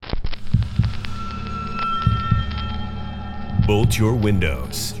Bolt your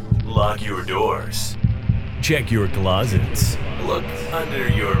windows. Lock your doors. Check your closets. Look under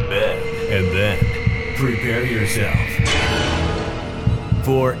your bed. And then prepare yourself.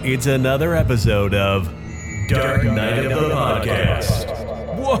 For it's another episode of Dark Knight of the Podcast.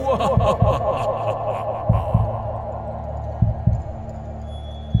 Whoa!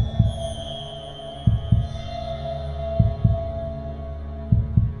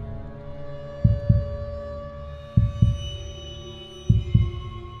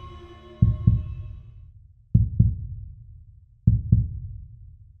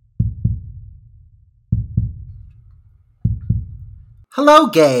 Hello,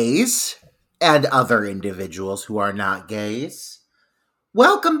 gays, and other individuals who are not gays.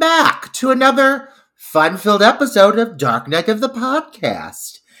 Welcome back to another fun-filled episode of Dark Knight of the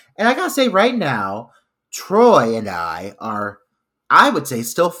Podcast. And I gotta say right now, Troy and I are, I would say,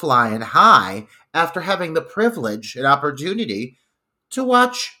 still flying high after having the privilege and opportunity to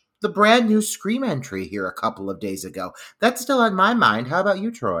watch the brand new Scream entry here a couple of days ago. That's still on my mind. How about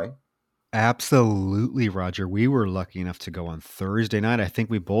you, Troy? Absolutely, Roger. We were lucky enough to go on Thursday night. I think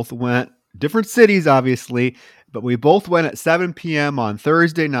we both went different cities, obviously, but we both went at 7 p.m. on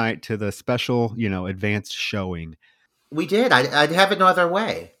Thursday night to the special, advanced showing. We did. I'd have it no other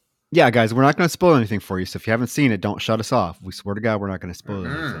way. Yeah, guys, we're not going to spoil anything for you. So if you haven't seen it, don't shut us off. We swear to God, we're not going to spoil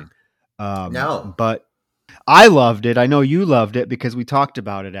anything. No. But I loved it. I know you loved it because we talked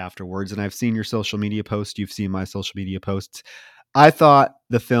about it afterwards, and I've seen your social media posts. You've seen my social media posts. I thought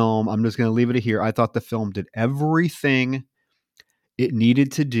the film, I'm just going to leave it here. I thought the film did everything it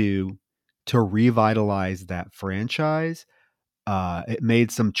needed to do to revitalize that franchise. It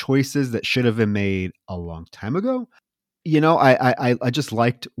made some choices that should have been made a long time ago. I just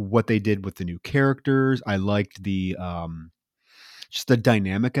liked what they did with the new characters. I liked the just the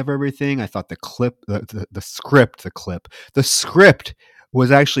dynamic of everything. I thought the script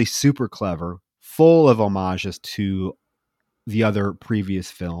was actually super clever, full of homages to the other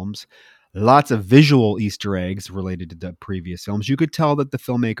previous films. Lots of visual Easter eggs related to the previous films. You could tell that the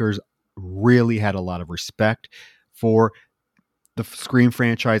filmmakers really had a lot of respect for the Scream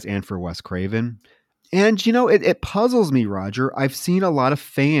franchise and for Wes Craven. And, it puzzles me, Roger. I've seen a lot of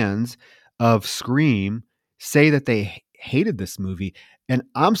fans of Scream say that they hated this movie. And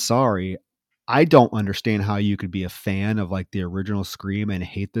I'm sorry, I don't understand how you could be a fan of like the original Scream and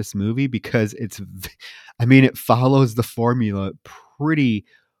hate this movie because it follows the formula pretty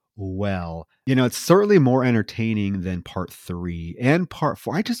well. It's certainly more entertaining than part 3 and part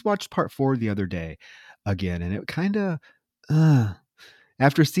 4. I just watched part 4 the other day again, and it kind of,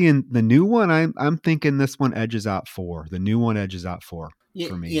 after seeing the new one, I'm thinking this one edges out 4. The new one edges out 4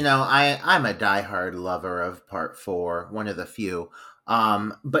 for me. I'm a diehard lover of part 4, one of the few.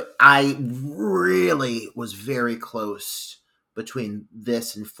 But I really was very close between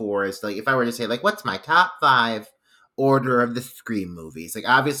this and 4. Is like, if I were to say, like, what's my top 5 order of the Scream movies? Like,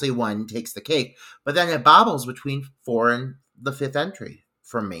 obviously 1 takes the cake, but then it bobbles between 4 and the 5th entry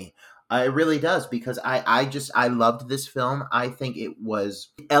for me. It really does, because I loved this film. I think it was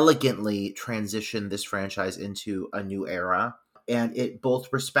elegantly transitioned this franchise into a new era. And it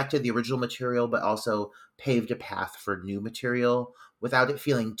both respected the original material, but also paved a path for new material without it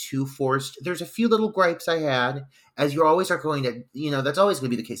feeling too forced. There's a few little gripes I had, as you always are going to, that's always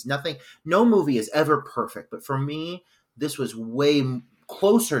going to be the case. No movie is ever perfect. But for me, this was way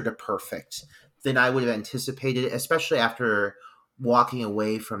closer to perfect than I would have anticipated, especially after walking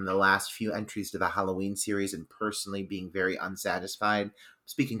away from the last few entries to the Halloween series and personally being very unsatisfied.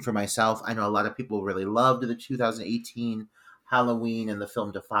 Speaking for myself, I know a lot of people really loved the 2018 Halloween and the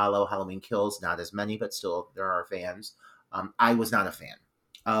film to follow, Halloween Kills. Not as many, but still there are fans. I was not a fan.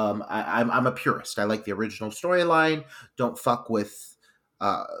 I'm a purist. I like the original storyline. Don't fuck with,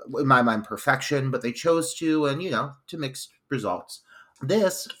 in my mind, perfection, but they chose to, and to mixed results.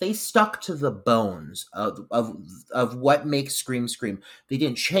 This, they stuck to the bones of what makes Scream Scream. They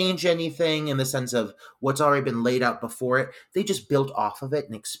didn't change anything in the sense of what's already been laid out before it. They just built off of it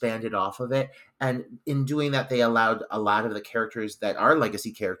and expanded off of it. And in doing that, they allowed a lot of the characters that are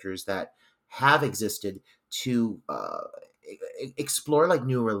legacy characters that have existed to explore like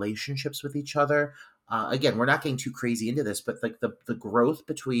new relationships with each other. Again, we're not getting too crazy into this, but like the growth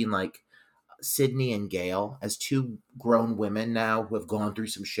between like Sydney and Gail as two grown women now who have gone through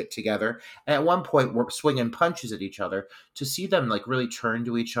some shit together. And at one point we're swinging punches at each other, to see them like really turn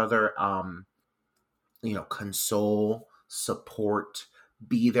to each other, console, support,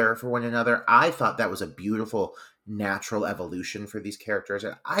 be there for one another. I thought that was a beautiful natural evolution for these characters.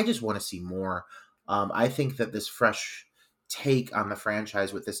 And I just want to see more. I think that this fresh take on the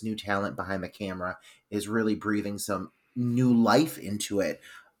franchise with this new talent behind the camera is really breathing some new life into it.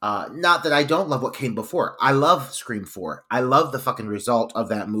 Not that I don't love what came before. I love Scream 4. I love the fucking result of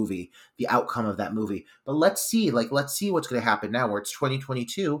that movie, the outcome of that movie. But let's see what's going to happen now where it's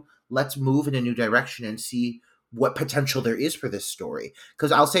 2022. Let's move in a new direction and see what potential there is for this story.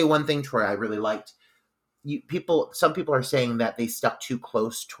 Because I'll say one thing, Troy, I really liked. Some people are saying that they stuck too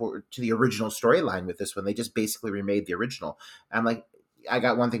close to the original storyline with this one. They just basically remade the original. I'm like, I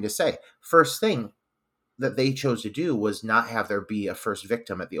got one thing to say. First thing that they chose to do was not have there be a first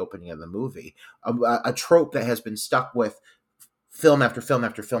victim at the opening of the movie. A trope that has been stuck with film after film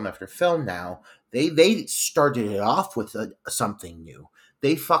after film after film now. They started it off with something new.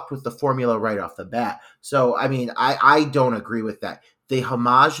 They fucked with the formula right off the bat. So, I mean, I don't agree with that. They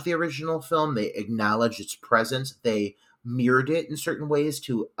homaged the original film. They acknowledged its presence. They mirrored it in certain ways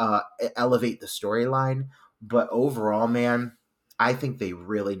to elevate the storyline. But overall, man, I think they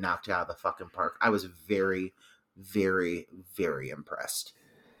really knocked it out of the fucking park. I was very, very, very impressed.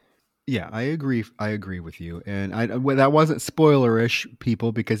 Yeah, I agree. I agree with you, and that wasn't spoilerish,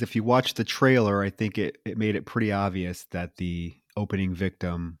 people, because if you watch the trailer, I think it made it pretty obvious that the opening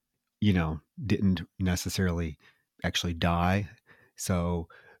victim, didn't necessarily actually die. So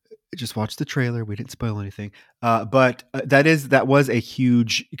just watch the trailer. We didn't spoil anything, but that was a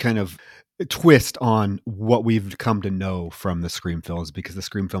huge kind of twist on what we've come to know from the Scream films, because the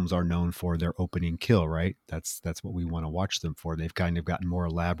Scream films are known for their opening kill, right? That's what we want to watch them for. They've kind of gotten more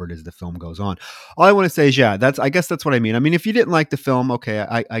elaborate as the film goes on. All I want to say is, yeah, I guess that's what I mean. I mean, if you didn't like the film, okay,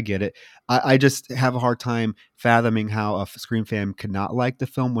 I get it. I just have a hard time fathoming how a Scream fan could not like the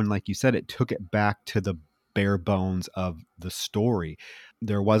film when, like you said, it took it back to the bare bones of the story.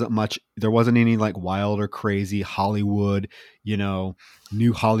 There wasn't any like wild or crazy Hollywood,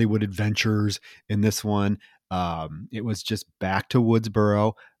 new Hollywood adventures in this one. It was just back to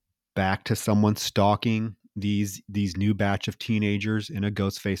Woodsboro, back to someone stalking these new batch of teenagers in a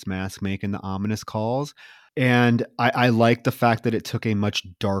ghost face mask making the ominous calls. And I like the fact that it took a much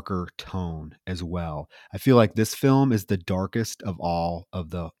darker tone as well. I feel like this film is the darkest of all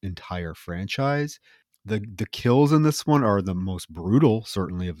of the entire franchise. The kills in this one are the most brutal,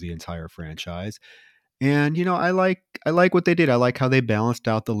 certainly, of the entire franchise. And I like what they did. I like how they balanced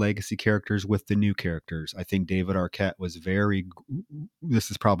out the legacy characters with the new characters. I think David Arquette was this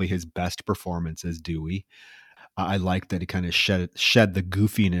is probably his best performance as Dewey. I like that he kind of shed the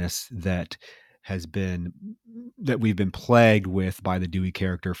goofiness that we've been plagued with by the Dewey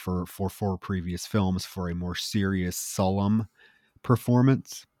character for 4 previous films, for a more serious, solemn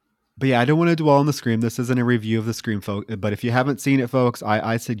performance. But yeah, I don't want to dwell on the Scream. This isn't a review of the Scream, folks. But if you haven't seen it, folks, I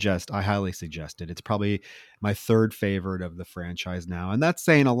highly suggest it. It's probably my third favorite of the franchise now. And that's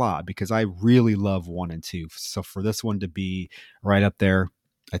saying a lot, because I really love 1 and 2. So for this one to be right up there,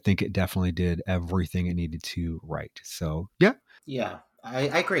 I think it definitely did everything it needed to right. So, yeah. Yeah, I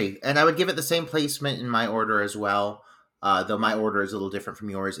agree. And I would give it the same placement in my order as well. Though my order is a little different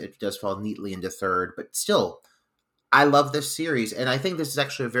from yours. It does fall neatly into third. But still, I love this series, and I think this is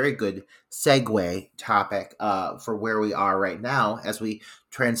actually a very good segue topic for where we are right now as we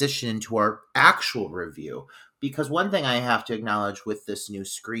transition into our actual review. Because one thing I have to acknowledge with this new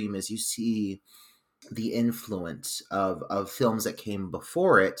Scream is you see the influence of films that came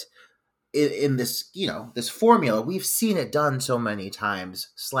before it in this, this formula. We've seen it done so many times,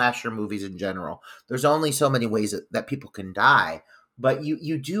 slasher movies in general. There's only so many ways that people can die. But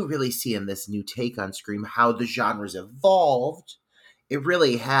you do really see in this new take on Scream how the genre's evolved. It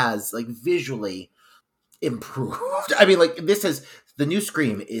really has, like, visually improved. I mean, like, the new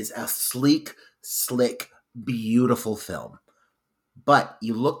Scream is a sleek, slick, beautiful film. But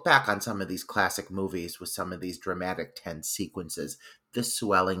you look back on some of these classic movies with some of these dramatic, tense sequences, the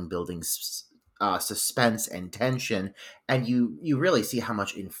swelling building suspense and tension, and you really see how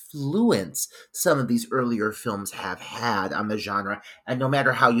much influence some of these earlier films have had on the genre. And no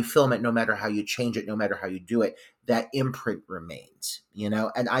matter how you film it, no matter how you change it, no matter how you do it, that imprint remains,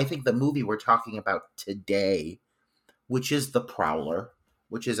 And I think the movie we're talking about today, which is The Prowler,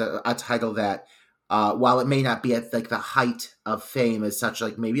 which is a title that, while it may not be at like the height of fame as such,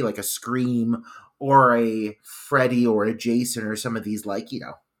 like maybe like a Scream or a Freddy or a Jason or some of these, like,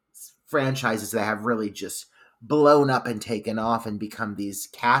 franchises that have really just blown up and taken off and become these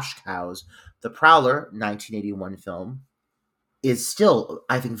cash cows. The Prowler, 1981 film, is still,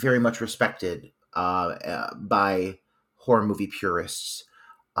 I think, very much respected by horror movie purists.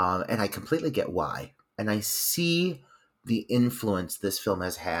 And I completely get why. And I see the influence this film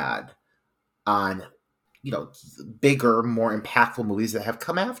has had on, bigger, more impactful movies that have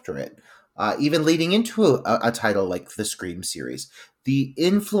come after it. Even leading into a title like the Scream series. The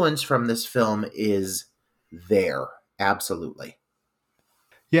influence from this film is there. Absolutely.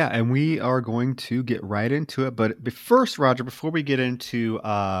 Yeah, and we are going to get right into it. But first, Roger, before we get into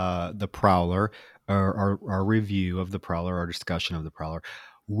the Prowler, our review of the Prowler, our discussion of the Prowler,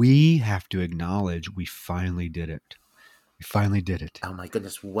 we have to acknowledge we finally did it. We finally did it. Oh my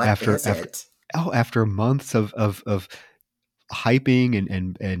goodness, what is it? After months of hyping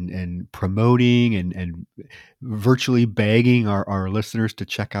and promoting and virtually begging our listeners to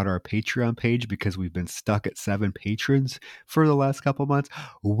check out our Patreon page because we've been stuck at 7 patrons for the last couple months.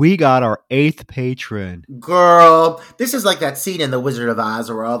 We got our 8th patron. Girl, this is like that scene in The Wizard of Oz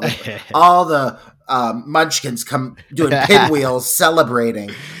where all the munchkins come doing pinwheels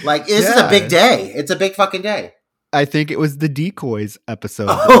celebrating. Like, this is a big day. It's a big fucking day. I think it was the Decoys episode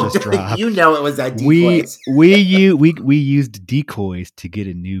that just dropped. You know it was that Decoys. We used Decoys to get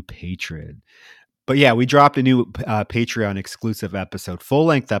a new patron. But yeah, we dropped a new Patreon exclusive episode,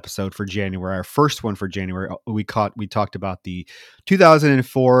 full-length episode for January. Our first one for January. We talked about the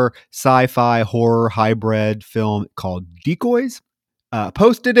 2004 sci-fi horror hybrid film called Decoys.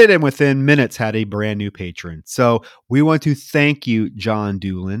 Posted it, and within minutes had a brand new patron. So we want to thank you, John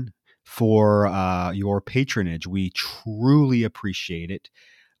Doolin, for your patronage. We truly appreciate it.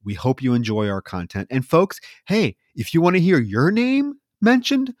 We hope you enjoy our content. And folks, hey, if you want to hear your name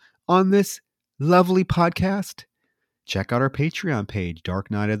mentioned on this lovely podcast, check out our Patreon page,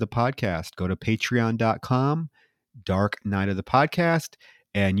 Dark Night of the Podcast. Go to patreon.com, Dark Night of the Podcast,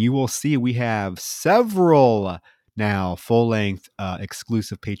 and you will see we have several now full-length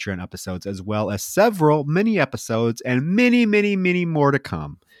exclusive Patreon episodes, as well as several mini episodes and many, many, many more to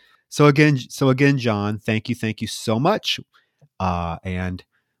come. So again, John, thank you so much. And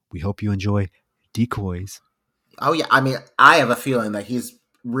we hope you enjoy Decoys. Oh yeah, I mean, I have a feeling that he's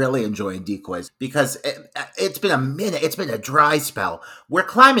really enjoying Decoys because it's been a minute. It's been a dry spell. We're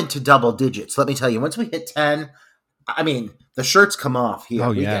climbing to double digits. Let me tell you, once we hit 10, I mean, the shirts come off here.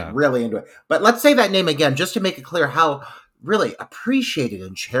 Oh, we yeah. get really into it. But let's say that name again, just to make it clear how really appreciated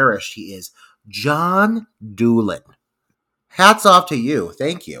and cherished he is. John Doolin. Hats off to you.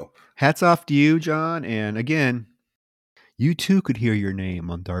 Thank you. Hats off to you, John. And again, you too could hear your name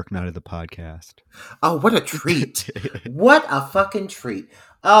on Dark Night of the Podcast. Oh, what a treat. What a fucking treat.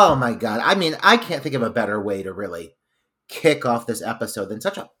 Oh, my God. I mean, I can't think of a better way to really kick off this episode than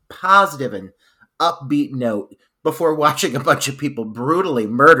such a positive and upbeat note before watching a bunch of people brutally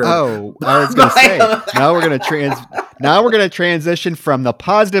murdered. Oh, I was going to say, now we're going to transition from the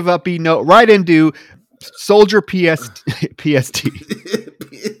positive upbeat note right into Soldier PST.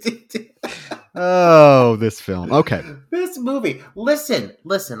 Oh, this film. Okay. This movie. Listen.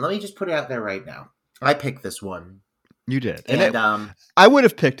 Let me just put it out there right now. I picked this one. You did. And I would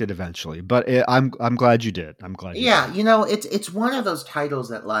have picked it eventually, but I'm glad you did. I'm glad you did. You know, it's one of those titles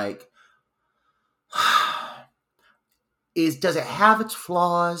that like does it have its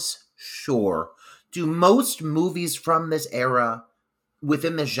flaws? Sure. Do most movies from this era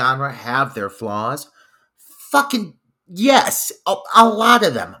within the genre have their flaws? Fucking yes. A lot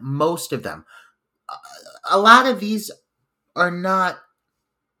of them. Most of them. A lot of these are not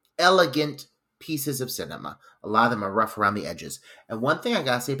elegant pieces of cinema. A lot of them are rough around the edges. And one thing I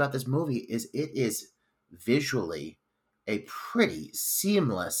gotta say about this movie is it is visually a pretty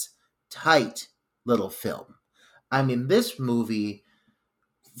seamless, tight little film. I mean, this movie,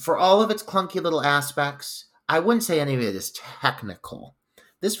 for all of its clunky little aspects, I wouldn't say any of it is technical.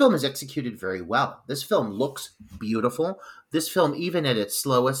 This film is executed very well. This film looks beautiful. This film, even at its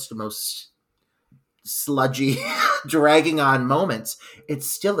slowest, most sludgy, dragging on moments, it's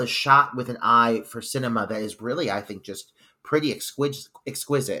still a shot with an eye for cinema that is really, I think, just pretty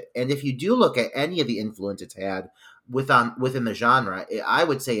exquisite. And if you do look at any of the influence it's had within the genre, I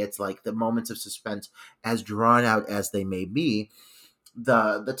would say it's like the moments of suspense, as drawn out as they may be,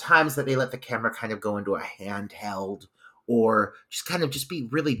 the times that they let the camera kind of go into a handheld or just kind of just be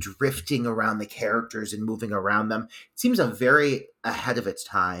really drifting around the characters and moving around them. It seems a very ahead of its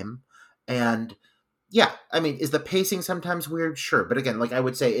time. And yeah, I mean, is the pacing sometimes weird? Sure. But again, like I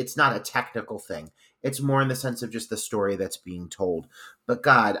would say, it's not a technical thing. It's more in the sense of just the story that's being told. But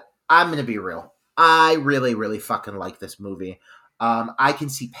God, I'm going to be real. I really, really fucking like this movie. I can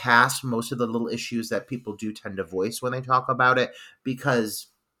see past most of the little issues that people do tend to voice when they talk about it, because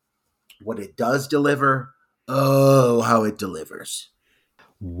what it does deliver, oh, how it delivers.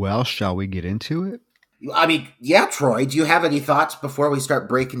 Well, shall we get into it? I mean, yeah, Troy, do you have any thoughts before we start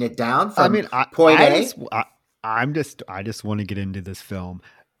breaking it down from point A? I just want to get into this film.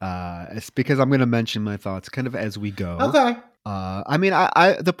 It's because I'm going to mention my thoughts kind of as we go. Okay.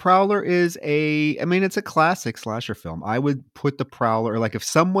 The Prowler is it's a classic slasher film. I would put The Prowler, like if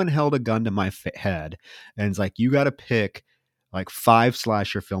someone held a gun to my head and it's like, you got to pick like 5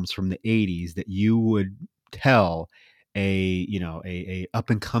 slasher films from the 80s that you would tell a up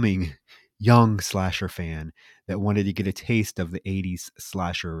and coming young slasher fan that wanted to get a taste of the 80s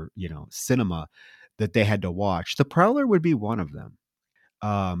slasher, cinema, that they had to watch, The Prowler would be one of them.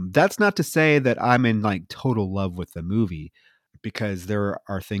 That's not to say that I'm in like total love with the movie, because there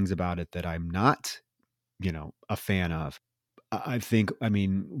are things about it that I'm not, a fan of. I think,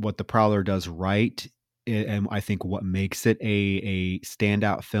 what The Prowler does right, and I think what makes it a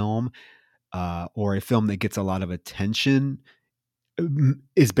standout film, or a film that gets a lot of attention,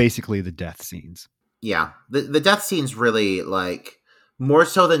 is basically the death scenes. Yeah, the death scenes really, like, more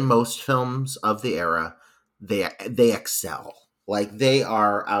so than most films of the era, they excel. Like, they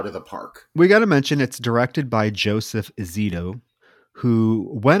are out of the park. We got to mention it's directed by Joseph Zito, who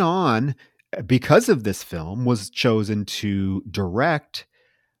went on, because of this film, was chosen to direct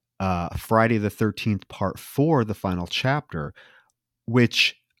Friday the 13th Part 4, The Final Chapter,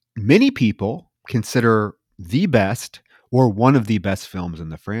 which many people consider the best or one of the best films in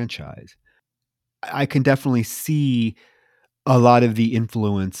the franchise. I can definitely see a lot of the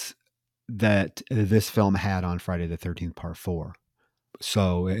influence that this film had on Friday the 13th Part 4.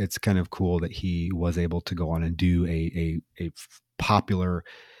 So it's kind of cool that he was able to go on and do a popular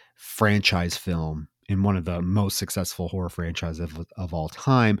franchise film in one of the most successful horror franchises of all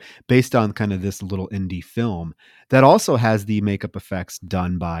time, based on kind of this little indie film that also has the makeup effects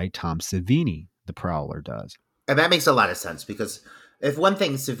done by Tom Savini. The Prowler does. And that makes a lot of sense, because if one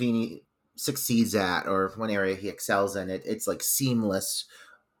thing Savini succeeds at, or if one area he excels in, it's like seamless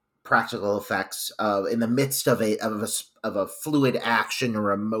practical effects in the midst of a fluid action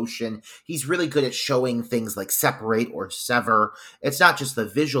or emotion. He's really good at showing things like separate or sever. It's not just the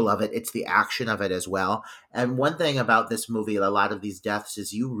visual of it, it's the action of it as well. And one thing about this movie, a lot of these deaths,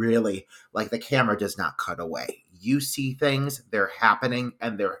 is you really, like, the camera does not cut away. You see things, they're happening,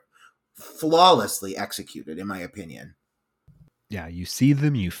 and they're flawlessly executed, in my opinion. Yeah, you see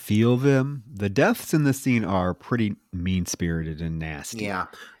them, you feel them. The deaths in the scene are pretty mean-spirited and nasty.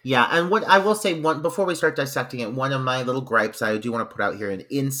 Yeah. And what I will say, before we start dissecting it, one of my little gripes I do want to put out here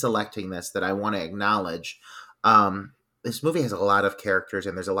in selecting this, that I want to acknowledge, this movie has a lot of characters,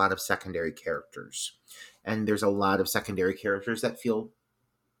 and there's a lot of secondary characters. And there's a lot of secondary characters that feel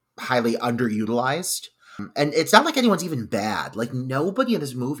highly underutilized. And it's not like anyone's even bad. Like, nobody in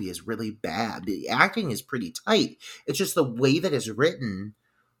this movie is really bad. The acting is pretty tight. It's just the way that it's written.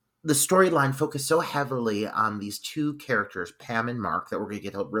 The storyline focused so heavily on these two characters, Pam and Mark, that we're going to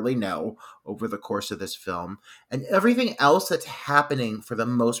get to really know over the course of this film. And everything else that's happening, for the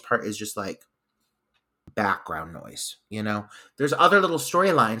most part, is just like background noise. There's other little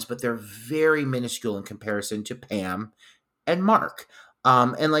storylines, but they're very minuscule in comparison to Pam and Mark.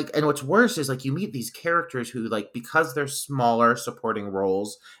 And what's worse is, like, you meet these characters who, like, because they're smaller supporting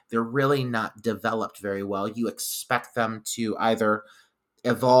roles, they're really not developed very well. You expect them to either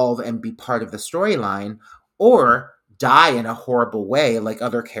evolve and be part of the storyline, or die in a horrible way like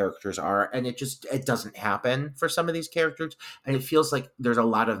other characters are. And it doesn't happen for some of these characters. And it feels like there's a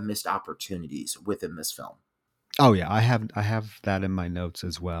lot of missed opportunities within this film. Oh yeah, I have that in my notes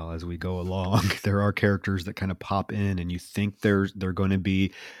as well as we go along. There are characters that kind of pop in, and you think they're going to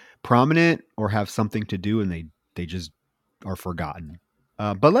be prominent or have something to do, and they just are forgotten.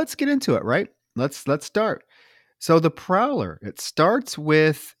 But let's get into it, right? Let's start. So The Prowler, it starts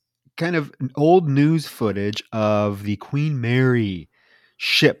with kind of old news footage of the Queen Mary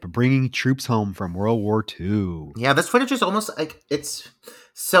ship bringing troops home from World War II. Yeah, this footage is almost like, it's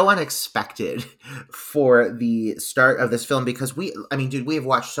so unexpected for the start of this film, because we have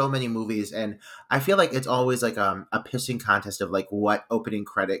watched so many movies, and I feel like it's always like a pissing contest of like what opening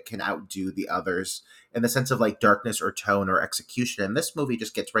credit can outdo the others in the sense of like darkness or tone or execution. And this movie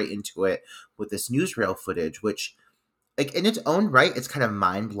just gets right into it with this newsreel footage, which, like, in its own right, it's kind of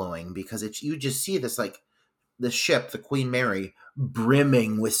mind-blowing, because you just see this, like, the ship, the Queen Mary,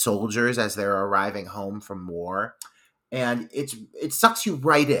 brimming with soldiers as they're arriving home from war. And it sucks you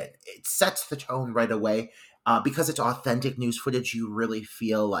right in. It sets the tone right away. Because it's authentic news footage, you really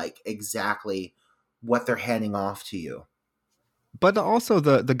feel like exactly what they're handing off to you. But also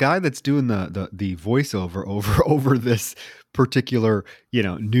the guy that's doing the voiceover over this particular,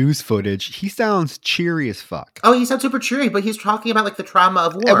 news footage, he sounds cheery as fuck. Oh, he sounds super cheery, but he's talking about like the trauma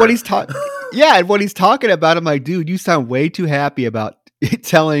of war. And what he's talking about, I'm like, dude, you sound way too happy about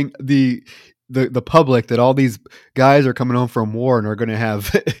telling the public that all these guys are coming home from war and are going to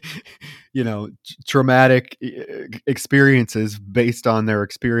have traumatic experiences based on their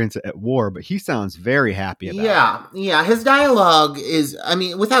experience at war, but he sounds very happy about it. Yeah. His dialogue is, I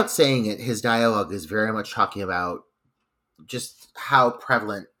mean, without saying it, his dialogue is very much talking about just how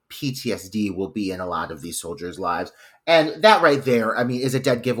prevalent PTSD will be in a lot of these soldiers' lives. And that right there, I mean, is a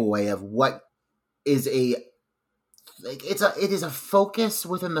dead giveaway of what is it is a focus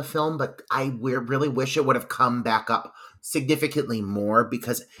within the film, but I really wish it would have come back up significantly more,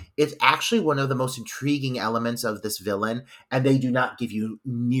 because it's actually one of the most intriguing elements of this villain, and they do not give you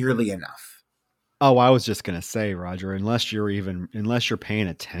nearly enough. Oh, I was just gonna say, Roger, unless you're paying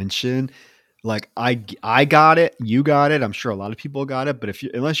attention, like I got it, you got it. I'm sure a lot of people got it, but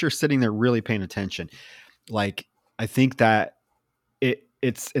unless you're sitting there really paying attention, like I think that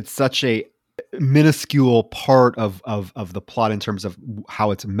it's such a minuscule part of the plot in terms of how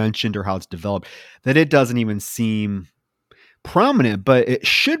it's mentioned or how it's developed that it doesn't even seem prominent, but it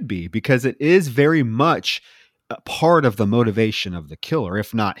should be, because it is very much a part of the motivation of the killer,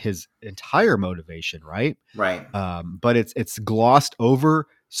 if not his entire motivation, right? Right. But it's glossed over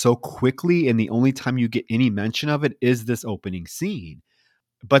so quickly, and the only time you get any mention of it is this opening scene.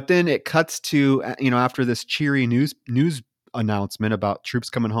 But then it cuts to, after this cheery news announcement about troops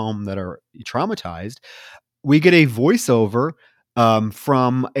coming home that are traumatized, we get a voiceover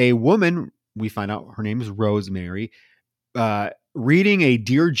from a woman. We find out her name is Rosemary, reading a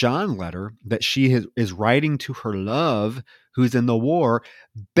Dear John letter that she is writing to her love who's in the war,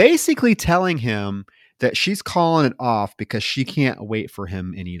 basically telling him that she's calling it off because she can't wait for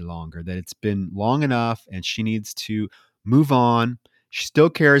him any longer, that it's been long enough and she needs to move on. She still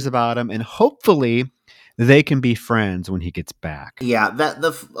cares about him, and hopefully they can be friends when he gets back. Yeah, that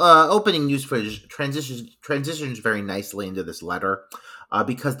the opening news footage transitions very nicely into this letter,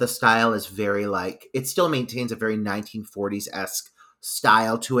 because the style is very it still maintains a very 1940s-esque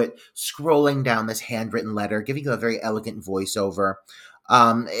style to it, scrolling down this handwritten letter, giving you a very elegant voiceover.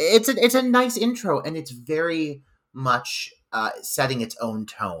 It's a nice intro, and it's very much setting its own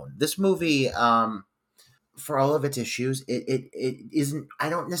tone. This movie, for all of its issues, it isn't, I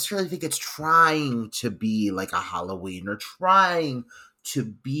don't necessarily think it's trying to be like a Halloween or trying to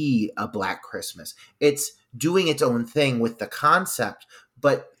be a Black Christmas. It's doing its own thing with the concept,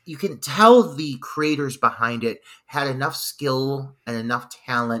 but you can tell the creators behind it had enough skill and enough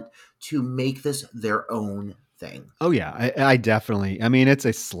talent to make this their own thing. Oh yeah, I definitely, I mean, it's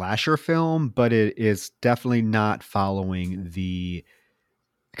a slasher film, but it is definitely not following the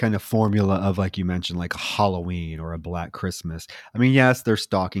kind of formula of, like you mentioned, like a Halloween or a Black Christmas. I mean, yes, there's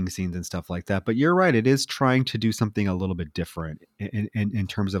stalking scenes and stuff like that, but you're right. It is trying to do something a little bit different in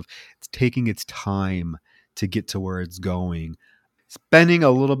terms of it's taking its time to get to where it's going, spending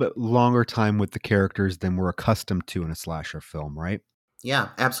a little bit longer time with the characters than we're accustomed to in a slasher film, right? Yeah,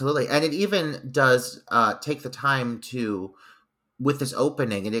 absolutely. And it even does take the time to, with this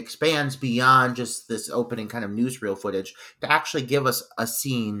opening, it expands beyond just this opening kind of newsreel footage to actually give us a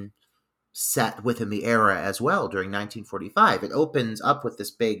scene set within the era as well during 1945. It opens up with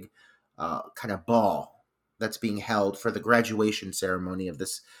this big kind of ball that's being held for the graduation ceremony of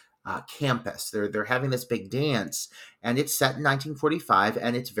this campus. They're having this big dance, and it's set in 1945,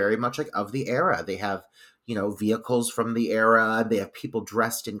 and it's very much like of the era. They have vehicles from the era. They have people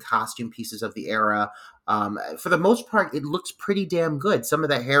dressed in costume pieces of the era. For the most part, it looks pretty damn good. Some of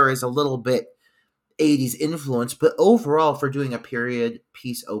the hair is a little bit 80s influence, but overall, for doing a period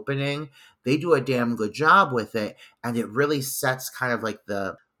piece opening, they do a damn good job with it, and it really sets kind of like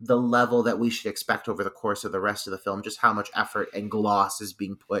the level that we should expect over the course of the rest of the film, just how much effort and gloss is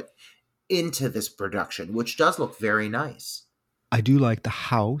being put into this production, which does look very nice. I do like the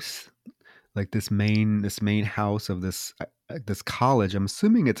house, like this main house of this college. I'm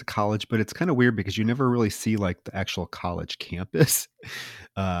assuming it's a college, but it's kind of weird because you never really see like the actual college campus.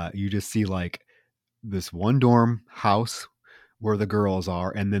 You just see like this one dorm house where the girls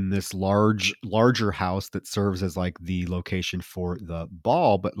are, and then this larger house that serves as like the location for the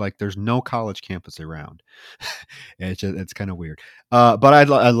ball, but like there's no college campus around. It's kind of weird. But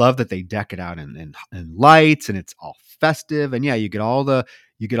I love that they deck it out in lights, and it's all festive, and yeah, you get all the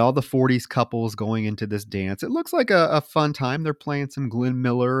 40s couples going into this dance. It looks like a fun time. They're playing some Glenn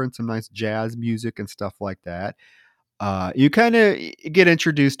Miller and some nice jazz music and stuff like that. You kind of get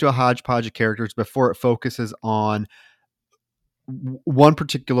introduced to a hodgepodge of characters before it focuses on one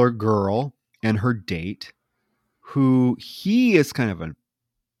particular girl and her date, who he is kind of a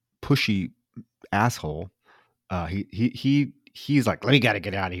pushy asshole. He's like, we got to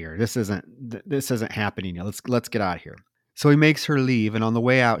get out of here. This isn't happening. Let's get out of here. So he makes her leave, and on the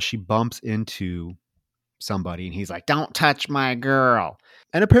way out, she bumps into somebody, and he's like, "Don't touch my girl."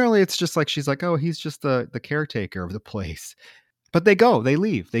 And apparently it's just like, she's like, "Oh, he's just the caretaker of the place." But they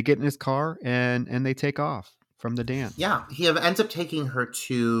leave, they get in his car, and they take off from the dance. Yeah, he ends up taking her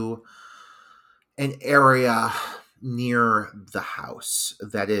to an area near the house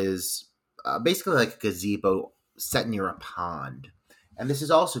that is basically like a gazebo set near a pond. And this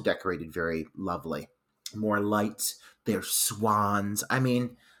is also decorated very lovely. More lights, there's swans. I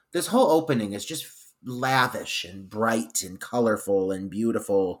mean, this whole opening is just lavish and bright and colorful and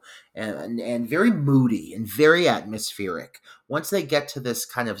beautiful and very moody and very atmospheric. Once they get to this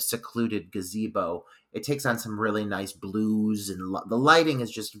kind of secluded gazebo, it takes on some really nice blues, and the lighting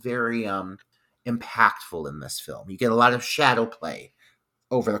is just very impactful in this film. You get a lot of shadow play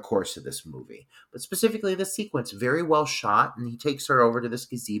over the course of this movie, but specifically this sequence, very well shot. And he takes her over to this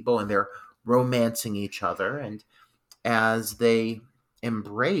gazebo, and they're romancing each other. And as they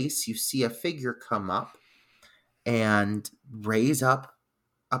embrace, you see a figure come up and raise up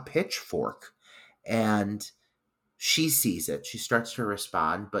a pitchfork, and she sees it. She starts to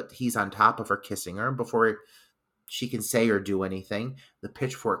respond, but he's on top of her, kissing her. Before she can say or do anything, the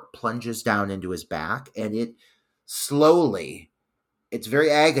pitchfork plunges down into his back, and it slowly, it's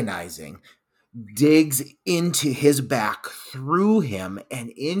very agonizing, digs into his back, through him, and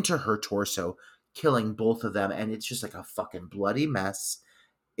into her torso, killing both of them. And it's just like a fucking bloody mess.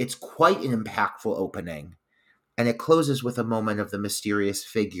 It's quite an impactful opening. And it closes with a moment of the mysterious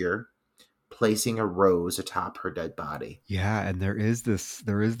figure placing a rose atop her dead body. Yeah, and there is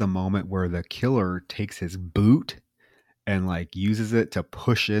the moment where the killer takes his boot and like uses it to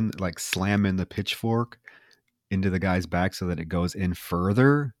push in, like slam in the pitchfork into the guy's back so that it goes in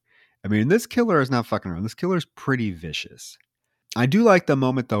further. I mean, this killer is not fucking around. This killer's pretty vicious. I do like the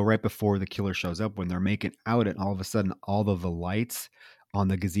moment though, right before the killer shows up, when they're making out, and all of a sudden all of the lights on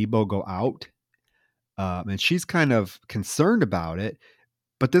the gazebo go out. And she's kind of concerned about it.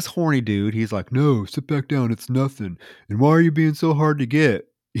 But this horny dude, he's like, "No, sit back down. It's nothing. And why are you being so hard to get?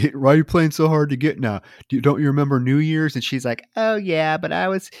 Why are you playing so hard to get now? Don't you remember New Year's?" And she's like, "Oh yeah, but I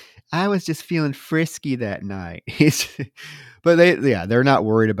was just feeling frisky that night." But they're not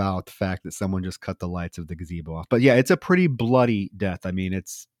worried about the fact that someone just cut the lights of the gazebo off. But yeah, it's a pretty bloody death. I mean,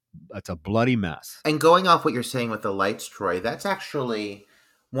 it's a bloody mess. And going off what you're saying with the lights, Troy, that's actually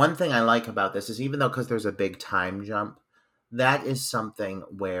one thing I like about this, is even though, because there's a big time jump, that is something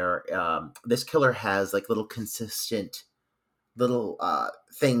where this killer has like little consistent little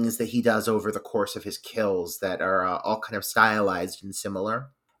things that he does over the course of his kills that are all kind of stylized and similar.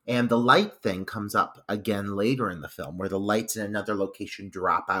 And the light thing comes up again later in the film, where the lights in another location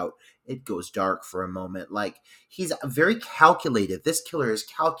drop out. It goes dark for a moment. Like, he's very calculated. This killer is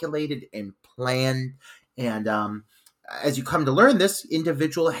calculated and planned. And as you come to learn, this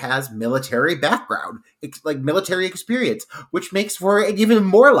individual has military background, like military experience, which makes for an even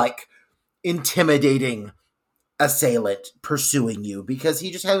more like intimidating assailant pursuing you, because he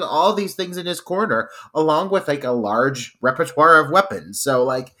just has all these things in his corner, along with like a large repertoire of weapons. So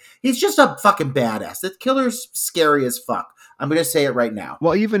like, he's just a fucking badass. This killer's scary as fuck. I'm gonna say it right now.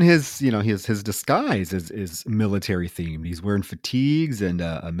 Well, even his disguise is military themed. He's wearing fatigues and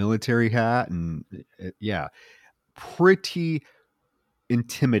a military hat, and yeah, pretty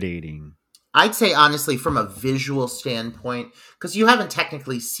intimidating. I'd say honestly, from a visual standpoint, because you haven't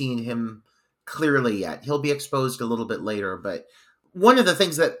technically seen him clearly yet. He'll be exposed a little bit later, but one of the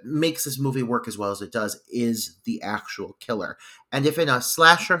things that makes this movie work as well as it does is the actual killer. And if in a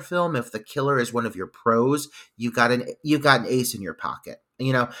slasher film, if the killer is one of your pros, you got an ace in your pocket,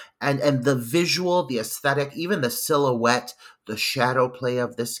 you know. And the visual, the aesthetic, even the silhouette, the shadow play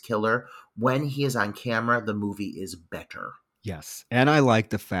of this killer, when he is on camera, the movie is better. Yes, and I like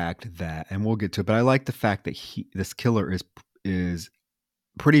the fact that, and we'll get to it, but I like the fact that this killer is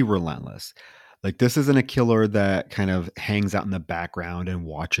pretty relentless. Like, this isn't a killer that kind of hangs out in the background and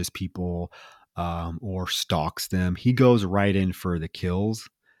watches people or stalks them. He goes right in for the kills.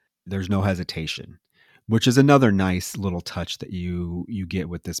 There's no hesitation, which is another nice little touch that you get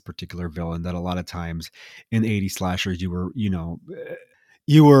with this particular villain, that a lot of times in 80s slashers,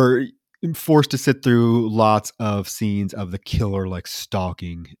 you were forced to sit through lots of scenes of the killer like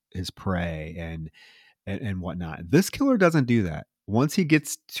stalking his prey and whatnot. This killer doesn't do that. Once he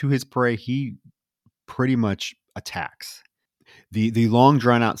gets to his prey, he pretty much attacks. The long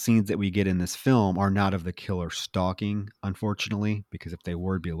drawn out scenes that we get in this film are not of the killer stalking, unfortunately, because if they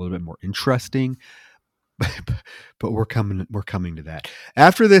were, it'd be a little bit more interesting. But we're coming to that.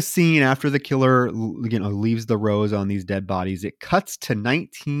 After this scene, after the killer leaves the rose on these dead bodies, it cuts to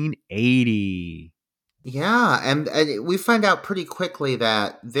 1980. Yeah, and we find out pretty quickly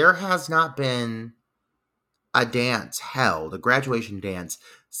that there has not been a dance held, a graduation dance,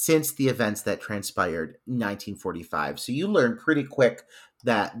 since the events that transpired in 1945. So you learn pretty quick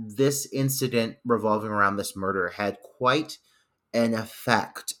that this incident revolving around this murder had quite an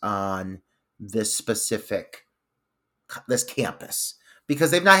effect on this specific this campus,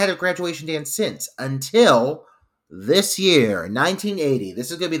 because they've not had a graduation dance since until this year, 1980.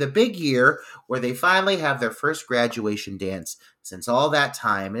 This is going to be the big year where they finally have their first graduation dance since all that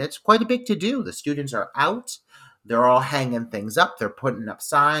time. And it's quite a big to do. The students are out. They're all hanging things up. They're putting up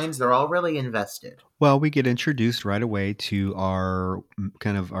signs. They're all really invested. Well, we get introduced right away to our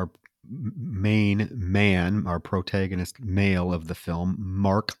main man, our protagonist male of the film,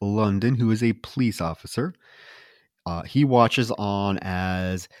 Mark London, who is a police officer. He watches on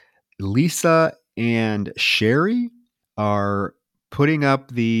as Lisa and Sherry are putting up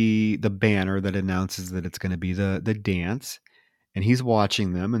the banner that announces that it's going to be the dance, and he's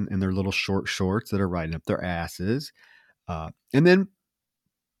watching them in their little short shorts that are riding up their asses. And then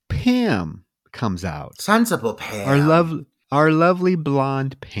Pam comes out. Sensible Pam. Our lovely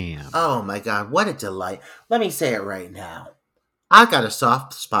blonde Pam. Oh my God, what a delight. Let me say it right now. I got a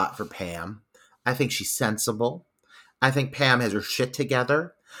soft spot for Pam. I think she's sensible. I think Pam has her shit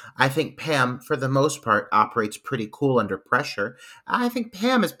together. I think Pam, for the most part, operates pretty cool under pressure. I think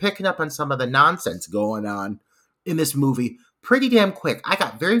Pam is picking up on some of the nonsense going on in this movie pretty damn quick. I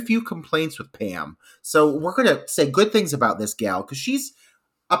got very few complaints with Pam. So we're going to say good things about this gal because she's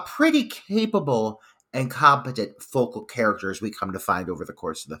a pretty capable and competent focal character, as we come to find over the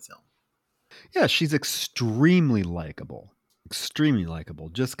course of the film. Yeah, she's extremely likable. Extremely likable,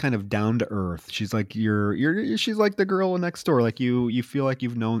 just kind of down to earth. She's like she's like the girl next door. Like you feel like you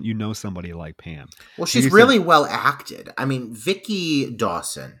know somebody like Pam. Well, she's really well acted. I mean, Vicky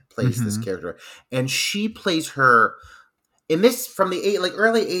Dawson plays this character, and she plays her in this from the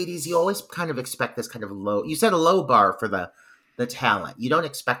early 80s. You always kind of expect this kind of low. You set a low bar for the talent. You don't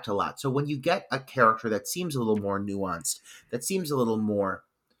expect a lot. So when you get a character that seems a little more nuanced, that seems a little more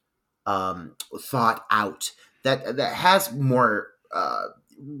thought out, that has more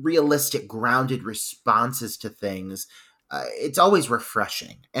realistic, grounded responses to things, it's always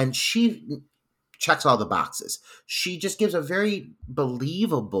refreshing. And she checks all the boxes. She just gives a very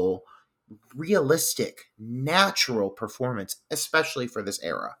believable, realistic, natural performance, especially for this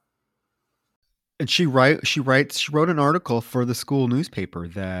era. And she wrote an article for the school newspaper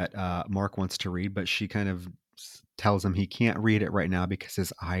that Mark wants to read, but she kind of tells him he can't read it right now because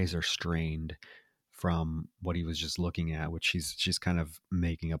his eyes are strained from what he was just looking at, which she's kind of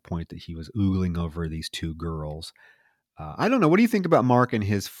making a point that he was oogling over these two girls. I don't know. What do you think about Mark and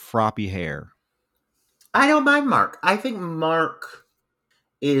his froppy hair? I don't mind Mark. I think Mark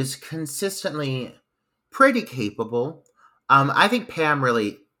is consistently pretty capable. I think Pam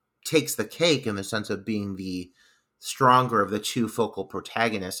really takes the cake in the sense of being the stronger of the two focal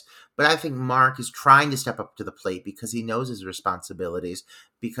protagonists. But I think Mark is trying to step up to the plate because he knows his responsibilities,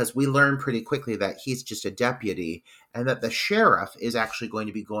 because we learn pretty quickly that he's just a deputy and that the sheriff is actually going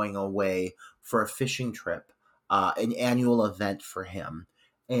to be going away for a fishing trip, an annual event for him.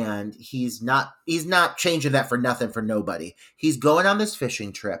 And he's not changing that for nothing for nobody. He's going on this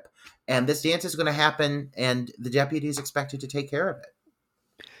fishing trip, and this dance is going to happen, and the deputy is expected to take care of it.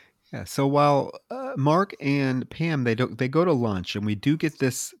 Yeah. So while Mark and Pam they go to lunch, and we do get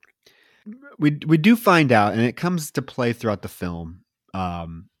this, we do find out, and it comes to play throughout the film,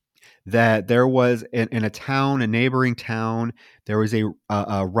 that there was in a neighboring town, there was a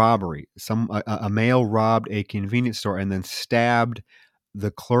robbery. A male robbed a convenience store and then stabbed the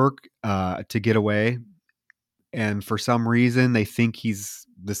clerk to get away. And for some reason, they think he's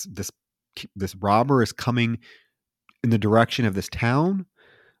this robber is coming in the direction of this town.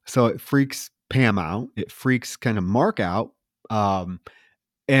 So it freaks Pam out. It freaks kind of Mark out. And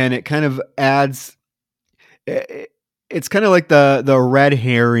it kind of adds, it's kind of like the red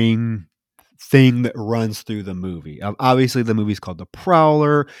herring thing that runs through the movie. Obviously the movie's called The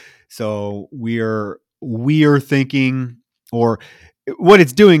Prowler. So we're thinking, or what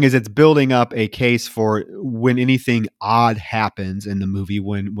it's doing is it's building up a case for when anything odd happens in the movie,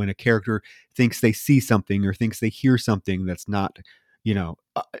 when a character thinks they see something or thinks they hear something that's not,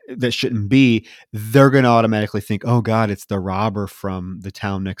 that shouldn't be, they're going to automatically think, oh God, it's the robber from the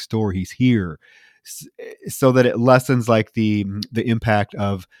town next door. He's here. So that it lessens like the impact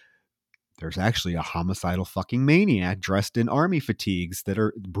of there's actually a homicidal fucking maniac dressed in army fatigues that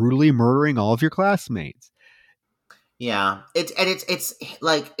are brutally murdering all of your classmates. Yeah, it's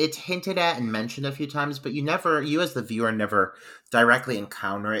like it's hinted at and mentioned a few times, but you as the viewer never directly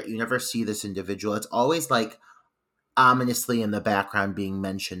encounter it. You never see this individual. It's always like ominously in the background being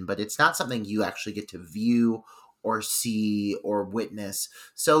mentioned, but it's not something you actually get to view or see or witness.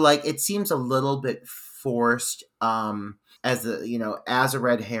 So like it seems a little bit forced as as a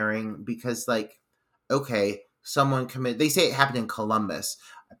red herring, because like, okay, someone commit, they say it happened in Columbus.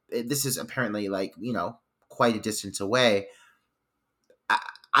 This is apparently like, quite a distance away. I,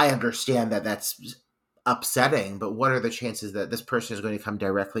 I understand that that's upsetting, but what are the chances that this person is going to come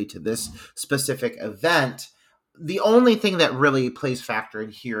directly to this specific event? The only thing that really plays factor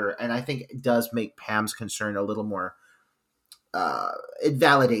in here, and I think it does make Pam's concern a little more, it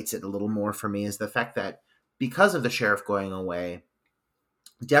validates it a little more for me, is the fact that because of the sheriff going away,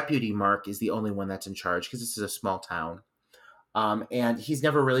 Deputy Mark is the only one that's in charge, because this is a small town. And he's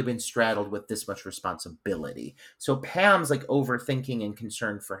never really been straddled with this much responsibility. So Pam's like overthinking and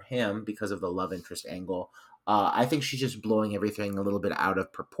concerned for him because of the love interest angle. I think she's just blowing everything a little bit out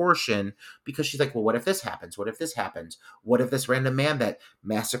of proportion, because she's like, well, what if this happens? What if this happens? What if this random man that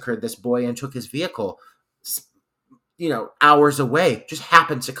massacred this boy and took his vehicle, hours away, just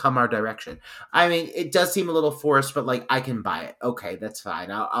happens to come our direction? I mean, it does seem a little forced, but like, I can buy it. Okay, that's fine.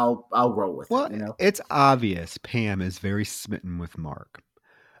 I'll roll with Well, it. it's obvious Pam is very smitten with Mark.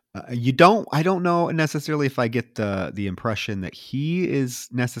 I don't know necessarily if I get the impression that he is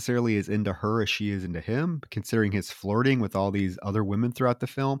necessarily as into her as she is into him, considering his flirting with all these other women throughout the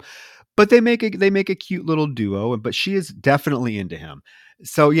film. But they make a cute little duo, but she is definitely into him.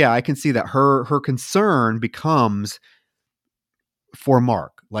 So yeah, I can see that her concern becomes for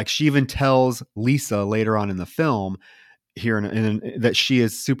Mark. Like she even tells Lisa later on in the film here that she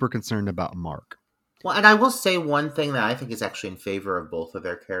is super concerned about Mark. Well, and I will say one thing that I think is actually in favor of both of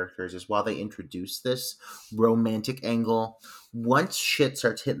their characters is, while they introduce this romantic angle, once shit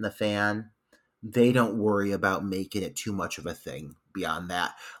starts hitting the fan, they don't worry about making it too much of a thing beyond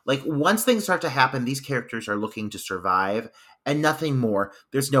that. Like, once things start to happen, these characters are looking to survive and nothing more.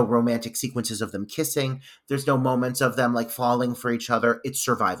 There's no romantic sequences of them kissing. There's no moments of them like falling for each other. It's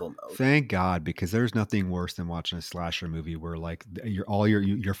survival mode. Thank God, because there's nothing worse than watching a slasher movie where like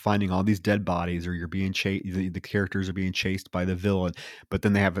you're finding all these dead bodies, or you're being chased. The characters are being chased by the villain, but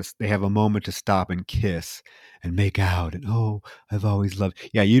then they have a moment to stop and kiss and make out, and oh, I've always loved.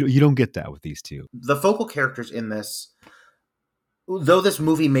 Yeah, you don't get that with these two. The focal characters in this, though this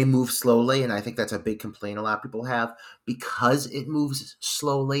movie may move slowly, and I think that's a big complaint a lot of people have, because it moves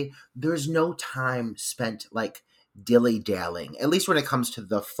slowly, there's no time spent like dilly-dallying, at least when it comes to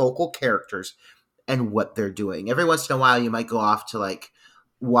the focal characters and what they're doing. Every once in a while, you might go off to like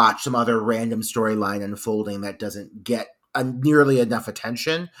watch some other random storyline unfolding that doesn't get nearly enough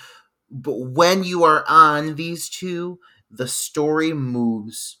attention. But when you are on these two, the story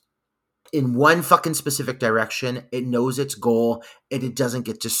moves in one fucking specific direction. It knows its goal, and it doesn't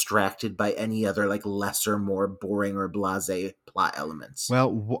get distracted by any other like lesser, more boring or blasé plot elements.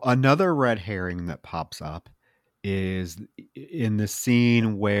 Well, another red herring that pops up is in the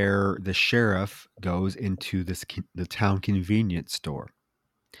scene where the sheriff goes into the town convenience store,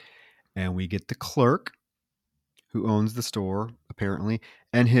 and we get the clerk who owns the store apparently,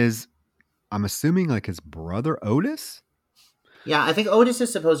 and I'm assuming like his brother Otis. Yeah, I think Otis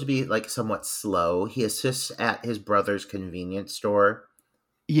is supposed to be like somewhat slow. He assists at his brother's convenience store.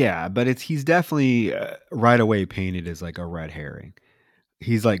 Yeah, but he's definitely right away painted as like a red herring.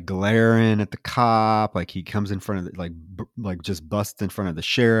 He's like glaring at the cop, like he comes in front of like just busts in front of the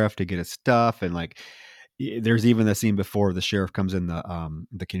sheriff to get his stuff, and like there's even the scene before the sheriff comes in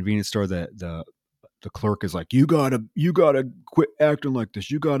the convenience store that the clerk is like, you gotta quit acting like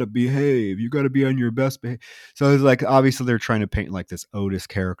this, you gotta behave, you gotta be on your best behavior. So it's like obviously they're trying to paint like this Otis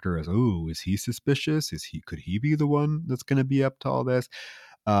character as, oh, is he suspicious, could he be the one that's gonna be up to all this?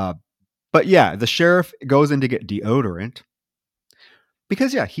 But yeah, the sheriff goes in to get deodorant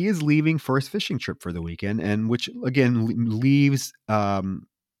because yeah, he is leaving for his fishing trip for the weekend, and which again leaves Mark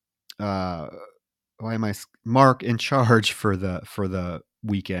in charge for the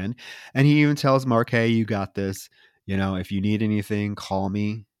weekend. And he even tells Mark, hey, you got this, if you need anything, call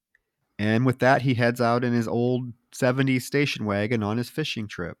me. And with that, he heads out in his old 70s station wagon on his fishing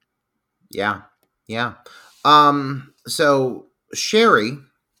trip. Yeah. So Sherry,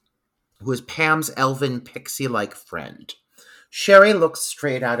 who is Pam's elven pixie-like friend, Sherry looks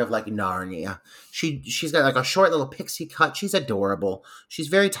straight out of like Narnia. She's got like a short little pixie cut. She's adorable. She's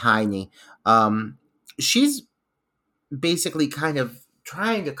very tiny. She's basically kind of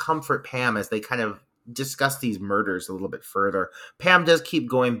trying to comfort Pam as they kind of discuss these murders a little bit further. Pam does keep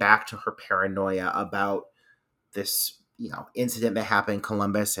going back to her paranoia about this, incident that happened in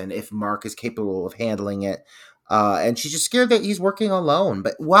Columbus, and if Mark is capable of handling it. And she's just scared that he's working alone.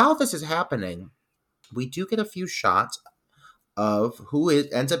 But while this is happening, we do get a few shots of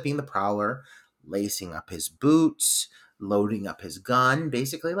ends up being the Prowler, lacing up his boots, loading up his gun,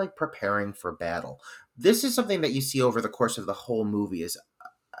 basically like preparing for battle. This is something that you see over the course of the whole movie. Is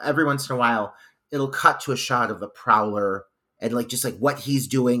every once in a while it'll cut to a shot of the Prowler and like just like what he's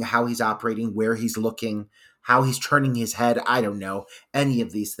doing, how he's operating, where he's looking, how he's turning his head. I don't know any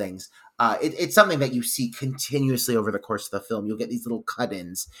of these things. It's something that you see continuously over the course of the film. You'll get these little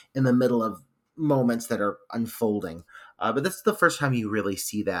cut-ins in the middle of moments that are unfolding. But this is the first time you really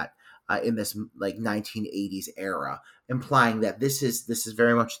see that in this like 1980s era, implying that this is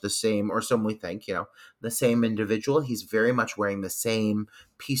very much the same, or some we think, the same individual. He's very much wearing the same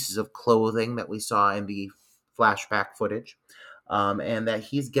pieces of clothing that we saw in the flashback footage, and that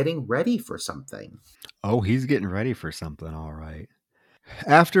he's getting ready for something. Oh, he's getting ready for something, all right.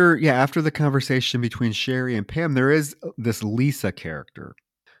 After the conversation between Sherry and Pam, there is this Lisa character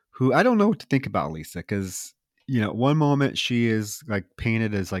who I don't know what to think about Lisa, because one moment she is like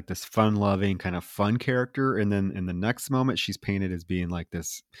painted as like this fun-loving kind of fun character, and then in the next moment she's painted as being like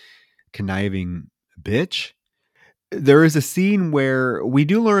this conniving bitch. There is a scene where we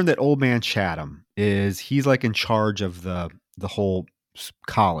do learn that Old Man Chatham he's like in charge of the whole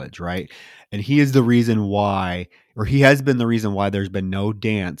college, right? And he is the reason why, or he has been the reason why there's been no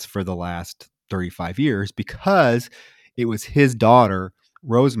dance for the last 35 years, because it was his daughter,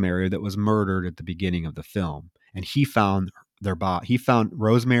 Rosemary, that was murdered at the beginning of the film. And he found he found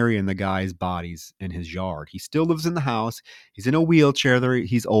Rosemary and the guy's bodies in his yard. He still lives in the house. He's in a wheelchair there.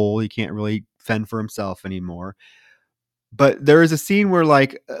 He's old. He can't really fend for himself anymore. But there is a scene where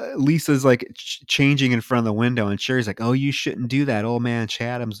like Lisa's like changing in front of the window, and Sherry's like, "Oh, you shouldn't do that. Old Man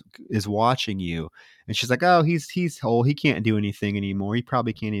Chatham is watching you." And she's like, "Oh, he's old. He can't do anything anymore. He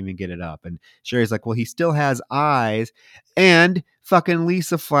probably can't even get it up." And Sherry's like, "Well, he still has eyes." And fucking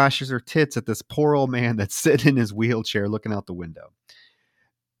Lisa flashes her tits at this poor old man that's sitting in his wheelchair looking out the window.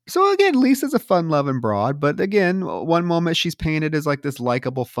 So again, Lisa's a fun-loving broad, but again, one moment she's painted as like this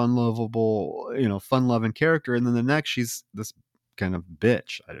likable, fun-lovable, fun-loving character, and then the next she's this kind of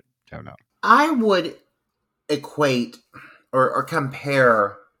bitch. I don't know. I would equate or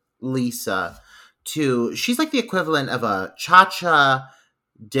compare Lisa to, she's like the equivalent of a Cha-Cha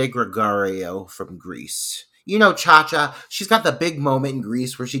de Gregorio from Greece. Cha-Cha, she's got the big moment in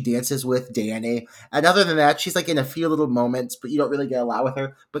Greece where she dances with Danny. And other than that, she's like in a few little moments, but you don't really get a lot with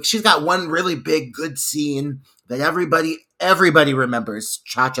her. But she's got one really big, good scene that everybody remembers.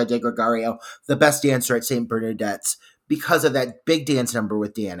 Cha-Cha de Gregorio, the best dancer at St. Bernadette's, because of that big dance number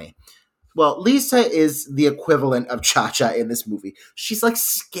with Danny. Well, Lisa is the equivalent of Cha-Cha in this movie. She's like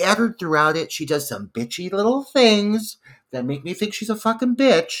scattered throughout it. She does some bitchy little things that make me think she's a fucking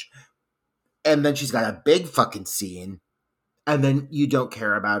bitch. And then she's got a big fucking scene, and then you don't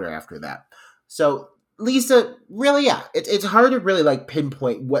care about her after that. So Lisa, really, yeah, it's hard to really like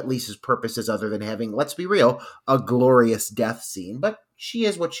pinpoint what Lisa's purpose is other than having, let's be real, a glorious death scene. But she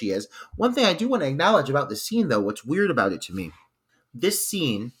is what she is. One thing I do want to acknowledge about this scene, though, what's weird about it to me, this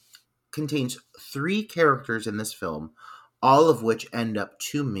scene contains 3 characters in this film, all of which end up,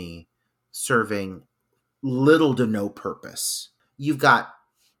 to me, serving little to no purpose. You've got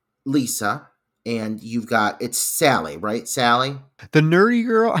Lisa, and you've got, it's Sally, right? Sally? The nerdy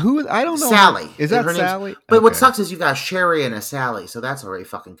girl? Who? I don't know. Sally. Is that Sally? But okay. What sucks is you've got a Sherry and a Sally, so that's already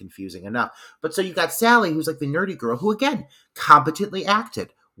fucking confusing enough. But so you've got Sally, who's like the nerdy girl, who again, competently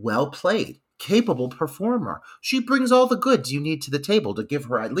acted, well played, capable performer. She brings all the goods you need to the table to give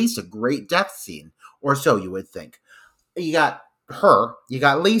her at least a great death scene, or so you would think. You got her, you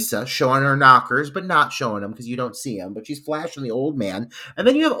got Lisa showing her knockers, but not showing them because you don't see them, but she's flashing the old man. And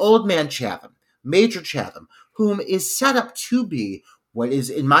then you have Old Man Chatham, Major Chatham, whom is set up to be what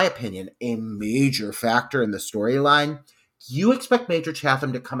is, in my opinion, a major factor in the storyline. You expect Major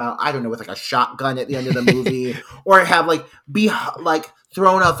Chatham to come out, I don't know, with like a shotgun at the end of the movie, or have like be like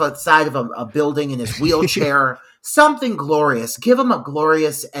thrown off the side of a building in his wheelchair, something glorious. Give him a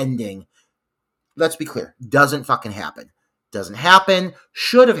glorious ending. Let's be clear, doesn't fucking happen. Doesn't happen,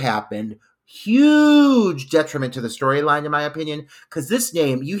 should have happened. Huge detriment to the storyline, in my opinion, because this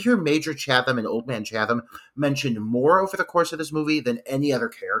name, you hear Major Chatham and Old Man Chatham mentioned more over the course of this movie than any other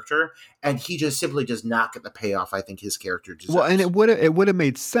character, and he just simply does not get the payoff I think his character deserves. Well, and it would have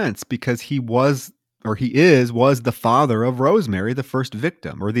made sense because he was the father of Rosemary, the first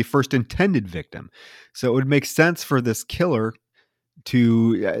victim, or the first intended victim. So it would make sense for this killer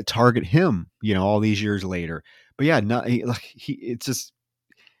to target him, all these years later. But yeah, he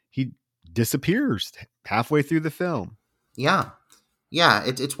disappears halfway through the film. Yeah. Yeah,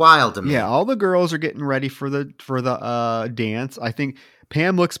 it's wild to me. Yeah, all the girls are getting ready for the dance. I think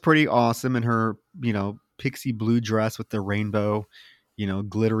Pam looks pretty awesome in her, pixie blue dress with the rainbow,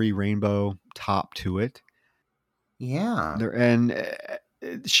 glittery rainbow top to it. Yeah.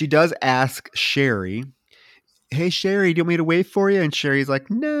 She does ask Sherry, "Hey Sherry, do you want me to wait for you?" And Sherry's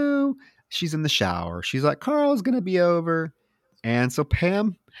like, "No." She's in the shower. She's like, "Carl's going to be over." And so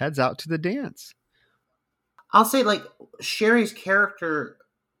Pam heads out to the dance. I'll say, like, Sherry's character,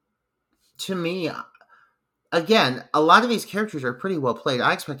 to me, again, a lot of these characters are pretty well played.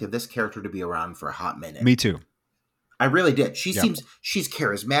 I expected this character to be around for a hot minute. Me too. I really did. She's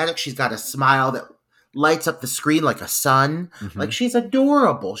charismatic. She's got a smile that lights up the screen like a sun. Mhm. Like, she's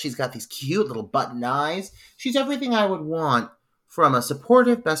adorable. She's got these cute little button eyes. She's everything I would want from a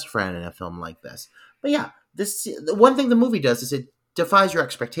supportive best friend in a film like this. But yeah, the one thing the movie does is it defies your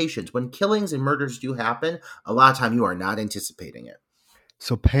expectations. When killings and murders do happen, a lot of time you are not anticipating it.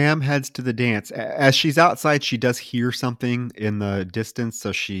 So Pam heads to the dance. As she's outside, she does hear something in the distance.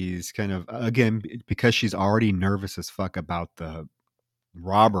 So she's kind of, again, because she's already nervous as fuck about the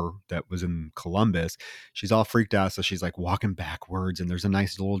robber that was in Columbus, she's all freaked out. So she's like walking backwards, and there's a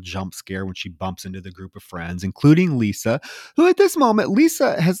nice little jump scare when she bumps into the group of friends, including Lisa, who at this moment,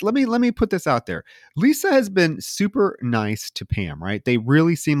 Lisa has, let me put this out there. Lisa has been super nice to Pam, right? They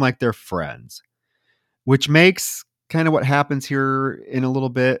really seem like they're friends, which makes kind of what happens here in a little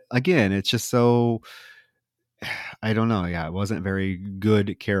bit. Again, it's just so, I don't know. Yeah, it wasn't very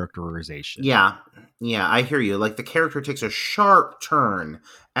good characterization. Yeah, I hear you. Like, the character takes a sharp turn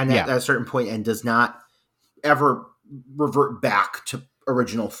and at Yeah. a certain point and does not ever revert back to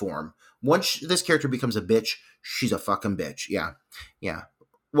original form. Once this character becomes a bitch, she's a fucking bitch. Yeah.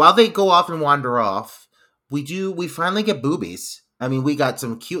 While they go off and wander off, we finally get boobies. I mean, we got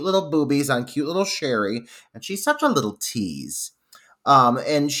some cute little boobies on cute little Sherry, and she's such a little tease.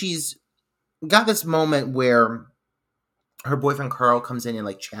 And she's got this moment where her boyfriend Carl comes in and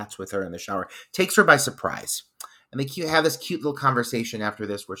like chats with her in the shower, takes her by surprise. And they have this cute little conversation after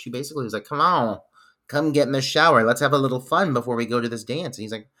this where she basically was like, come get in the shower. Let's have a little fun before we go to this dance. And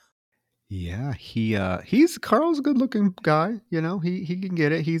he's like, Yeah, he's Carl's a good looking guy, he can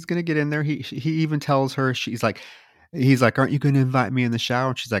get it. He's gonna get in there. He even tells her, he's like, "Aren't you gonna invite me in the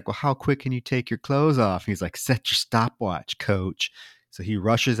shower?" And she's like, "Well, how quick can you take your clothes off?" And he's like, "Set your stopwatch, coach." So he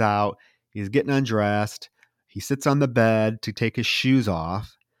rushes out, he's getting undressed, he sits on the bed to take his shoes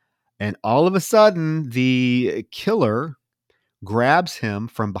off, and all of a sudden the killer grabs him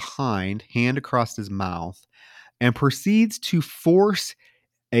from behind, hand across his mouth, and proceeds to force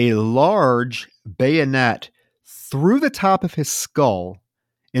a large bayonet through the top of his skull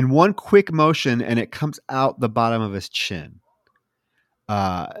in one quick motion, and it comes out the bottom of his chin.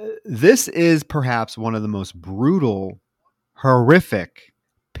 This is perhaps one of the most brutal, horrific,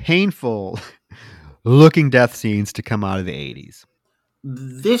 painful looking death scenes to come out of the 80s.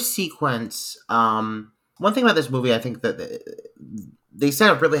 this sequence, one thing about this movie, I think that they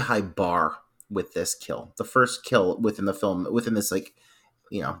set a really high bar with this kill. The first kill within the film, within this, like,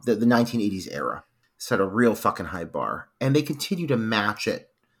 the 1980s era, set a real fucking high bar. And they continue to match it,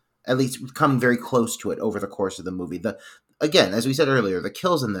 at least come very close to it over the course of the movie. Again, as we said earlier, the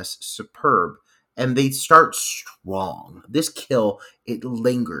kills in this, superb. And they start strong. This kill, it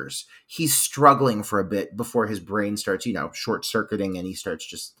lingers. He's struggling for a bit before his brain starts, short-circuiting, and he starts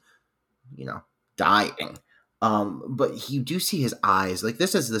just, dying. But you do see his eyes. Like,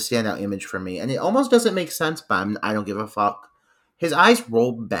 this is the standout image for me. And it almost doesn't make sense, but I don't give a fuck. His eyes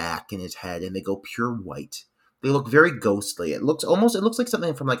roll back in his head, and they go pure white. They look very ghostly. It looks like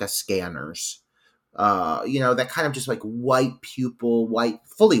something from, like, a Scanners. That kind of just, like, white pupil,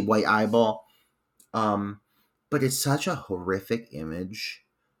 fully white eyeball. But it's such a horrific image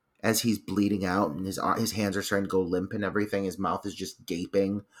as he's bleeding out and his hands are starting to go limp and everything. His mouth is just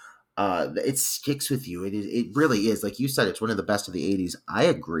gaping. It sticks with you. It really is. Like you said, it's one of the best of the 80s. I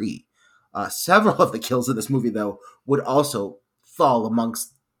agree. Several of the kills in this movie, though, would also fall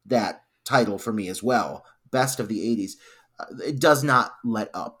amongst that title for me as well. Best of the 80s. It does not let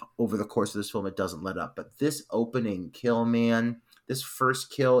up over the course of this film. It doesn't let up. But this opening kill, man, this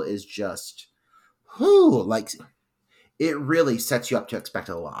first kill is just, like, it really sets you up to expect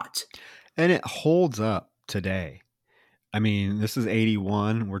a lot. And it holds up today. I mean, this is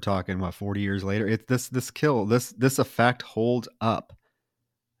 81. We're talking, 40 years later? It's this kill, this effect holds up.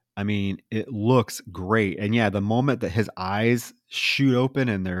 I mean, it looks great. And yeah, the moment that his eyes shoot open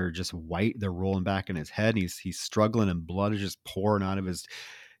and they're just white, they're rolling back in his head, and he's struggling and blood is just pouring out of his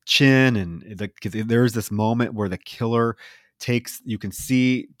chin. And there's this moment where the killer yanks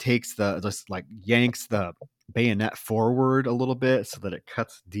the bayonet forward a little bit so that it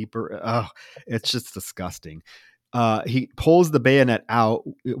cuts deeper. Oh, it's just disgusting. He pulls the bayonet out,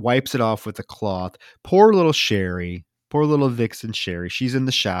 wipes it off with a cloth. Poor little Sherry, poor little Vixen Sherry. She's in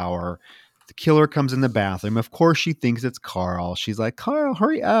the shower. The killer comes in the bathroom. Of course, she thinks it's Carl. She's like, Carl,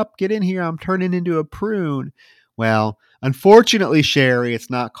 hurry up. Get in here. I'm turning into a prune. Well, unfortunately, Sherry, it's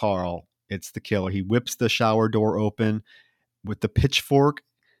not Carl. It's the killer. He whips the shower door open with the pitchfork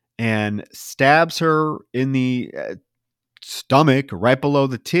and stabs her in the stomach right below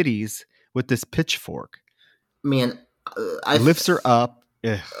the titties with this pitchfork. Man, Lifts her up.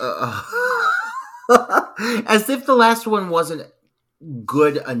 Ugh. As if the last one wasn't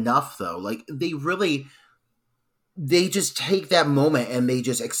good enough, though. Like, they just take that moment and they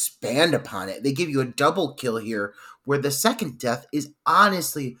just expand upon it. They give you a double kill here, where the second death is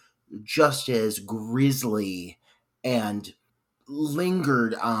honestly just as grisly and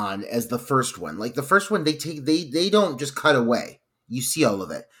lingered on as the first one. Like, the first one, they don't just cut away. You see all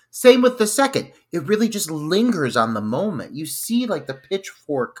of it. Same with the second. It really just lingers on the moment. You see, like, the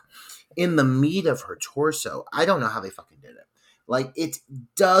pitchfork in the meat of her torso. I don't know how they fucking did it. Like, it's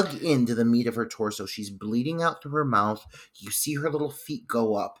dug into the meat of her torso. She's bleeding out through her mouth. You see her little feet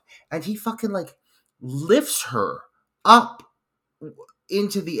go up. And he fucking, like, lifts her up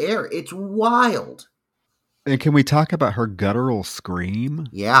into the air. It's wild. And can we talk about her guttural scream?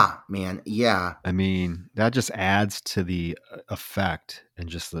 Yeah, man. Yeah. I mean, that just adds to the effect and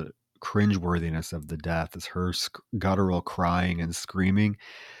just the cringeworthiness of the death is her guttural crying and screaming,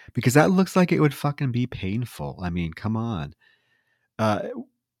 because that looks like it would fucking be painful. I mean, come on.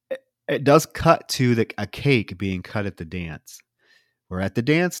 It does cut to a cake being cut at the dance. We're at the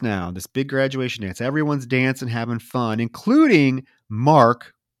dance now, this big graduation dance. Everyone's dancing, having fun, including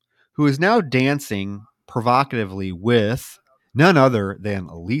Mark, who is now dancing provocatively with none other than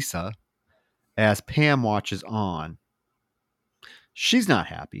Lisa as Pam watches on. She's not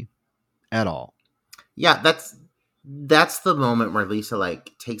happy at all. Yeah, that's the moment where Lisa,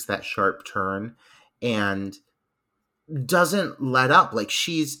 like, takes that sharp turn and doesn't let up. Like,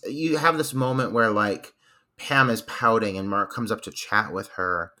 you have this moment where, like, Pam is pouting and Mark comes up to chat with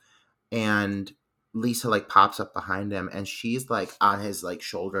her, and Lisa, like, pops up behind him and she's, like, on his, like,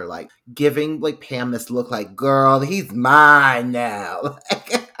 shoulder, like, giving, like, Pam this look like, girl, he's mine now.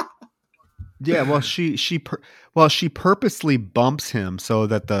 Yeah, well, she purposely bumps him so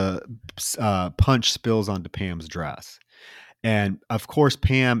that the punch spills onto Pam's dress. And of course,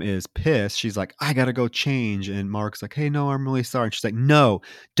 Pam is pissed. She's like, I got to go change. And Mark's like, hey, no, I'm really sorry. And she's like, no,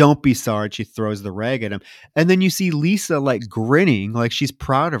 don't be sorry. And she throws the rag at him. And then you see Lisa, like, grinning, like she's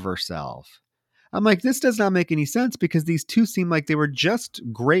proud of herself. I'm like, this does not make any sense, because these two seem like they were just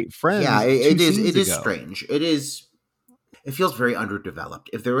great friends. Yeah, it is strange. It feels very underdeveloped.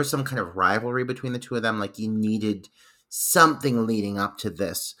 If there was some kind of rivalry between the two of them, like, you needed something leading up to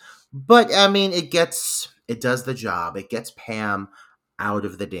this. But, I mean, it does the job. It gets Pam out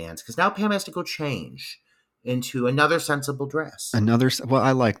of the dance, because now Pam has to go change into another sensible dress. Well,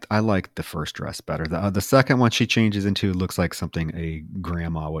 I like the first dress better. The second one she changes into looks like something a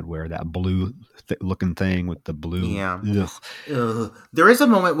grandma would wear, that blue looking thing with the blue. Yeah. Ugh. There is a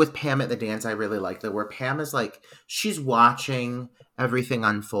moment with Pam at the dance I really like, though, where Pam is like, she's watching everything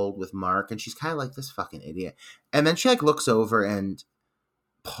unfold with Mark, and she's kind of like, this fucking idiot. And then she, like, looks over, and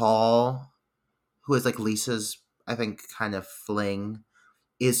Paul, who is, like, Lisa's, I think, kind of fling,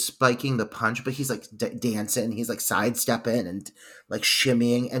 is spiking the punch, but he's, like, dancing. He's, like, sidestepping and, like,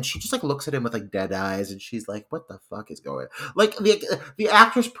 shimmying. And she just, like, looks at him with, like, dead eyes. And she's like, what the fuck is going on? Like, the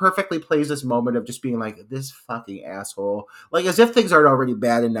actress perfectly plays this moment of just being like, this fucking asshole. Like, as if things aren't already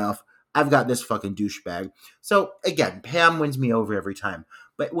bad enough, I've got this fucking douchebag. So, again, Pam wins me over every time.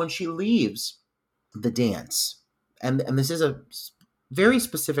 But when she leaves the dance, and this is a very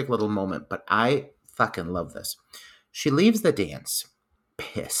specific little moment, but I fucking love this. She leaves the dance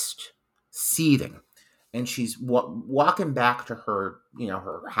pissed, seething, and she's walking back to her,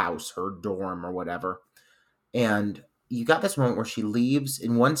 her house, her dorm or whatever. And you got this moment where she leaves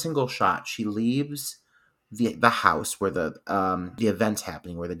in one single shot. She leaves the house where the event's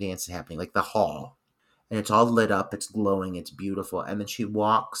happening, where the dance is happening, like the hall, and it's all lit up, it's glowing, it's beautiful. And then she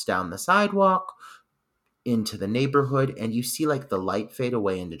walks down the sidewalk into the neighborhood, and you see, like, the light fade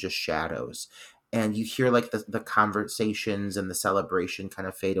away into just shadows. And you hear, like, the conversations and the celebration kind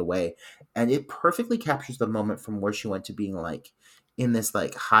of fade away. And it perfectly captures the moment from where she went to being, like, in this,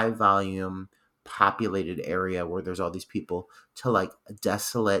 like, high volume, populated area where there's all these people, to, like, a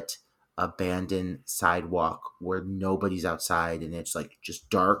desolate, abandoned sidewalk where nobody's outside and it's, like, just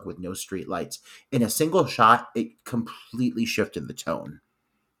dark with no street lights. In a single shot, it completely shifted the tone.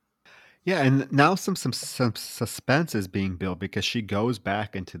 Yeah, and now some suspense is being built because she goes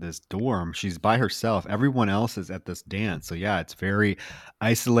back into this dorm. She's by herself. Everyone else is at this dance. So yeah, it's very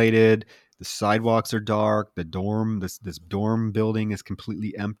isolated. The sidewalks are dark. This dorm building is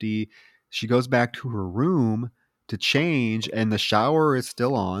completely empty. She goes back to her room to change, and the shower is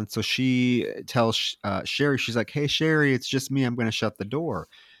still on. So she tells Sherry, she's like, "Hey Sherry, it's just me. I'm going to shut the door."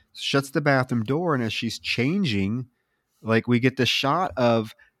 Shuts the bathroom door, and as she's changing, like we get the shot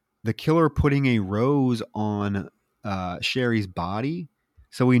of the killer putting a rose on Sherry's body,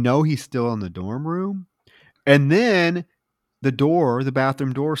 so we know he's still in the dorm room. And then the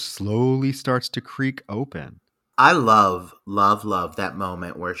bathroom door, slowly starts to creak open. I love that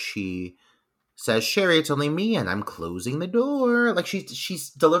moment where she says, "Sherry, it's only me, and I'm closing the door." Like she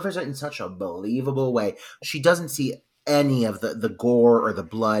delivers it in such a believable way. She doesn't see any of the gore or the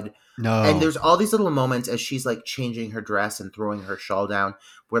blood. And No. there's all these little moments as she's like changing her dress and throwing her shawl down,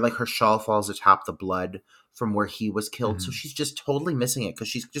 where like her shawl falls atop the blood from where he was killed. So Mhm. she's just totally missing it because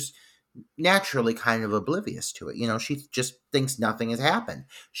she's just naturally kind of oblivious to it. She just thinks nothing has happened.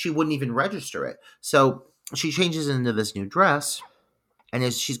 She wouldn't even register it. So she changes into this new dress, and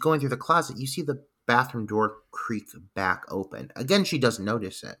as she's going through the closet, you see the bathroom door creak back open. Again, she doesn't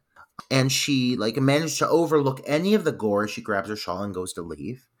notice it. And she like managed to overlook any of the gore. She grabs her shawl and goes to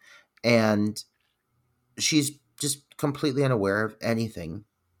leave. And she's just completely unaware of anything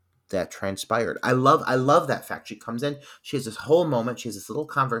that transpired. I love that fact. She comes in, she has this whole moment, she has this little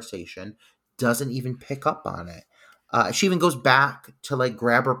conversation, doesn't even pick up on it. She even goes back to like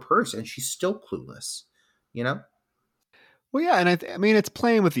grab her purse, and she's still clueless. You know? Well, yeah, and I mean it's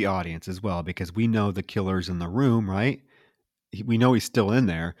playing with the audience as well because we know the killer's in the room, right? We know he's still in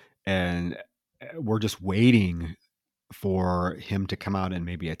there, and we're just waiting for him to come out and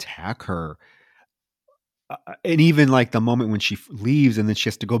maybe attack her. And even like the moment when she leaves and then she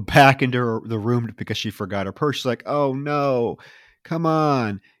has to go back into the room because she forgot her purse, she's like, "Oh no, come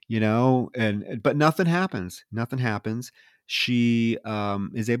on," and but nothing happens. Nothing happens. She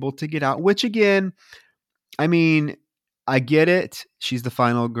is able to get out, which again, I mean, I get it. She's the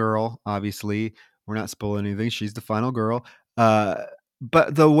final girl, obviously. We're not spoiling anything. She's the final girl. Uh,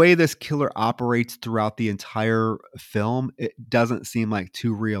 but the way this killer operates throughout the entire film, it doesn't seem like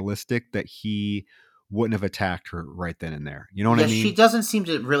too realistic that he wouldn't have attacked her right then and there. You know what I Yeah, she mean? doesn't seem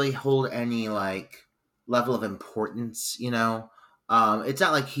to really hold any like level of importance. It's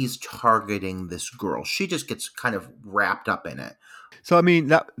not like he's targeting this girl. She just gets kind of wrapped up in it. So I mean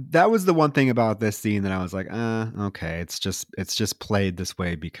that was the one thing about this scene that I was like, okay, it's just played this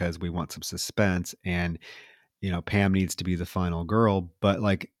way because we want some suspense and Pam needs to be the final girl, but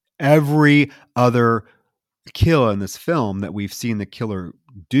like every other kill in this film that we've seen the killer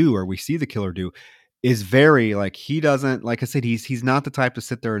do or we see the killer do is very like he doesn't like I said he's not the type to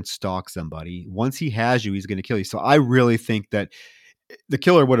sit there and stalk somebody. Once he has you, he's going to kill you. So I really think that the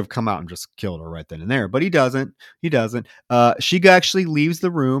killer would have come out and just killed her right then and there, but he doesn't. He doesn't. She actually leaves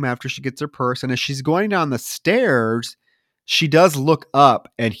the room after she gets her purse, and as she's going down the stairs, she does look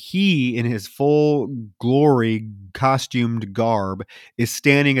up, and he, in his full glory, costumed garb, is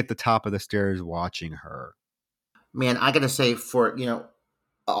standing at the top of the stairs watching her. Man, I gotta say, for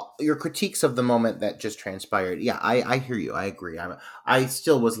your critiques of the moment that just transpired, yeah, I hear you. I agree. I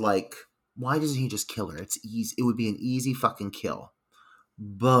still was like, why doesn't he just kill her? It's easy. It would be an easy fucking kill.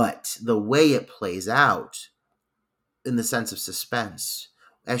 But the way it plays out, in the sense of suspense,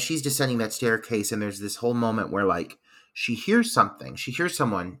 as she's descending that staircase, and there's this whole moment where like she hears something, she hears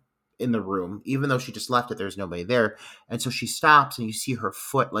someone in the room, even though she just left it, there's nobody there. And so she stops, and you see her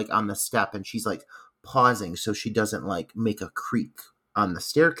foot like on the step, and she's like pausing so she doesn't like make a creak on the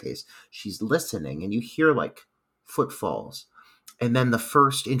staircase. She's listening, and you hear like footfalls. And then the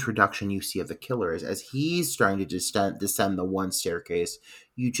first introduction you see of the killer is as he's starting to descend the one staircase,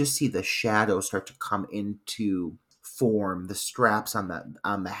 you just see the shadow start to come into form, the straps on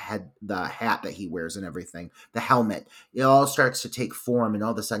the head, the hat that he wears and everything, the helmet. It all starts to take form, and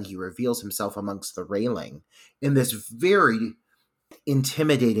all of a sudden he reveals himself amongst the railing in this very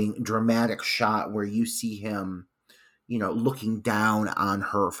intimidating, dramatic shot where you see him, looking down on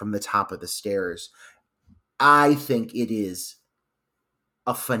her from the top of the stairs. I think it is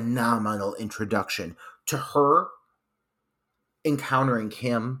a phenomenal introduction to her encountering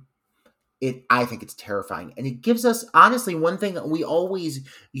him. I think it's terrifying, and it gives us honestly one thing that we always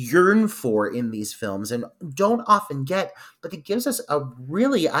yearn for in these films and don't often get, but it gives us a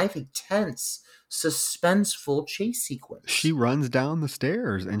really, I think, tense suspenseful chase sequence. She runs down the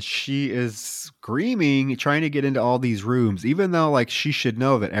stairs and she is screaming, trying to get into all these rooms, even though like she should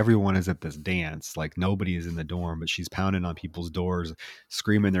know that everyone is at this dance. Like nobody is in the dorm, but she's pounding on people's doors,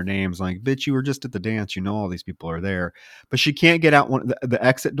 screaming their names like, bitch, you were just at the dance. You know, all these people are there, but she can't get out. The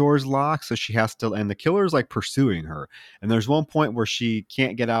exit door is locked. So she has to, and the killer is like pursuing her. And there's one point where she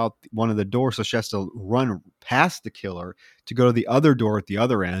can't get out one of the doors. So she has to run past the killer to go to the other door at the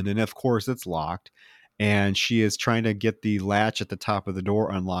other end. And of course it's locked. And she is trying to get the latch at the top of the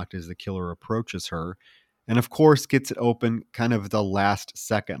door unlocked as the killer approaches her. And of course, gets it open kind of the last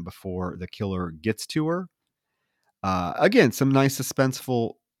second before the killer gets to her. Again, some nice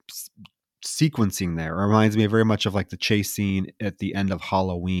suspenseful sequencing there. It reminds me very much of like the chase scene at the end of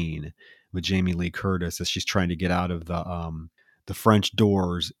Halloween with Jamie Lee Curtis as she's trying to get out of the French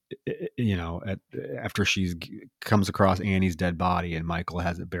doors, you know, after she comes across Annie's dead body and Michael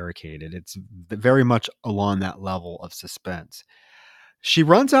has it barricaded. It's very much along that level of suspense. She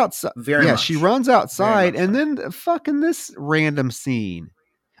runs outside. She runs outside, and then fucking this random scene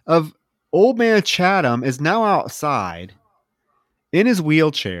of old man Chatham is now outside in his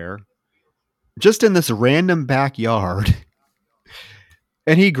wheelchair, just in this random backyard,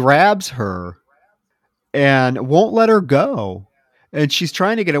 and he grabs her and won't let her go. And she's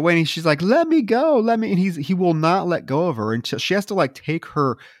trying to get away, and she's like, "Let me go, let me." And he will not let go of her until she has to like take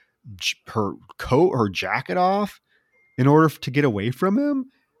her coat, her jacket off in order to get away from him.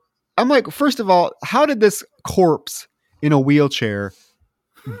 I'm like, first of all, how did this corpse in a wheelchair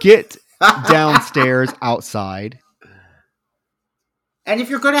get downstairs outside? And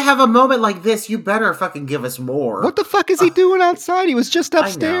if you're going to have a moment like this, you better fucking give us more. What the fuck is he doing outside? He was just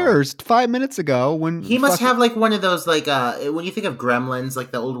upstairs 5 minutes ago. When he must have like one of those, like, when you think of Gremlins,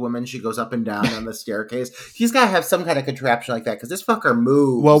 like the old woman, she goes up and down on the staircase. He's got to have some kind of contraption like that because this fucker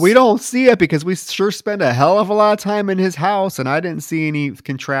moves. Well, we don't see it because we sure spend a hell of a lot of time in his house, and I didn't see any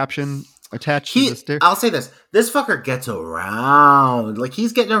contraption attached to the stair. I'll say this fucker gets around. Like,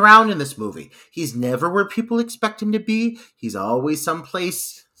 he's getting around in this movie. He's never where people expect him to be. He's always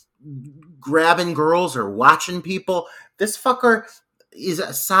someplace grabbing girls or watching people. This fucker is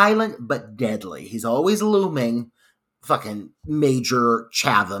silent but deadly. He's always looming. Fucking Major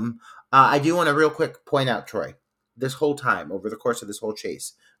Chatham. I do want to real quick point out, Troy, this whole time, over the course of this whole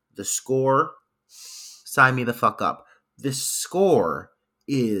chase, the score, sign me the fuck up. This score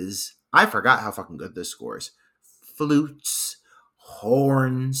is... I forgot how fucking good this score is. Flutes,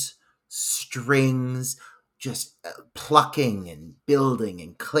 horns, strings, just plucking and building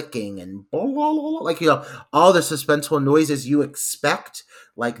and clicking and blah, blah, blah, like, you know, all the suspenseful noises you expect.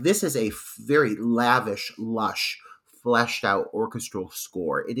 Like, this is a very lavish, lush, fleshed out orchestral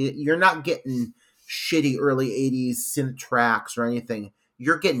score. You're not getting shitty early 80s synth tracks or anything.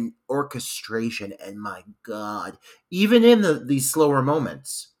 You're getting orchestration, and my God, even in these slower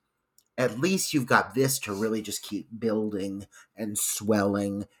moments, at least you've got this to really just keep building and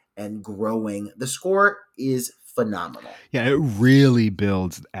swelling and growing. The score is phenomenal. Yeah, it really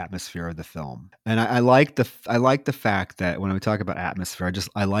builds the atmosphere of the film. And I like the fact that when we talk about atmosphere,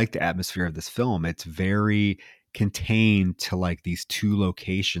 I like the atmosphere of this film. It's very contained to like these 3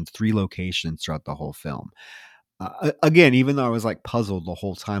 locations throughout the whole film. Again, even though I was like puzzled the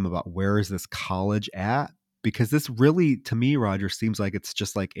whole time about where is this college at, because this really, to me, Roger, seems like it's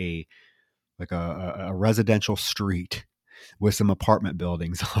just like a residential street with some apartment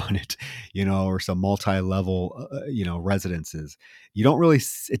buildings on it, you know, or some multi-level, residences. You don't really,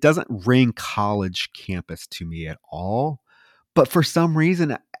 it doesn't ring college campus to me at all, but for some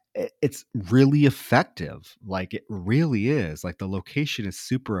reason it's really effective. Like, it really is. Like, the location is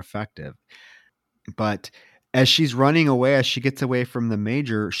super effective. But as she's running away, as she gets away from the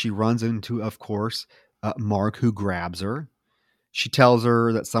Major, she runs into, of course, Mark, who grabs her. She tells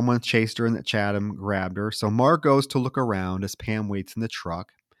her that someone chased her and that Chatham grabbed her. So Mark goes to look around as Pam waits in the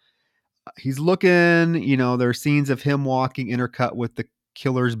truck. He's looking, you know, there are scenes of him walking intercut with the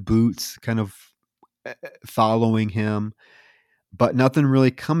killer's boots kind of following him, but nothing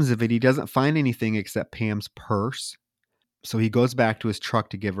really comes of it. He doesn't find anything except Pam's purse. So he goes back to his truck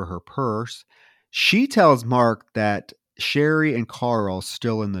to give her purse. She tells Mark that Sherry and Carl's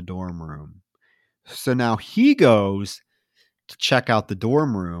still in the dorm room. So now he goes to check out the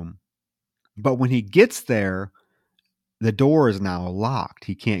dorm room, but when he gets there, the door is now locked.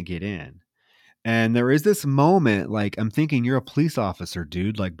 He can't get in. And there is this moment, like, I'm thinking, you're a police officer,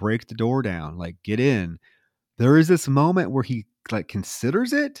 dude, like, break the door down, like, get in. There is this moment where he like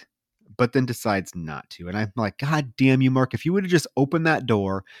considers it, but then decides not to. And I'm like, God damn you, Mark, if you would have just opened that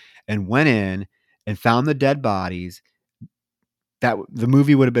door and went in and found the dead bodies, that the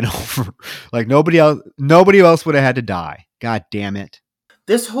movie would have been over. Like nobody else would have had to die. God damn it.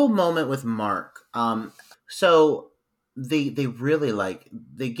 This whole moment with Mark, so they really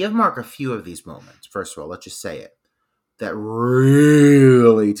they give Mark a few of these moments. First of all, let's just say it, that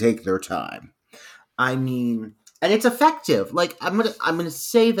really take their time. I mean, and it's effective. Like I'm gonna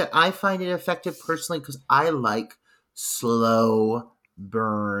say that I find it effective personally because I like slow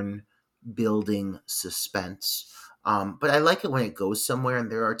burn building suspense. But I like it when it goes somewhere,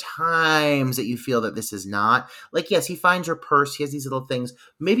 and there are times that you feel that this is not. Like, yes, he finds her purse, he has these little things.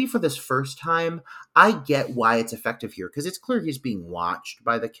 Maybe for this first time, I get why it's effective here, because it's clear he's being watched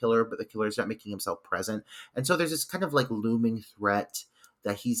by the killer, but the killer is not making himself present. And so there's this kind of like looming threat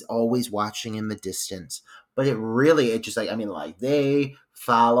that he's always watching in the distance. But it just like, I mean, like, they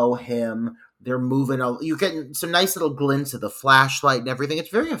follow him. They're moving. You get some nice little glints of the flashlight and everything. It's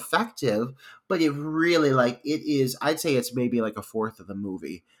very effective, but it really it is. I'd say it's maybe like a fourth of the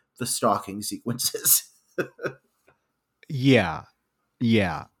movie. The stalking sequences. Yeah.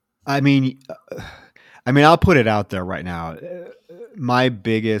 Yeah. I mean, I'll put it out there right now. My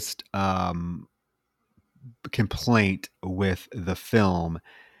biggest complaint with the film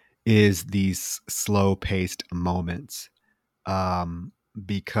is these slow-paced moments,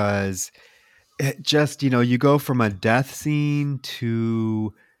 because it just, you go from a death scene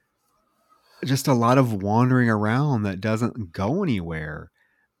to just a lot of wandering around that doesn't go anywhere.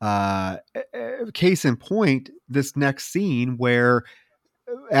 Case in point, this next scene where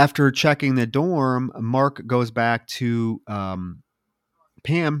after checking the dorm, Mark goes back to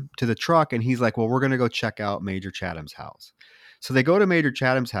Pam to the truck, and he's like, well, we're going to go check out Major Chatham's house. So they go to Major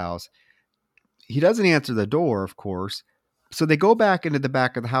Chatham's house. He doesn't answer the door, of course. So they go back into the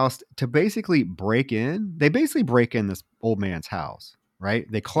back of the house to basically break in. They basically break in this old man's house, right?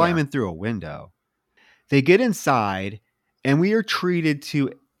 They climb in through a window. They get inside, and we are treated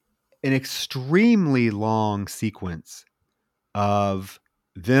to an extremely long sequence of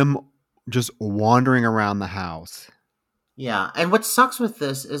them just wandering around the house. Yeah, and what sucks with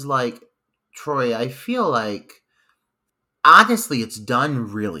this is Troy, I feel like honestly it's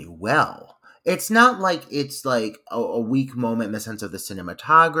done really well. It's not like it's like a weak moment in the sense of the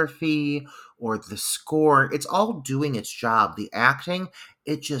cinematography or the score. It's all doing its job. The acting,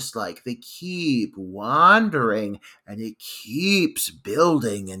 it just they keep wandering and it keeps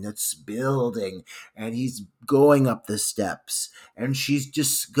building and it's building and he's going up the steps and she's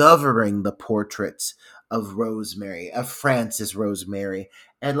discovering the portraits of Rosemary, of Frances Rosemary.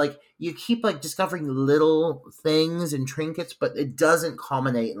 And you keep discovering little things and trinkets, but it doesn't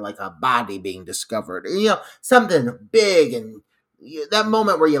culminate in a body being discovered. Something big, and that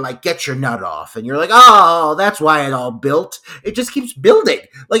moment where you get your nut off and you're like, oh, that's why it all built. It just keeps building.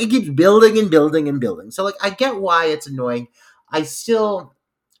 It keeps building and building and building. So I get why it's annoying. I still,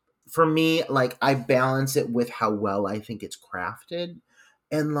 for me, I balance it with how well I think it's crafted.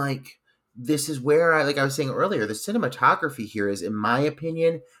 And this is where I was saying earlier, the cinematography here is, in my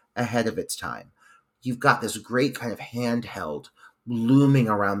opinion, ahead of its time. You've got this great kind of handheld looming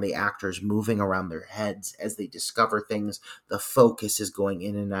around the actors, moving around their heads as they discover things. The focus is going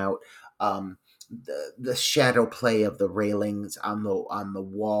in and out. The shadow play of the railings on the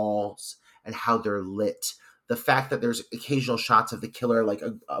walls and how they're lit. The fact that there's occasional shots of the killer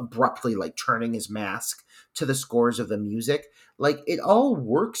abruptly turning his mask to the scores of the music. It all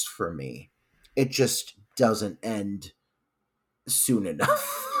works for me. It just doesn't end soon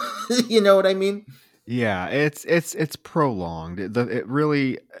enough. You know what I mean? Yeah, it's prolonged. It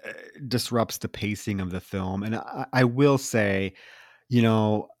really disrupts the pacing of the film, and I will say,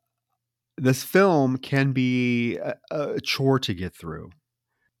 this film can be a chore to get through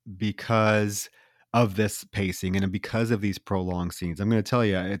because of this pacing and because of these prolonged scenes. I'm going to tell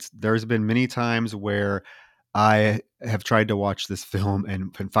you, there's been many times where I have tried to watch this film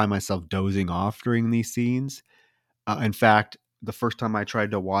and find myself dozing off during these scenes. In fact, the first time I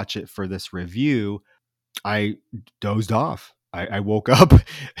tried to watch it for this review, I dozed off. I woke up.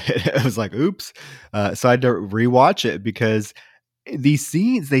 I was like, oops. So I had to rewatch it because these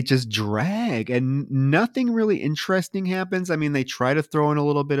scenes, they just drag and nothing really interesting happens. I mean, they try to throw in a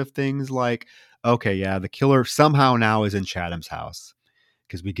little bit of things like, okay, yeah, the killer somehow now is in Chatham's house,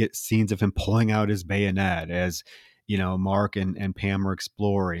 because we get scenes of him pulling out his bayonet as, Mark and Pam are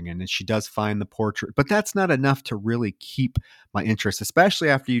exploring, and then she does find the portrait, but that's not enough to really keep my interest, especially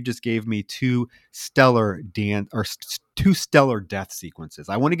after you just gave me two stellar death sequences.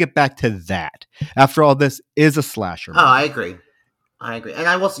 I want to get back to that. After all, this is a slasher movie. Oh, I agree. And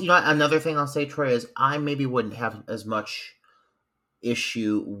I will, another thing I'll say, Troy, is I maybe wouldn't have as much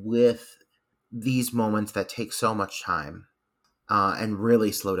issue with these moments that take so much time. and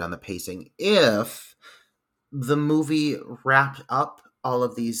really slow down the pacing if the movie wrapped up all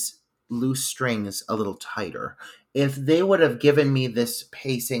of these loose strings a little tighter. If they would have given me this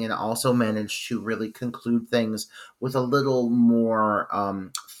pacing and also managed to really conclude things with a little more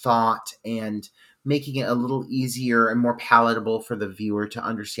thought and making it a little easier and more palatable for the viewer to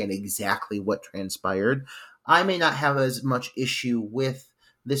understand exactly what transpired, I may not have as much issue with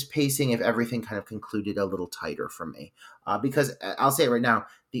this pacing if everything kind of concluded a little tighter for me. Because I'll say it right now,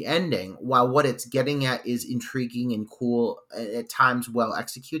 the ending, while what it's getting at is intriguing and cool, at times well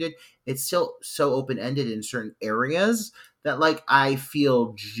executed, it's still so open ended in certain areas that like I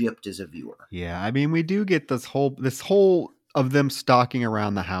feel gypped as a viewer. Yeah, I mean, we do get this whole of them stalking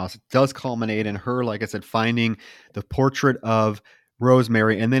around the house. It does culminate in her, like I said, finding the portrait of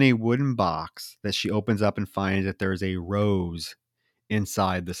Rosemary and then a wooden box that she opens up and finds that there's a rose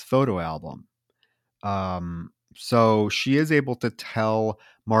inside this photo album. So she is able to tell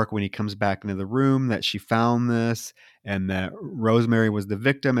Mark when he comes back into the room that she found this and that Rosemary was the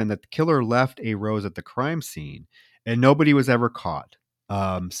victim and that the killer left a rose at the crime scene and nobody was ever caught.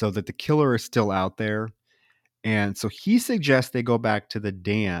 So that the killer is still out there. And so he suggests they go back to the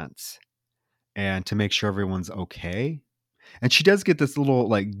dance and to make sure everyone's okay. And she does get this little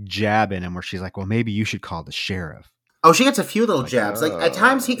like jab in him where she's like, well, maybe you should call the sheriff. Oh, she gets a few little jabs. Like at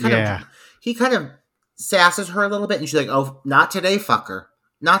times he kind of sasses her a little bit, and she's like, "Oh, not today, fucker,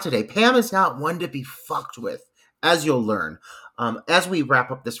 not today." Pam is not one to be fucked with, as you'll learn. As we wrap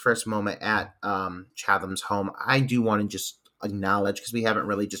up this first moment at Chatham's home, I do want to just acknowledge, because we haven't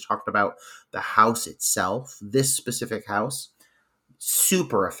really just talked about the house itself. This specific house,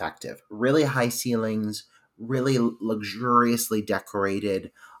 super effective, really high ceilings, really luxuriously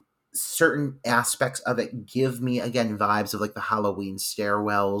decorated. Certain aspects of it give me, again, vibes of like the Halloween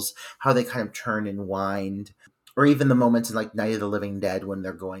stairwells, how they kind of turn and wind, or even the moments in like Night of the Living Dead when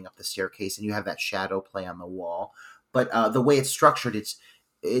they're going up the staircase and you have that shadow play on the wall. But the way it's structured,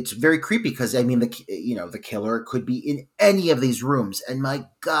 it's very creepy because I mean the killer could be in any of these rooms, and my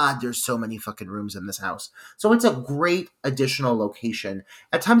God, there's so many fucking rooms in this house. So it's a great additional location.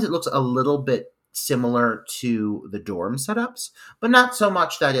 At times it looks a little bit similar to the dorm setups, but not so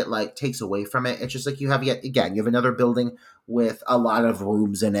much that it like takes away from it. It's just like you have another building with a lot of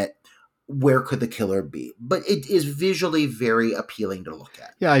rooms in it. Where could the killer be? But it is visually very appealing to look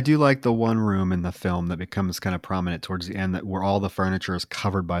at. Yeah, I do like the one room in the film that becomes kind of prominent towards the end, that where all the furniture is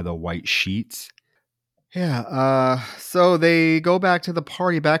covered by the white sheets. Yeah, so they go back to the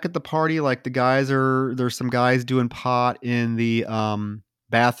party. Back at the party, like there's some guys doing pot in the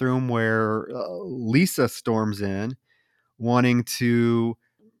bathroom where Lisa storms in wanting to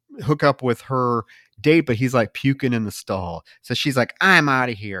hook up with her date, but he's like puking in the stall. So she's like, I'm out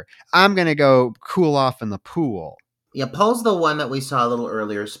of here. I'm going to go cool off in the pool. Yeah, Paul's the one that we saw a little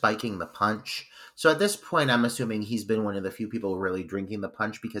earlier spiking the punch. So at this point, I'm assuming he's been one of the few people really drinking the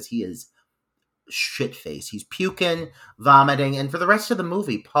punch because he is shit-faced. He's puking, vomiting, and for the rest of the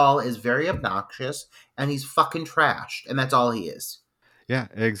movie, Paul is very obnoxious and he's fucking trashed, and that's all he is. Yeah,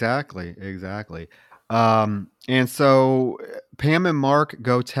 exactly. And so Pam and Mark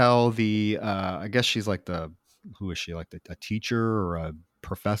go tell the, I guess she's like who is she? Like a teacher or a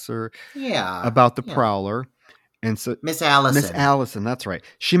professor? Yeah. About the Prowler. And so Miss Allison, that's right.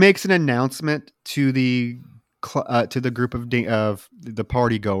 She makes an announcement to the group of the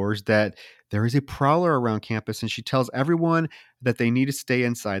party goers that there is a Prowler around campus, and she tells everyone that they need to stay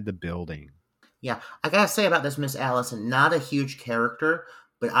inside the building. Yeah, I gotta say about this Miss Allison, not a huge character,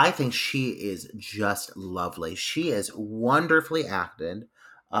 but I think she is just lovely. She is wonderfully acted.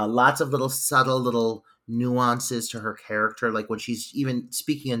 Lots of little subtle little nuances to her character, like when she's even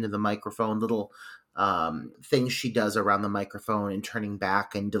speaking into the microphone, little things she does around the microphone and turning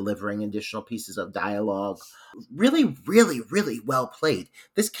back and delivering additional pieces of dialogue. Really, really, really well played.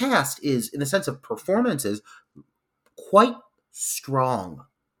 This cast is, in the sense of performances, quite strong,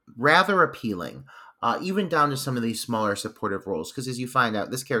 rather appealing, even down to some of these smaller supportive roles. Because as you find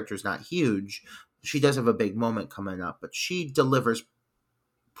out, this character is not huge. She does have a big moment coming up, but she delivers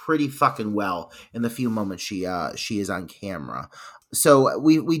pretty fucking well in the few moments she is on camera. So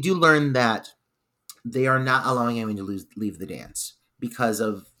we do learn that they are not allowing anyone to leave the dance because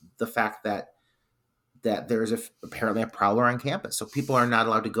of the fact that there's apparently a Prowler on campus. So people are not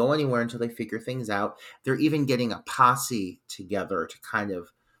allowed to go anywhere until they figure things out. They're even getting a posse together to kind of,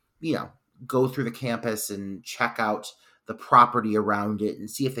 go through the campus and check out the property around it and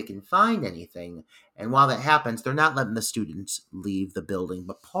see if they can find anything. And while that happens, they're not letting the students leave the building.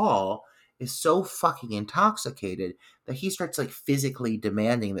 But Paul is so fucking intoxicated that he starts like physically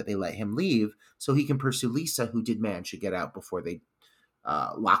demanding that they let him leave so he can pursue Lisa, who did manage to get out before they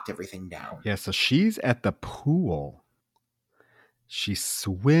locked everything down. Yeah, so she's at the pool. She's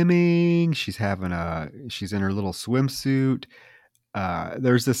swimming. She's in her little swimsuit.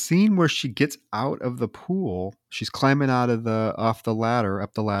 There's a scene where she gets out of the pool. She's climbing off the ladder,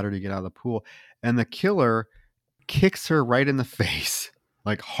 up the ladder to get out of the pool, and the killer kicks her right in the face,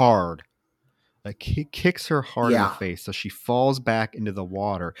 like hard. Like he kicks her hard in the Yeah. face, so she falls back into the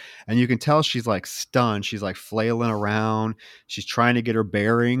water, and you can tell she's like stunned. She's like flailing around. She's trying to get her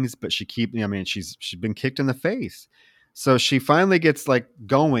bearings, but she's been kicked in the face. So she finally gets like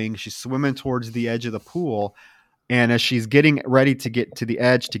going. She's swimming towards the edge of the pool, and as she's getting ready to get to the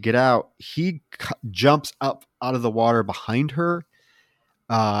edge to get out, he jumps up out of the water behind her,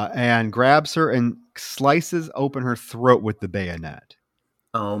 and grabs her and slices open her throat with the bayonet.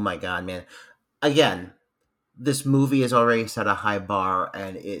 Oh my God, man. Again, this movie has already set a high bar,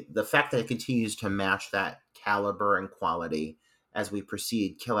 and the fact that it continues to match that caliber and quality as we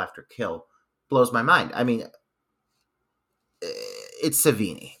proceed kill after kill blows my mind. I mean, it's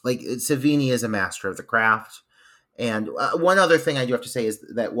Savini. Like, Savini is a master of the craft. And one other thing I do have to say is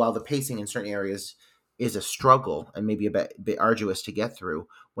that while the pacing in certain areas is a struggle and maybe a bit arduous to get through,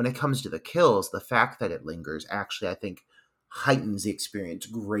 when it comes to the kills, the fact that it lingers actually, I think, heightens the experience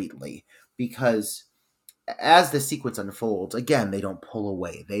greatly, because as the sequence unfolds, again, they don't pull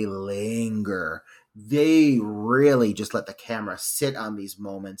away. They linger. They really just let the camera sit on these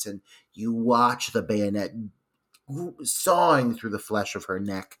moments, and you watch the bayonet sawing through the flesh of her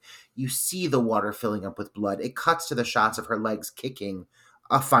neck. You see the water filling up with blood. It cuts to the shots of her legs kicking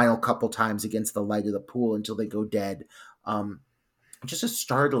a final couple times against the light of the pool until they go dead. Just a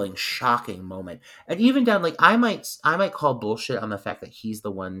startling, shocking moment. And even down, like, I might call bullshit on the fact that he's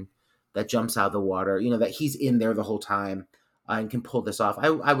the one that jumps out of the water, that he's in there the whole time and can pull this off.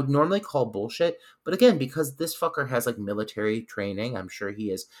 I would normally call bullshit, but again, because this fucker has like military training, I'm sure he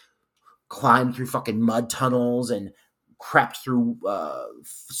has climbed through fucking mud tunnels and crept through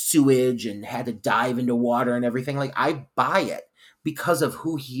sewage and had to dive into water and everything. Like, I buy it because of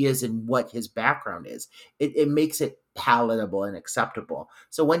who he is and what his background is. It makes it palatable and acceptable.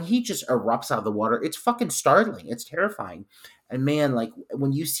 So when he just erupts out of the water, it's fucking startling. It's terrifying. And man, like,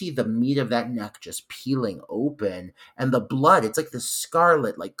 when you see the meat of that neck just peeling open and the blood, it's like the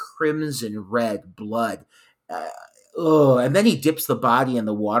scarlet, like crimson red blood. And then he dips the body in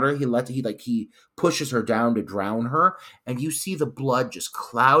the water. He pushes her down to drown her, and you see the blood just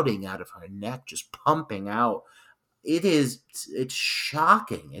clouding out of her neck, just pumping out. It's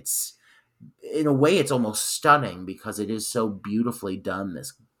shocking. It's, in a way, it's almost stunning because it is so beautifully done,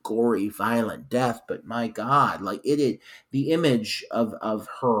 this gory, violent death. But my God, like, the image of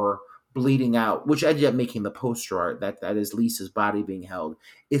her bleeding out, which ended up making the poster art that is Lisa's body being held,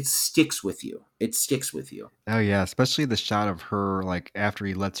 it sticks with you. Oh yeah, especially the shot of her like after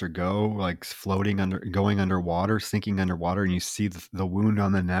he lets her go, like going underwater, sinking underwater, and you see the wound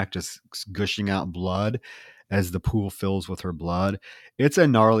on the neck just gushing out blood as the pool fills with her blood. It's a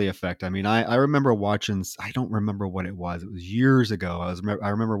gnarly effect. I mean, I remember watching, I don't remember what it was. It was years ago. I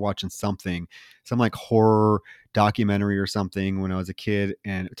remember watching some like horror documentary or something when I was a kid,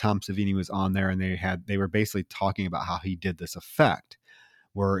 and Tom Savini was on there, and they were basically talking about how he did this effect,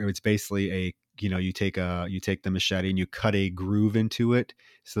 where it was basically you take the machete and you cut a groove into it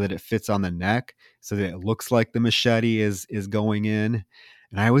so that it fits on the neck, so that it looks like the machete is going in.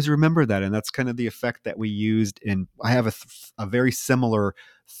 And I always remember that, and that's kind of the effect that we used in. I have a very similar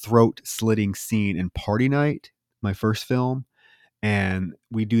throat slitting scene in Party Night, my first film, and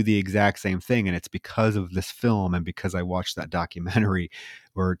we do the exact same thing. And it's because of this film and because I watched that documentary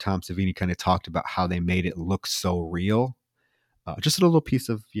where Tom Savini kind of talked about how they made it look so real. Just a little piece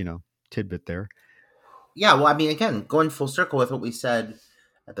of tidbit there. Yeah, well, I mean, again, going full circle with what we said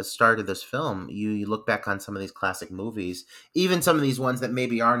at the start of this film, you look back on some of these classic movies, even some of these ones that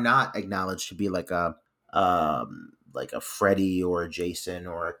maybe are not acknowledged to be like a Freddy or a Jason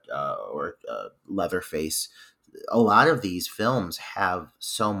or Leatherface. A lot of these films have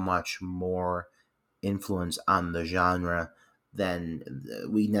so much more influence on the genre than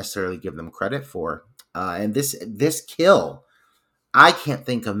we necessarily give them credit for. And this kill, I can't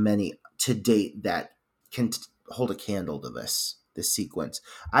think of many to date that can hold a candle to this sequence.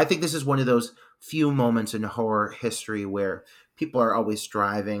 I think this is one of those few moments in horror history where people are always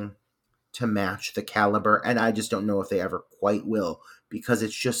striving to match the caliber, and I just don't know if they ever quite will, because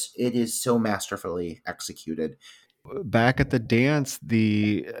it is so masterfully executed. Back at the dance,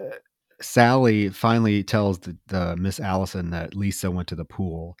 the Sally finally tells the Miss Allison that Lisa went to the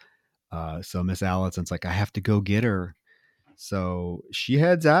pool. So Miss Allison's like, I have to go get her. So she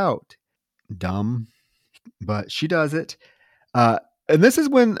heads out. Dumb, but she does it. And this is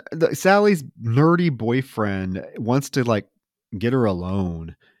when Sally's nerdy boyfriend wants to like get her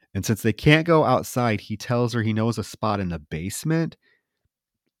alone. And since they can't go outside, he tells her he knows a spot in the basement.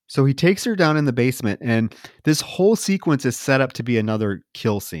 So he takes her down in the basement, and this whole sequence is set up to be another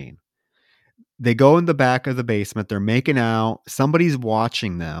kill scene. They go in the back of the basement, they're making out, somebody's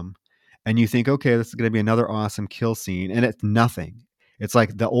watching them, and you think, okay, this is going to be another awesome kill scene, and it's nothing. It's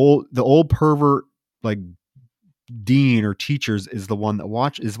like the old pervert, like dean or teachers, is the one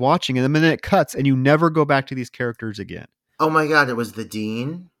that is watching, and the minute it cuts, and you never go back to these characters again. Oh my God, it was the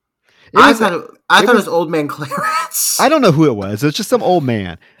dean? I thought it was old man Clarence. I don't know who it was. It's just some old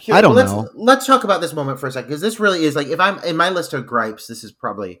man. Here, I don't know. Let's talk about this moment for a second, because this really is like, if I'm in my list of gripes,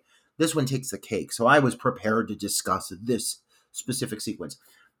 this one takes the cake. So I was prepared to discuss this specific sequence.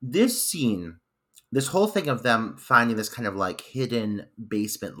 This scene, this whole thing of them finding this kind of like hidden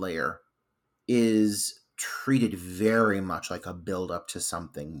basement layer is treated very much like a build up to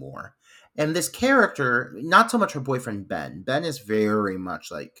something more. And this character, not so much her boyfriend Ben. Ben is very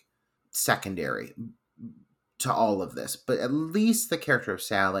much like secondary to all of this, but at least the character of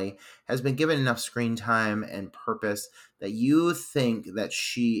Sally has been given enough screen time and purpose that you think that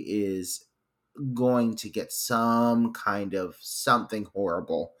she is going to get some kind of something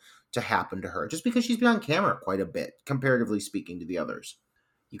horrible to happen to her, just because she's been on camera quite a bit, comparatively speaking, to the others.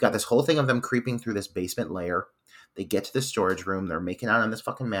 You got this whole thing of them creeping through this basement layer. They get to the storage room. They're making out on this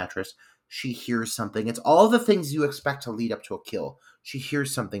fucking mattress. She hears something. It's all the things you expect to lead up to a kill. She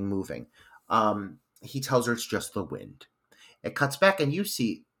hears something moving. He tells her it's just the wind. It cuts back and you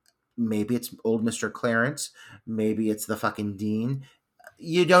see, maybe it's old Mr. Clarence. Maybe it's the fucking dean.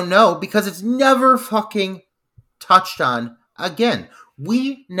 You don't know, because it's never fucking touched on again.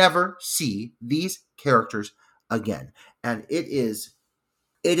 We never see these characters again. And it is,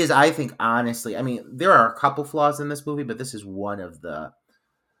 I think, honestly, I mean, there are a couple flaws in this movie, but this is one of the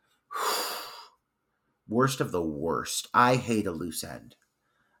worst of the worst. I hate a loose end.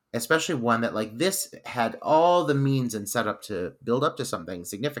 Especially one that, like, this had all the means and set up to build up to something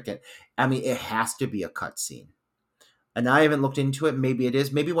significant. I mean, it has to be a cutscene. And I haven't looked into it. Maybe it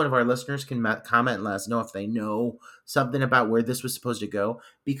is. Maybe one of our listeners can comment and let us know if they know something about where this was supposed to go,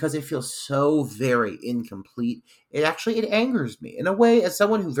 because it feels so very incomplete. It angers me. In a way, as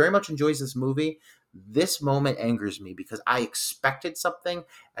someone who very much enjoys this movie, this moment angers me because I expected something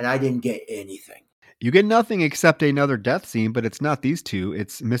and I didn't get anything. You get nothing except another death scene, but it's not these two.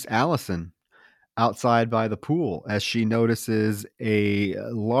 It's Miss Allison outside by the pool as she notices a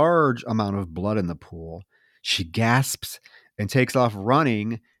large amount of blood in the pool. She gasps and takes off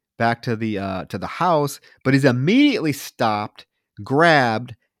running back to the house, but is immediately stopped,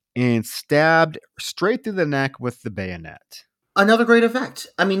 grabbed, and stabbed straight through the neck with the bayonet. Another great effect.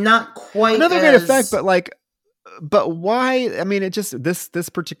 I mean, not quite great effect, but why? I mean, it just this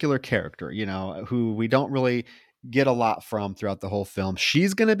particular character, you know, who we don't really get a lot from throughout the whole film.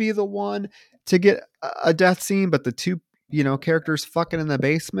 She's going to be the one to get a death scene, but the two, you know, characters fucking in the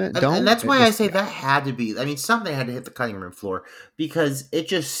basement don't. And that's why I say that had to be. I mean, something had to hit the cutting room floor, because it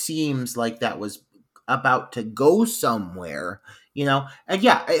just seems like that was about to go somewhere, you know. And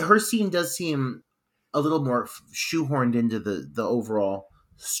yeah, her scene does seem a little more shoehorned into the overall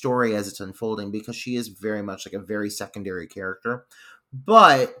story as it's unfolding, because she is very much like a very secondary character.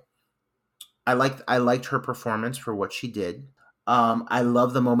 But I liked her performance for what she did. I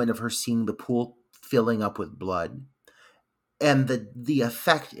love the moment of her seeing the pool filling up with blood. And the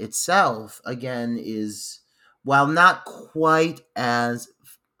effect itself, again, is, while not quite as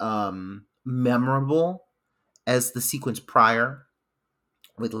memorable as the sequence prior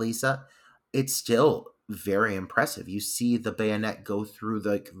with Lisa, it's still very impressive. You see the bayonet go through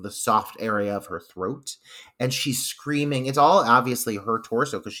the soft area of her throat, and she's screaming. It's all obviously her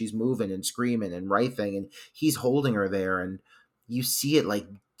torso, because she's moving and screaming and writhing, and he's holding her there, and you see it like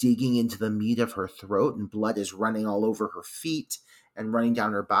digging into the meat of her throat, and blood is running all over her feet and running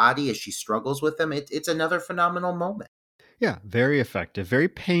down her body as she struggles with them. It's another phenomenal moment. Yeah, very effective, very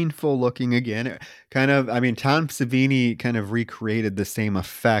painful looking again. Kind of, I mean, Tom Savini kind of recreated the same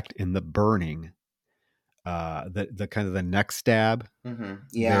effect in The Burning. The kind of the neck stab,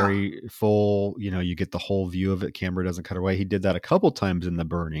 yeah, very full, you know, you get the whole view of it, camera doesn't cut away. He did that a couple times in The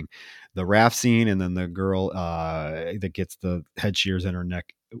Burning, the raft scene, and then the girl that gets the head shears in her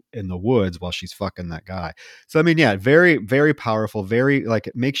neck in the woods while she's fucking that guy. So I mean, yeah, very, very powerful, very, like,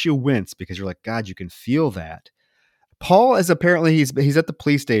 it makes you wince, because you're like, God, you can feel that. Paul is apparently he's at the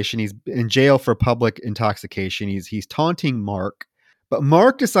police station. He's in jail for public intoxication. He's taunting Mark, But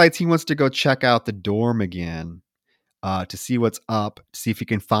Mark decides he wants to go check out the dorm again to see what's up, to see if he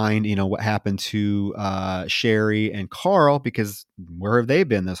can find, what happened to Sherry and Carl, because where have they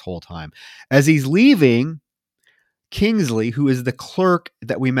been this whole time? As he's leaving, Kingsley, who is the clerk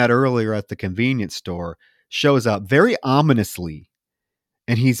that we met earlier at the convenience store, shows up very ominously,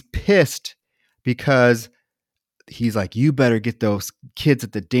 and he's pissed because he's like, you better get those kids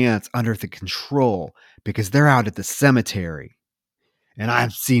at the dance under the control because they're out at the cemetery. And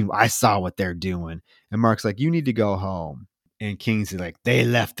I saw what they're doing. And Mark's like, you need to go home. And Kingsley's like, they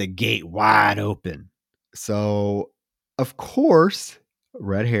left the gate wide open. So, of course,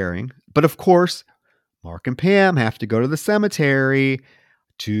 red herring. But of course, Mark and Pam have to go to the cemetery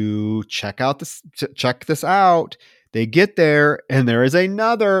to check this out. They get there, and there is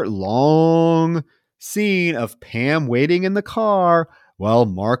another long scene of Pam waiting in the car while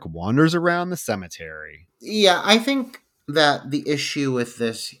Mark wanders around the cemetery. Yeah, I think that the issue with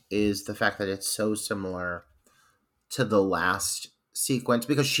this is the fact that it's so similar to the last sequence,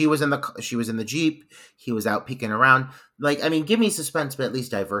 because she was in the Jeep, he was out peeking around. Like, I mean, give me suspense, but at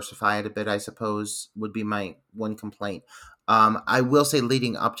least diversify it a bit, I suppose, would be my one complaint. I will say,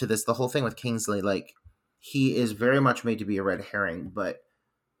 leading up to this, the whole thing with Kingsley, like, he is very much made to be a red herring, but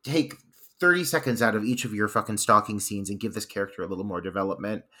take 30 seconds out of each of your fucking stalking scenes and give this character a little more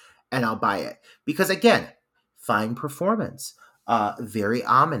development, and I'll buy it. Because again, fine performance, very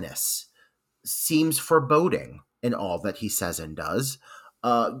ominous, seems foreboding in all that he says and does.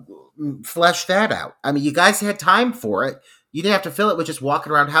 Flesh that out. I mean, you guys had time for it. You didn't have to fill it with just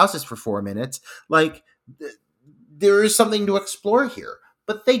walking around houses for 4 minutes. Like, there is something to explore here,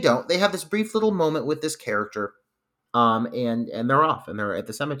 but they don't. They have this brief little moment with this character, and they're off, and they're at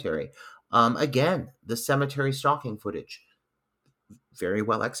the cemetery. Again, the cemetery stalking footage, very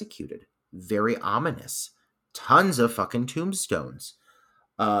well executed, very ominous, tons of fucking tombstones,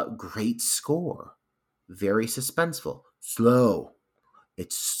 great score, very suspenseful, slow.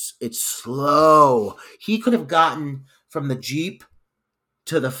 It's slow. He could have gotten from the Jeep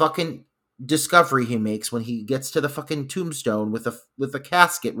to the fucking discovery he makes when he gets to the fucking tombstone with the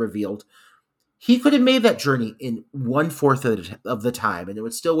casket revealed. He could have made that journey in 1/4 of the time, and it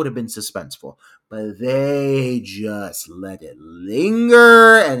would have been suspenseful. But they just let it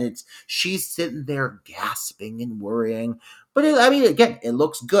linger, and she's sitting there gasping and worrying. But again, it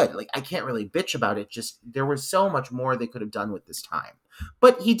looks good. Like, I can't really bitch about it. Just, there was so much more they could have done with this time.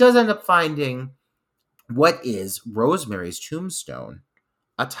 But he does end up finding what is Rosemary's tombstone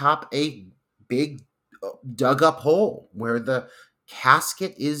atop a big dug up hole where the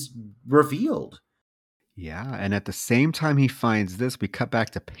casket is revealed. Yeah, and at the same time he finds this, we cut back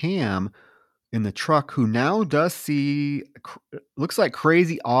to Pam in the truck, who now does see, looks like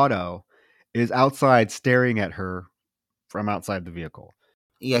Crazy Otto is outside staring at her from outside the vehicle.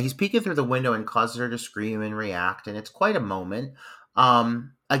 Yeah, he's peeking through the window and causes her to scream and react, and it's quite a moment.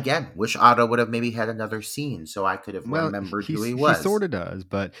 Again, wish Otto would have maybe had another scene so I could have remembered who he was. He sort of does,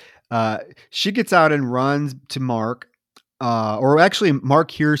 but she gets out and runs to Mark. Or actually, Mark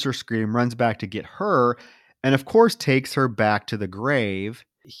hears her scream, runs back to get her, and of course takes her back to the grave.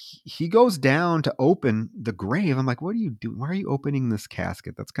 He goes down to open the grave. I'm like, what are you doing? Why are you opening this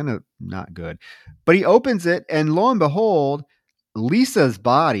casket? That's kind of not good. But he opens it, and lo and behold, Lisa's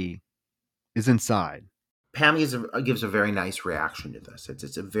body is inside. Pam gives a very nice reaction to this.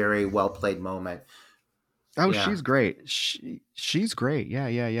 It's a very well played moment. Oh, yeah. She's great. She's great.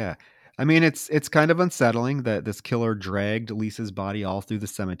 Yeah. I mean, it's kind of unsettling that this killer dragged Lisa's body all through the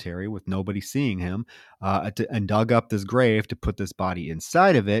cemetery with nobody seeing him, and dug up this grave to put this body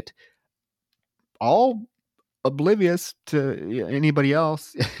inside of it, all oblivious to anybody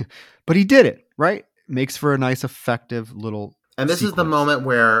else. But he did it, right? Makes for a nice, effective little. And this sequence. Is the moment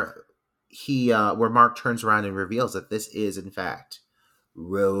where where Mark turns around and reveals that this is, in fact,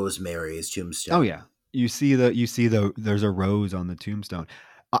 Rosemary's tombstone. Oh yeah, you see there's a rose on the tombstone.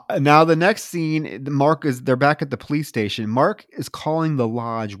 Now the next scene, they're back at the police station. Mark is calling the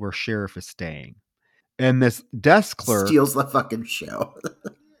lodge where Sheriff is staying, and this desk clerk steals the fucking show.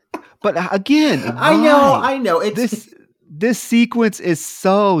 But again, I know. It's this sequence is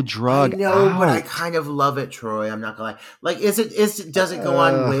so drugged. I know, but I kind of love it, Troy. I'm not gonna lie. Like, does it go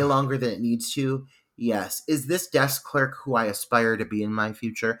on way longer than it needs to? Yes. Is this desk clerk who I aspire to be in my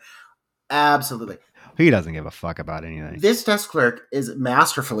future? Absolutely. He doesn't give a fuck about anything. This desk clerk is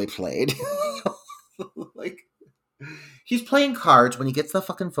masterfully played. Like, he's playing cards when he gets the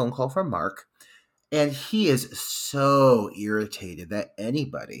fucking phone call from Mark, and he is so irritated that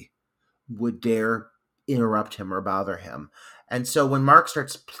anybody would dare interrupt him or bother him. And so when Mark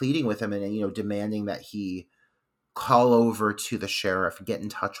starts pleading with him and demanding that he call over to the sheriff, get in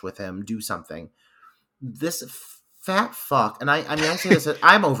touch with him, do something. This fat fuck, and I mean, I say this,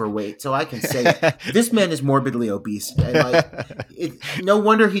 I'm overweight, so I can say this man is morbidly obese. And no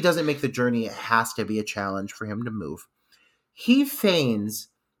wonder he doesn't make the journey. It has to be a challenge for him to move. He feigns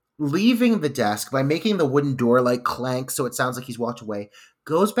leaving the desk by making the wooden door like clank so it sounds like he's walked away,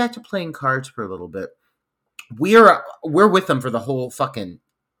 goes back to playing cards for a little bit. We're with them for the whole fucking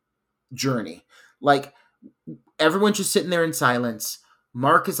journey. Like, everyone's just sitting there in silence.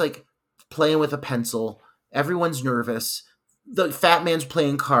 Mark is like playing with a pencil. Everyone's nervous. The fat man's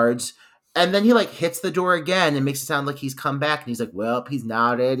playing cards. And then he like hits the door again and makes it sound like he's come back. And he's like, well, he's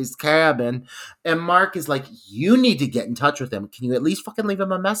not at his cabin. And Mark is like, you need to get in touch with him. Can you at least fucking leave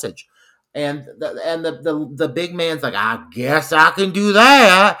him a message? And the big man's like, I guess I can do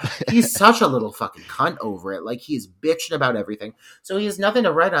that. He's such a little fucking cunt over it. Like, he's bitching about everything. So he has nothing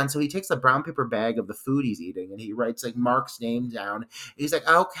to write on. So he takes the brown paper bag of the food he's eating and he writes like Mark's name down. He's like,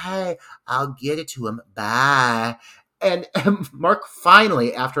 okay, I'll get it to him. Bye. And Mark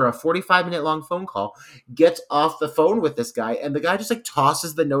finally, after a 45-minute long phone call, gets off the phone with this guy. And the guy just like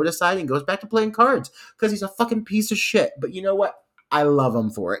tosses the note aside and goes back to playing cards because he's a fucking piece of shit. But you know what? I love him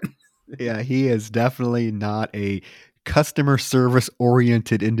for it. Yeah, he is definitely not a customer service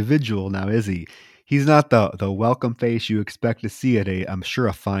oriented individual now, is he? He's not the welcome face you expect to see at I'm sure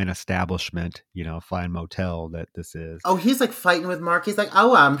a fine establishment, fine motel that this is. Oh, he's like fighting with Mark. He's like,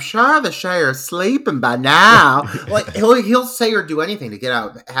 oh, I'm sure the Shire's sleeping by now. Like, he'll say or do anything to get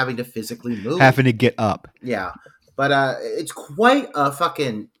out, having to physically move. Having to get up. Yeah. But it's quite a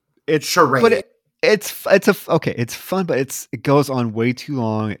fucking charade. But it's fun, but it goes on way too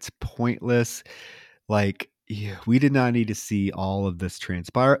long. It's pointless. Like, yeah, we did not need to see all of this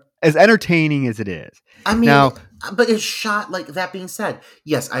transpire, as entertaining as it is. I mean, but it's shot, like, that being said,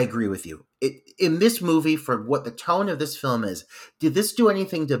 yes, I agree with you. In this movie, for what the tone of this film is, did this do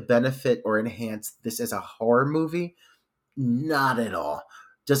anything to benefit or enhance this as a horror movie? Not at all.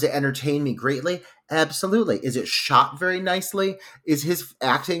 Does it entertain me greatly? Absolutely. Is it shot very nicely? Is his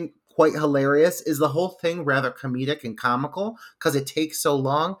acting quite hilarious? Is the whole thing rather comedic and comical because it takes so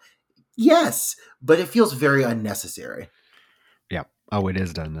long? Yes, but it feels very unnecessary. Yeah. Oh, it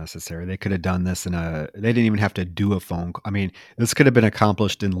is unnecessary. They could have done this they didn't even have to do a phone call. I mean, this could have been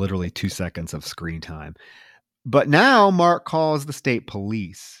accomplished in literally 2 seconds of screen time. But now Mark calls the state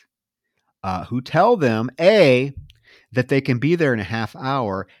police, who tell them, A, that they can be there in a half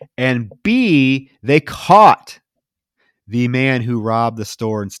hour, and B, they caught the man who robbed the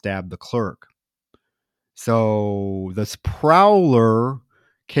store and stabbed the clerk. So this prowler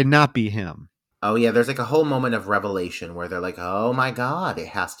cannot be him. Oh, yeah, there's like a whole moment of revelation where they're like, oh my God, it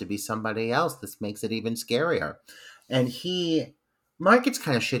has to be somebody else. This makes it even scarier. And Mark gets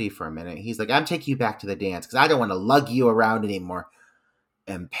kind of shitty for a minute. He's like, I'm taking you back to the dance because I don't want to lug you around anymore.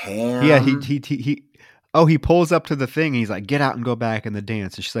 And Pam... Yeah, he pulls up to the thing and he's like, get out and go back in the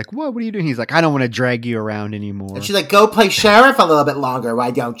dance. And she's like, what are you doing? He's like, I don't want to drag you around anymore. And she's like, go play sheriff a little bit longer,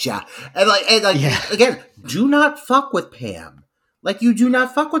 why don't you? And again, do not fuck with Pam. Like, you do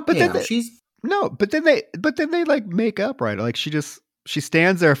not fuck with Pam. But then they like make up, right? Like, she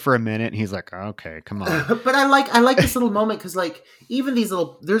stands there for a minute and he's like, okay, come on. But I like this little moment because, like, even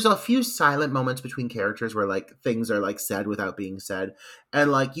there's a few silent moments between characters where, like, things are, like, said without being said. And,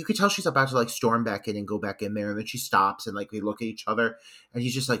 like, you could tell she's about to, like, storm back in and go back in there. And then she stops and, like, they look at each other and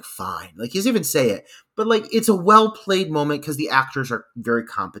he's just like, fine. Like, he doesn't even say it. But, like, it's a well-played moment because the actors are very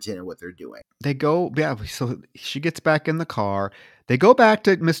competent at what they're doing. So she gets back in the car. They go back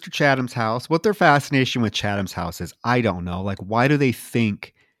to Mr. Chatham's house. What their fascination with Chatham's house is, I don't know. Like, why do they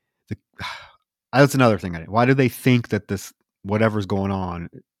think that's another thing. Why do they think that this, whatever's going on,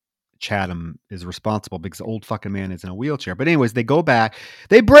 Chatham is responsible because the old fucking man is in a wheelchair? But anyways, they go back.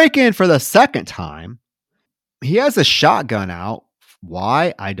 They break in for the second time. He has a shotgun out.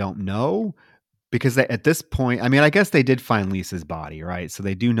 Why? I don't know. Because at this point, I mean, I guess they did find Lisa's body, right? So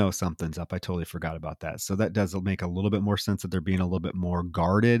they do know something's up. I totally forgot about that. So that does make a little bit more sense that they're being a little bit more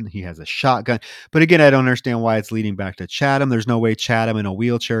guarded. He has a shotgun. But again, I don't understand why it's leading back to Chatham. There's no way Chatham in a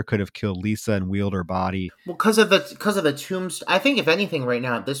wheelchair could have killed Lisa and wheeled her body. Well, because of the tombstone. I think if anything right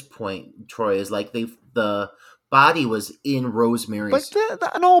now at this point, Troy, is like the body was in Rosemary's.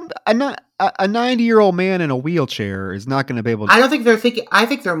 But a 90-year-old man in a wheelchair is not going to be able to. I don't think they're thinking. I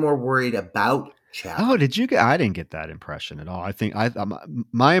think they're more worried about Chatham. Oh, did you get? I didn't get that impression at all. I think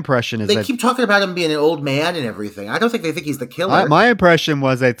my impression is they keep talking about him being an old man and everything. I don't think they think he's the killer. My impression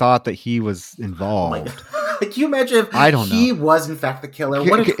was they thought that he was involved. Oh my God. Can you imagine if he was in fact the killer?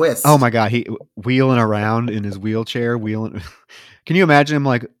 What a twist! Oh my God, he wheeling around in his wheelchair, Can you imagine him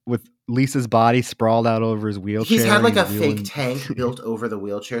like with Lisa's body sprawled out over his wheelchair? He's had like a wheeling... fake tank built over the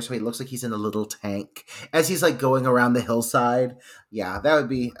wheelchair, so he looks like he's in a little tank as he's like going around the hillside. Yeah, that would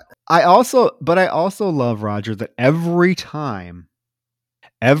be. I also love, Roger, that every time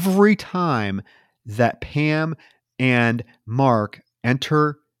that Pam and Mark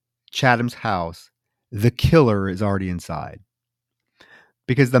enter Chatham's house, the killer is already inside.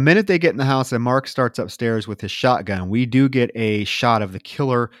 Because the minute they get in the house and Mark starts upstairs with his shotgun, we do get a shot of the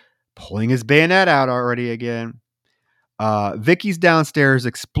killer pulling his bayonet out already again. Vicky's downstairs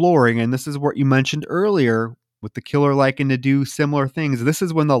exploring, and this is what you mentioned earlier with the killer liking to do similar things. This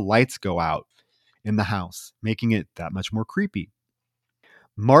is when the lights go out in the house, making it that much more creepy.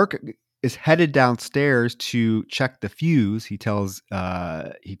 Mark is headed downstairs to check the fuse. He tells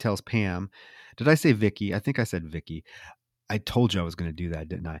Pam. Did I say Vicky? I think I said Vicky. I told you I was going to do that,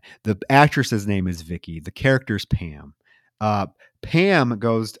 didn't I? The actress's name is Vicky. The character's Pam.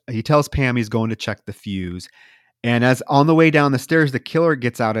 He tells Pam he's going to check the fuse. And as on the way down the stairs, the killer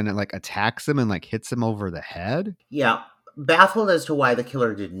gets out and it like attacks him and like hits him over the head. Yeah. Baffled as to why the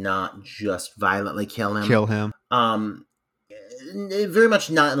killer did not just violently kill him. Very much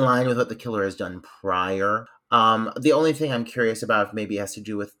not in line with what the killer has done prior. The only thing I'm curious about maybe has to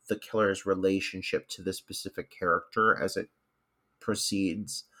do with the killer's relationship to this specific character as it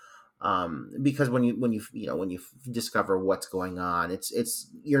proceeds. Because when you discover what's going on,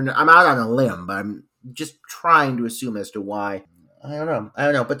 I'm out on a limb, but I'm just trying to assume as to why. I don't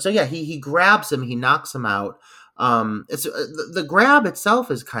know. But so yeah, he grabs him, he knocks him out. It's the grab itself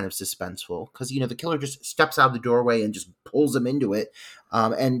is kind of suspenseful because the killer just steps out of the doorway and just pulls him into it.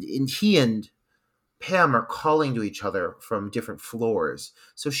 And he and Pam are calling to each other from different floors,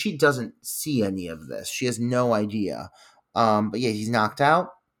 so she doesn't see any of this. She has no idea. But yeah, he's knocked out,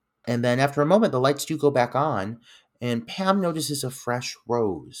 and then after a moment, the lights do go back on, and Pam notices a fresh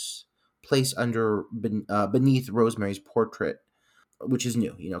rose placed beneath Rosemary's portrait, which is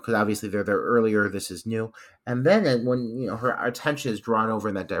new, because obviously they're there earlier. This is new. And then when, her attention is drawn over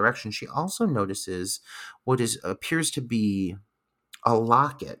in that direction, she also notices what appears to be a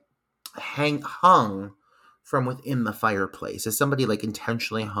locket hung from within the fireplace, as somebody like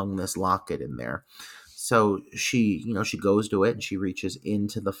intentionally hung this locket in there. So she goes to it and she reaches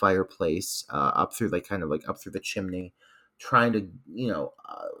into the fireplace, up through the chimney, trying to,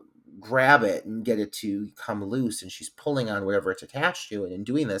 grab it and get it to come loose, and she's pulling on whatever it's attached to, and in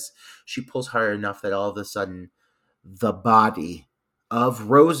doing this she pulls hard enough that all of a sudden the body of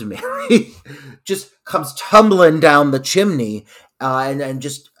Rosemary just comes tumbling down the chimney, and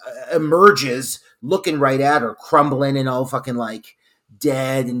just emerges looking right at her, crumbling and all fucking like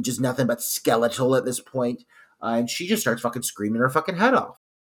dead and just nothing but skeletal at this point. And she just starts fucking screaming her fucking head off.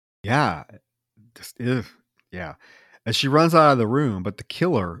 Yeah. Yeah. As she runs out of the room, but the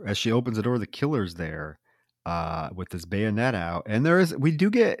killer, as she opens the door, the killer's there with his bayonet out. And we do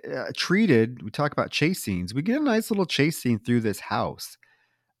get treated. We talk about chase scenes. We get a nice little chase scene through this house.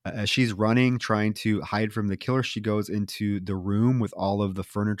 As she's running, trying to hide from the killer, she goes into the room with all of the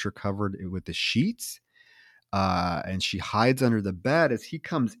furniture covered with the sheets. And she hides under the bed as he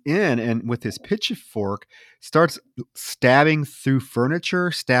comes in and with his pitchfork starts stabbing through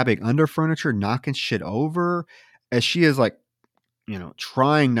furniture, stabbing under furniture, knocking shit over, as she is like,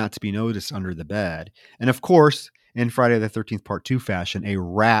 trying not to be noticed under the bed. And of course, in Friday the 13th Part 2 fashion, a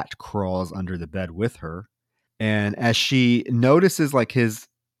rat crawls under the bed with her. And as she notices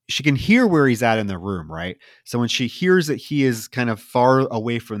she can hear where he's at in the room, right? So when she hears that he is kind of far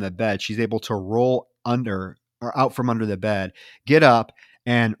away from the bed, she's able to roll out from under the bed, get up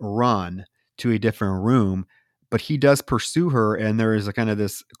and run to a different room. But he does pursue her. And there is a kind of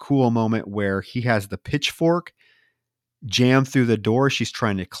this cool moment where he has the pitchfork jammed through the door. She's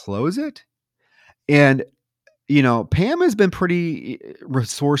trying to close it. And, Pam has been pretty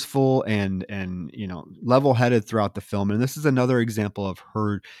resourceful and level-headed throughout the film. And this is another example of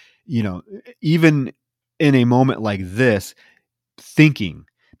her, even in a moment like this, thinking,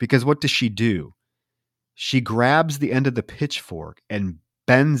 because what does she do? She grabs the end of the pitchfork and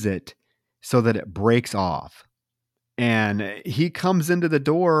bends it so that it breaks off. And he comes into the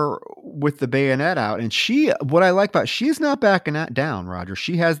door with the bayonet out. And what I like about she's not backing down, Roger.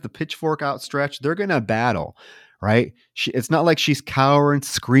 She has the pitchfork outstretched. They're going to battle, right? It's not like she's cowering,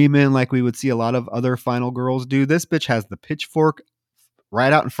 screaming like we would see a lot of other final girls do. This bitch has the pitchfork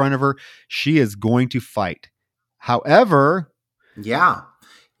right out in front of her. She is going to fight. However, yeah.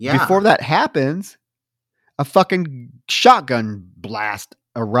 Before that happens, a fucking shotgun blast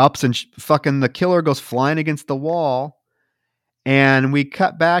erupts and fucking the killer goes flying against the wall. And we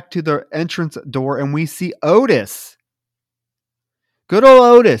cut back to the entrance door and we see Otis Good old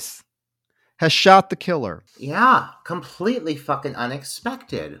Otis has shot the killer. Yeah, completely fucking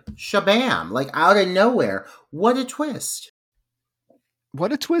unexpected. Shabam, like out of nowhere. What a twist.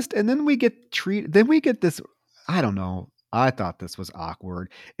 What a twist. And then we get then we get this, I don't know. I thought this was awkward.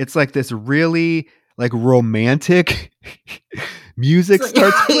 It's like this really like romantic music It's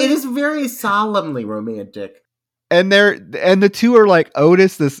like- starts playing. It is very solemnly romantic. And the two are like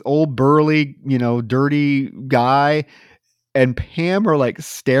Otis, this old burly, dirty guy, and Pam are like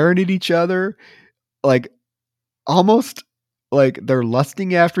staring at each other, like almost like they're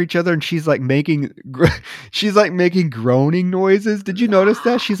lusting after each other, and she's like making groaning noises. Did you notice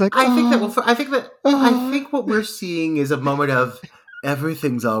that? She's like, I think "Oh, I think what we're seeing is a moment of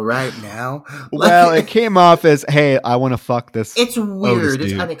everything's all right now. well, it came off as, hey, I want to fuck this. It's weird. Otis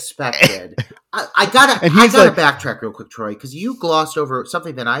It's dude." unexpected. I gotta And he's like- backtrack real quick, Troy, because you glossed over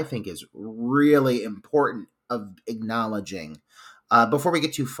something that I think is really important of acknowledging. Before we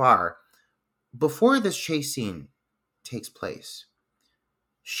get too far, before this chase scene takes place,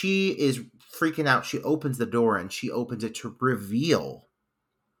 she is freaking out. She opens the door and she opens it to reveal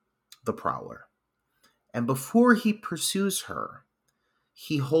the Prowler. And before he pursues her,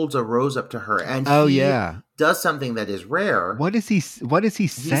 he holds a rose up to her, and he does something that is rare. What does he say? He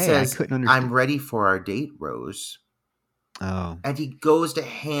says, I couldn't understand. "I'm ready for our date, Rose." Oh, And he goes to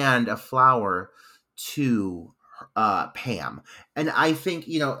hand a flower to Pam. And I think,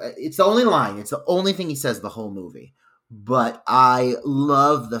 it's the only line. It's the only thing he says the whole movie. But I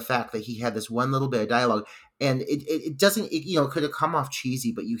love the fact that he had this one little bit of dialogue. And it doesn't, could have come off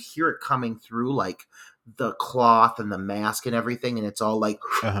cheesy, but you hear it coming through like the cloth and the mask and everything. And it's all like,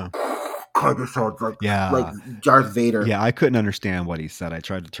 kind of sounds like, like Darth Vader. Yeah, I couldn't understand what he said. I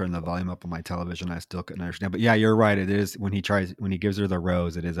tried to turn the volume up on my television. I still couldn't understand. But yeah, you're right. It is when he gives her the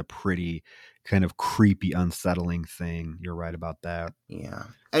rose, it is a pretty kind of creepy, unsettling thing. You're right about that. Yeah.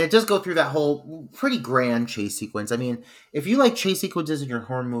 And it does go through that whole pretty grand chase sequence. I mean, if you like chase sequences in your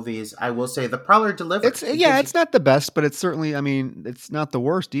horror movies, I will say The Prowler delivers. It's not the best, but it's certainly, it's not the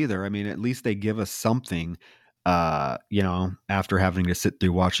worst either. I mean, at least they give us something, after having to sit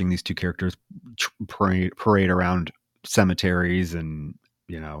through watching these two characters parade around cemeteries and,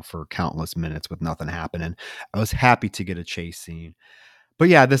 for countless minutes with nothing happening. I was happy to get a chase scene. But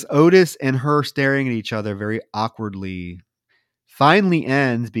yeah, this Otis and her staring at each other very awkwardly finally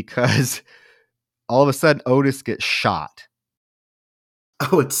ends because all of a sudden Otis gets shot.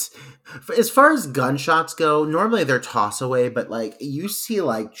 Oh, it's as far as gunshots go, normally they're toss away, but like you see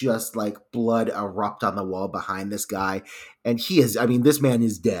just blood erupt on the wall behind this guy. And this man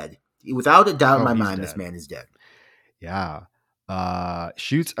is dead. Without a doubt in my mind, this man is dead. Yeah.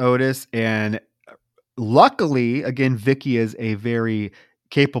 Shoots Otis, and luckily, again, Vicky is a very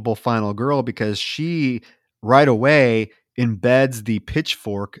capable final girl because she right away embeds the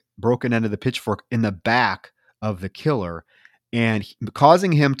broken end of the pitchfork in the back of the killer, and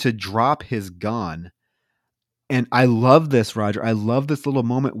causing him to drop his gun. And I love this, Roger. I love this little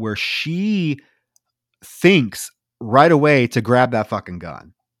moment where she thinks right away to grab that fucking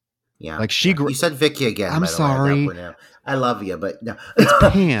gun. Yeah. Like you said Vicky again. I'm sorry. I love you, but no. It's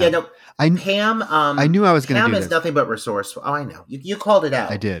Pam. Yeah, no. Pam. I knew I was going to do this. Pam is nothing but resourceful. Oh, I know. You called it out.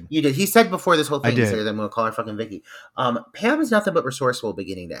 I did. You did. He said before this whole thing, he said, "I'm going to call her fucking Vicky." Pam is nothing but resourceful,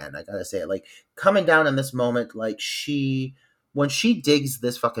 beginning to end. I gotta say it. Like coming down in this moment, like when she digs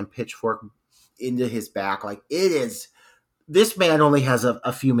this fucking pitchfork into his back, like it is. This man only has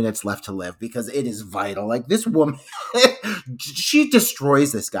a few minutes left to live because it is vital. Like this woman, she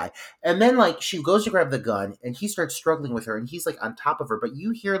destroys this guy. And then she goes to grab the gun and he starts struggling with her and he's on top of her. But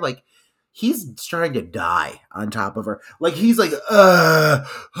you hear he's trying to die on top of her. Like he's like, but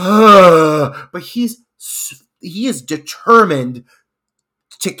he is determined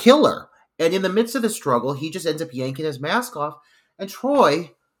to kill her. And in the midst of the struggle, he just ends up yanking his mask off. And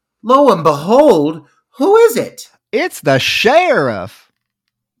Troy, lo and behold, who is it? It's the sheriff.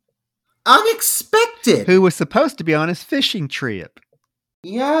 Unexpected. Who was supposed to be on his fishing trip.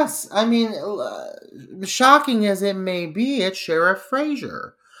 Yes. I mean, shocking as it may be, it's Sheriff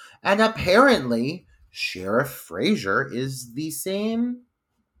Fraser. And apparently, Sheriff Fraser is the same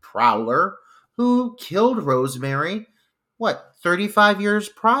Prowler who killed Rosemary, 35 years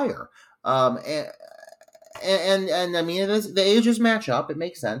prior. And I mean, the ages match up. It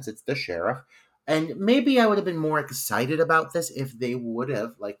makes sense. It's the sheriff. And maybe I would have been more excited about this if they would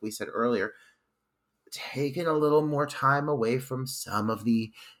have, like we said earlier, taken a little more time away from some of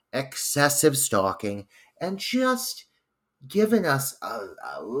the excessive stalking and just given us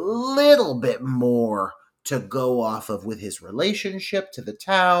a little bit more to go off of with his relationship to the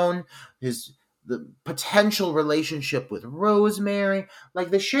town, his the potential relationship with Rosemary.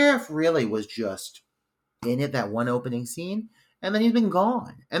 Like, the sheriff really was just in it that one opening scene, and then he's been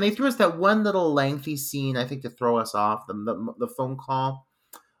gone. And they threw us that one little lengthy scene, I think, to throw us off, the phone call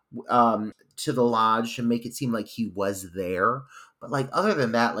to the lodge to make it seem like he was there. But like, other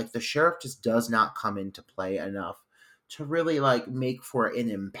than that, like, the sheriff just does not come into play enough to really like make for an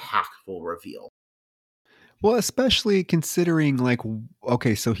impactful reveal. Well, especially considering like,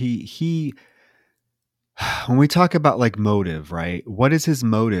 okay, so he when we talk about like motive, right? What is his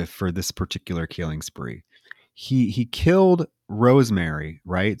motive for this particular killing spree? He killed Rosemary,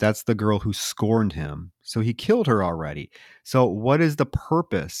 right? That's the girl who scorned him. So he killed her already. So what is the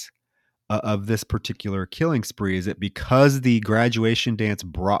purpose of this particular killing spree? Is it because the graduation dance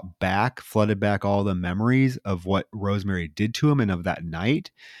flooded back all the memories of what Rosemary did to him and of that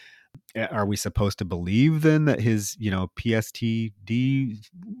night? Are we supposed to believe then that his, PSTD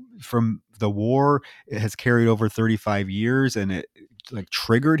from the war has carried over 35 years and it like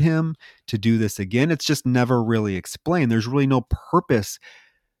triggered him to do this again? It's just never really explained. There's really no purpose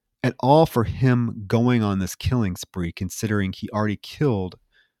at all for him going on this killing spree, considering he already killed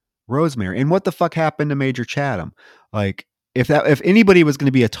Rosemary. And what the fuck happened to Major Chatham? Like, if anybody was going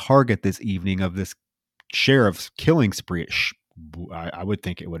to be a target this evening of this sheriff's killing spree, I would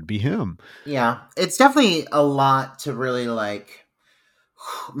think it would be him. Yeah, it's definitely a lot to really like.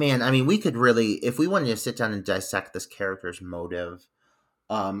 Man, I mean, we could really, if we wanted to sit down and dissect this character's motive,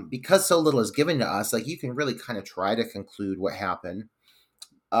 because so little is given to us, like, you can really kind of try to conclude what happened.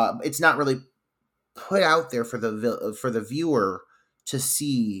 It's not really put out there for the viewer to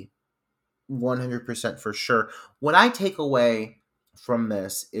see 100% for sure. What I take away from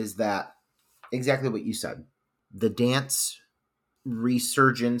this is that exactly what you said. The dance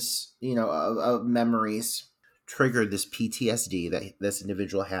resurgence, of memories triggered this PTSD that this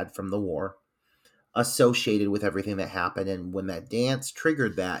individual had from the war, associated with everything that happened. And when that dance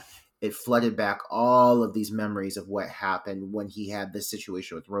triggered that, it flooded back all of these memories of what happened when he had this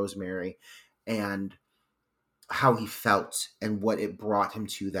situation with Rosemary and how he felt and what it brought him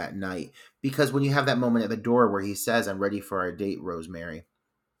to that night. Because when you have that moment at the door where he says, "I'm ready for our date, Rosemary,"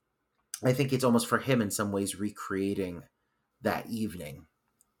 I think it's almost for him in some ways recreating that evening.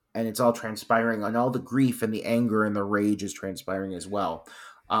 And it's all transpiring, and all the grief and the anger and the rage is transpiring as well.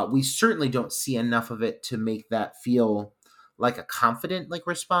 We certainly don't see enough of it to make that feel like a confident like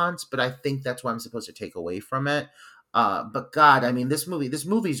response, but I think that's what I'm supposed to take away from it. But God, I mean, this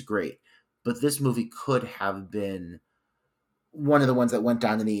movie's great, but this movie could have been one of the ones that went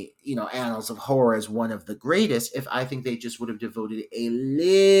down in the annals of horror as one of the greatest if I think they just would have devoted a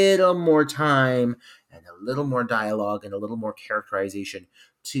little more time and a little more dialogue and a little more characterization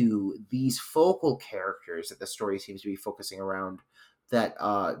to these focal characters that the story seems to be focusing around that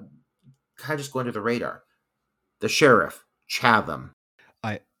kind of just go under the radar. The sheriff, Chatham.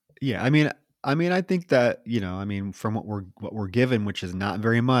 I think that, from what we're given, which is not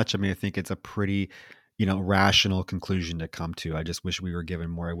very much, I think it's a pretty, rational conclusion to come to. I just wish we were given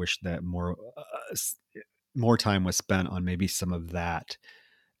more. I wish that more time was spent on maybe some of that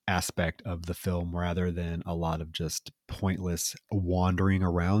aspect of the film rather than a lot of just pointless wandering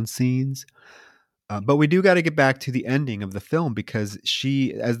around scenes. But we do got to get back to the ending of the film, because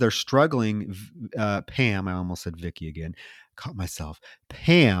as they're struggling, Pam, I almost said Vicky again, caught myself.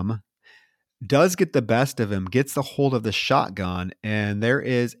 Pam does get the best of him, gets the hold of the shotgun, and there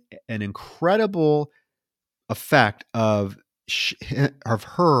is an incredible effect of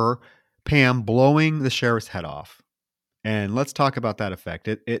her, Pam, blowing the sheriff's head off. And let's talk about that effect.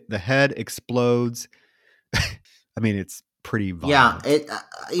 The head explodes. It's pretty violent.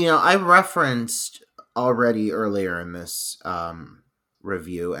 Yeah, I referenced already earlier in this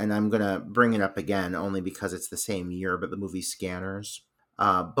review, and I'm gonna bring it up again only because it's the same year, but the movie Scanners.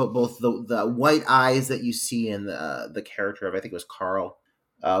 But both the white eyes that you see in the character of, I think it was Carl,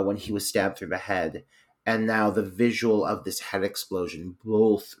 when he was stabbed through the head, and now the visual of this head explosion,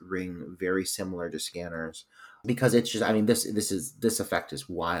 both ring very similar to Scanners, because it's just, this effect is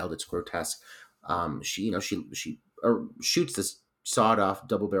wild. It's grotesque. She shoots this sawed-off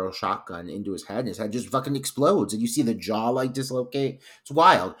double-barrel shotgun into his head, and his head just fucking explodes, and you see the jaw like dislocate. It's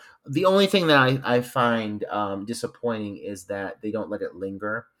wild. The only thing that I find disappointing is that they don't let it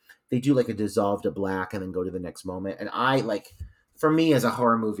linger. They do like a dissolve to black and then go to the next moment. And for me as a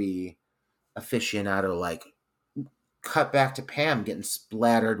horror movie aficionado, like, cut back to Pam getting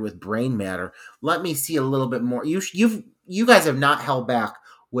splattered with brain matter. Let me see a little bit more. You guys have not held back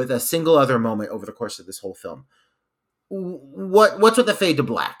with a single other moment over the course of this whole film. What's with the fade to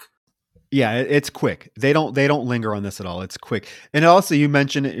black? Yeah, it's quick. They don't linger on this at all. It's quick. And also, you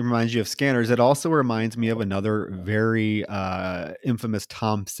mentioned it reminds you of Scanners. It also reminds me of another very infamous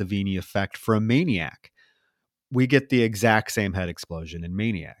Tom Savini effect from Maniac. We get the exact same head explosion in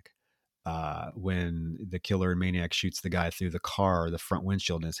Maniac. When the killer in Maniac shoots the guy through the car, the front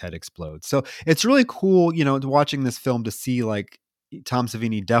windshield and his head explodes. So it's really cool, watching this film to see like Tom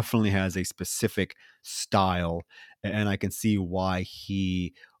Savini definitely has a specific style, and I can see why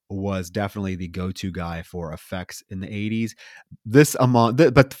he was definitely the go-to guy for effects in the 80s.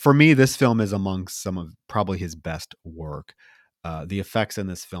 But for me, this film is among some of probably his best work. The effects in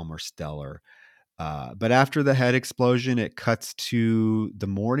this film are stellar. But after the head explosion, it cuts to the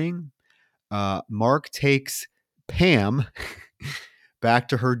morning. Mark takes Pam back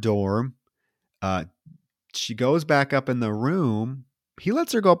to her dorm. She goes back up in the room. He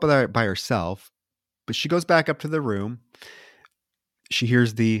lets her go up there by herself, but she goes back up to the room. She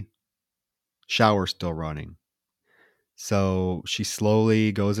hears the shower still running. So she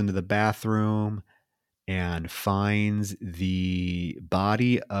slowly goes into the bathroom and finds the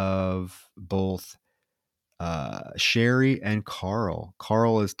body of both Sherry and Carl.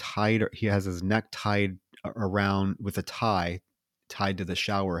 Carl is tied. He has his neck tied around with a tie tied to the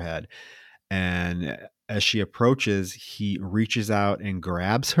shower head. And as she approaches, he reaches out and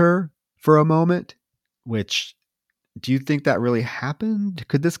grabs her for a moment, which, do you think that really happened?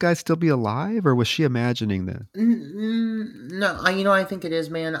 Could this guy still be alive, or was she imagining this? No, I think it is,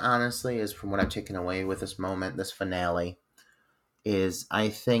 man. Honestly, is from what I've taken away with this moment, this finale, is I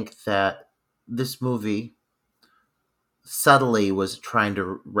think that this movie subtly was trying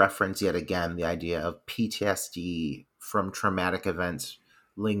to reference yet again the idea of PTSD from traumatic events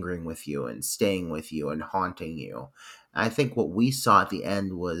lingering with you and staying with you and haunting you. I think what we saw at the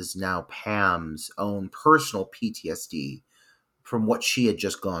end was now Pam's own personal PTSD from what she had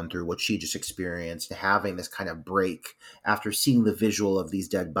just gone through, what she just experienced, having this kind of break after seeing the visual of these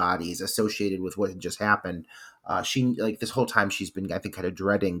dead bodies associated with what had just happened. She, like, this whole time she's been, I think, kind of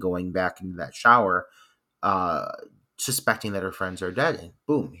dreading going back into that shower, uh, suspecting that her friends are dead. And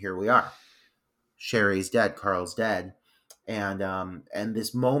boom, here we are. Sherry's dead. Carl's dead. And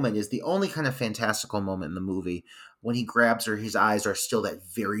this moment is the only kind of fantastical moment in the movie. When he grabs her, his eyes are still that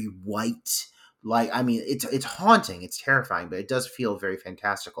very white. Like, I mean, it's haunting, it's terrifying, but it does feel very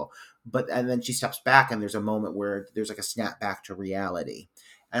fantastical. And then she steps back, and there's a moment where there's like a snap back to reality.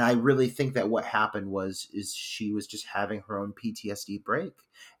 And I really think that what happened is she was just having her own PTSD break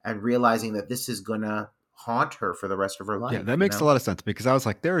and realizing that this is gonna haunt her for the rest of her life. Yeah, that makes a lot of sense, because I was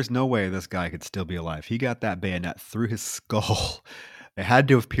like, there is no way this guy could still be alive. He got that bayonet through his skull. It had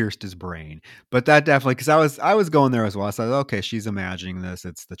to have pierced his brain. But that definitely, because I was going there as well. I said, okay, she's imagining this.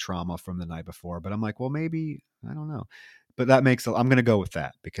 It's the trauma from the night before. But I'm like, well, maybe, I don't know. But I'm going to go with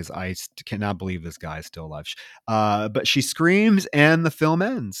that, because I cannot believe this guy is still alive. But she screams and the film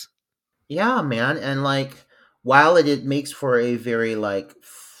ends. Yeah, man. And like, while it makes for a very like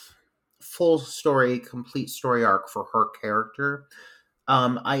full story, complete story arc for her character,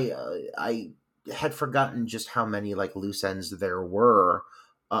 I had forgotten just how many like loose ends there were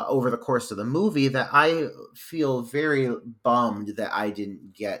over the course of the movie, that I feel very bummed that I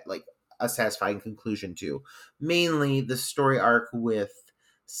didn't get like a satisfying conclusion to. Mainly the story arc with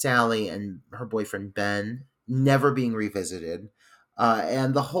Sally and her boyfriend Ben never being revisited.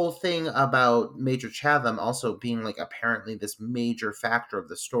 And the whole thing about Major Chatham also being like apparently this major factor of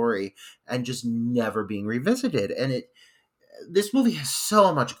the story and just never being revisited. And this movie has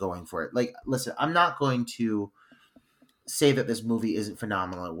so much going for it. Like, listen, I'm not going to say that this movie isn't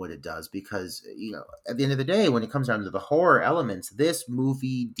phenomenal at what it does, because, at the end of the day, when it comes down to the horror elements, this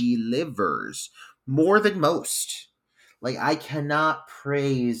movie delivers more than most. Like, I cannot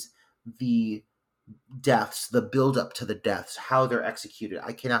praise the deaths, the build up to the deaths, how they're executed.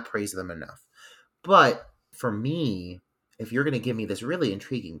 I cannot praise them enough. But for me, if you're going to give me this really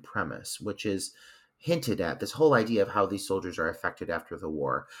intriguing premise, which is hinted at, this whole idea of how these soldiers are affected after the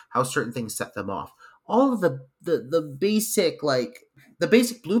war, how certain things set them off, all of the basic, like, the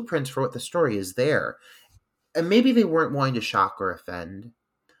basic blueprints for what the story is there. And maybe they weren't wanting to shock or offend.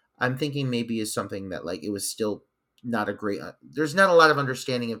 I'm thinking maybe is something that, like, it was still not a great, there's not a lot of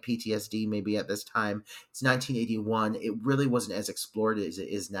understanding of PTSD maybe at this time. It's 1981. It really wasn't as explored as it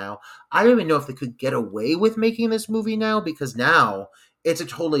is now. I don't even know if they could get away with making this movie now, because now it's a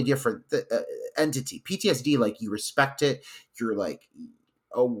totally different entity. PTSD, like, you respect it. You're like,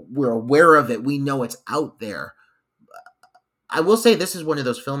 oh, we're aware of it. We know it's out there. I will say this is one of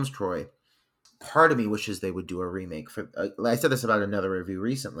those films, Troy. Part of me wishes they would do a remake for. I said this about another review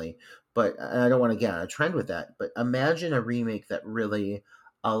recently, but I don't want to get on a trend with that. But imagine a remake that really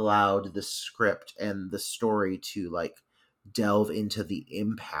allowed the script and the story to like delve into the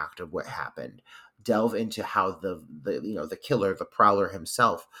impact of what happened, delve into how the killer, the prowler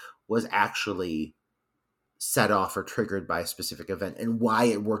himself, was actually set off or triggered by a specific event and why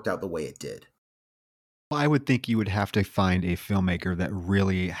it worked out the way it did. I would think you would have to find a filmmaker that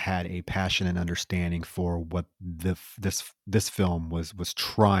really had a passion and understanding for what this film was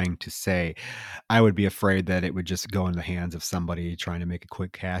trying to say. I would be afraid that it would just go in the hands of somebody trying to make a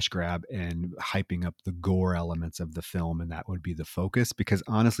quick cash grab and hyping up the gore elements of the film, and that would be the focus. Because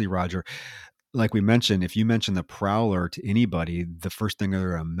honestly, Roger, like we mentioned, if you mention the Prowler to anybody, the first thing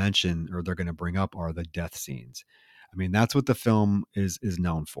they're going to mention or they're going to bring up are the death scenes. I mean, that's what the film is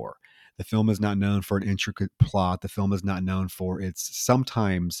known for. The film is not known for an intricate plot. The film is not known for its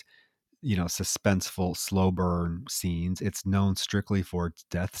sometimes, suspenseful, slow burn scenes. It's known strictly for its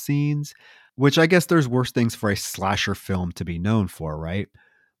death scenes, which I guess there's worse things for a slasher film to be known for, right?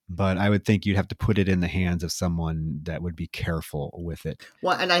 But I would think you'd have to put it in the hands of someone that would be careful with it.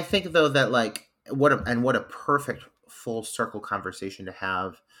 Well, and I think though that like what a perfect full circle conversation to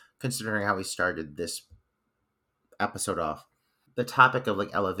have, considering how we started this episode off. The topic of like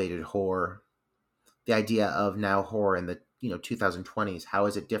elevated horror, the idea of now horror in the 2020s. How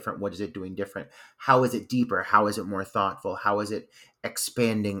is it different? What is it doing different? How is it deeper? How is it more thoughtful? How is it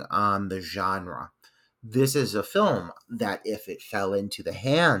expanding on the genre? This is a film that if it fell into the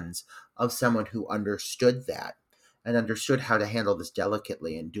hands of someone who understood that and understood how to handle this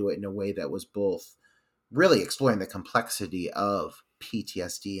delicately and do it in a way that was both really exploring the complexity of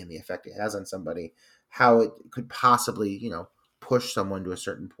PTSD and the effect it has on somebody, how it could possibly, push someone to a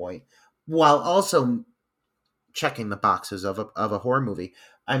certain point while also checking the boxes of a horror movie.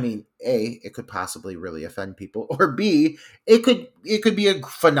 I mean, A, it could possibly really offend people, or B, it could be a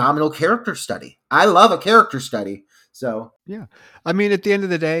phenomenal character study. I love a character study. So Yeah. I mean, at the end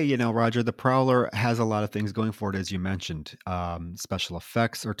of the day, Roger, the Prowler has a lot of things going for it, as you mentioned. Special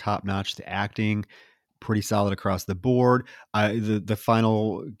effects are top notch. The acting, pretty solid across the board. The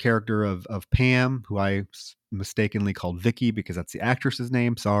final character of Pam, who I mistakenly called Vicky because that's the actress's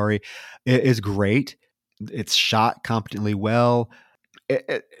name. Sorry, it is great. It's shot competently well.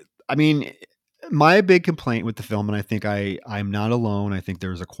 I mean, my big complaint with the film, and I think I'm not alone. I think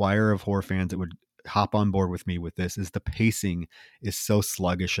there's a choir of horror fans that would hop on board with me with this, is the pacing is so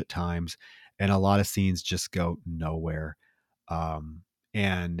sluggish at times, and a lot of scenes just go nowhere.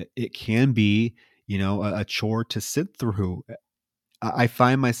 And it can be, a chore to sit through. I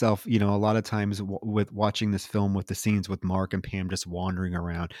find myself, a lot of times with watching this film with the scenes with Mark and Pam just wandering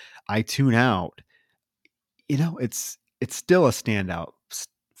around, I tune out. It's still a standout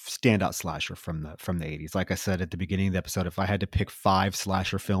slasher from the 80s. Like I said at the beginning of the episode, if I had to pick 5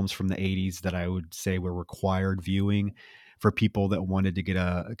 slasher films from the 80s that I would say were required viewing for people that wanted to get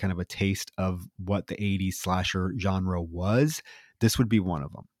a kind of a taste of what the 80s slasher genre was, this would be one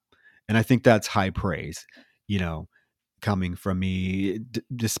of them. And I think that's high praise, you know, coming from me,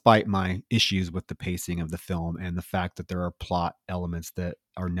 despite my issues with the pacing of the film and the fact that there are plot elements that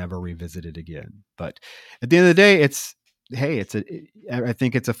are never revisited again. But at the end of the day, I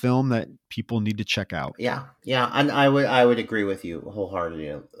think it's a film that people need to check out. yeah, and I would agree with you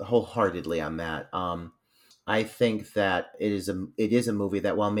wholeheartedly on that. I think that it is a movie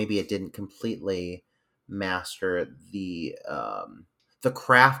that, while maybe it didn't completely master the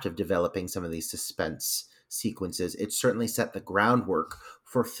craft of developing some of these suspense sequences, it certainly set the groundwork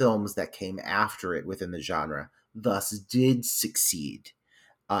for films that came after it within the genre. Thus, did succeed.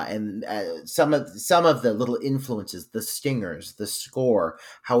 And some of the little influences, the stingers, the score,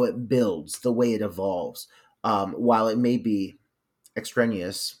 how it builds, the way it evolves, while it may be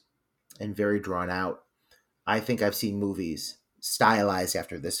extraneous and very drawn out, I think I've seen movies stylized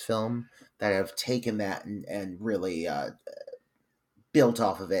after this film that have taken that and really built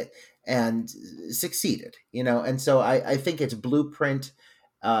off of it and succeeded, and so I think its blueprint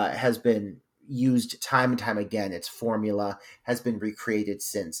has been used time and time again. Its formula has been recreated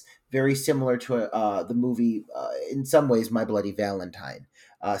since, very similar to the movie, in some ways, My Bloody Valentine.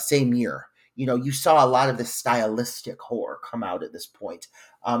 Same year, you saw a lot of this stylistic horror come out at this point,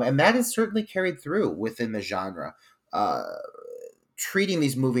 and that is certainly carried through within the genre, uh, treating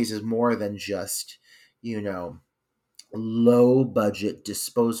these movies as more than just, you know low budget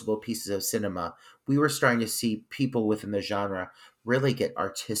disposable pieces of cinema. We were starting to see people within the genre really get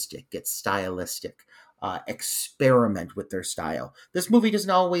artistic, get stylistic, experiment with their style. This movie doesn't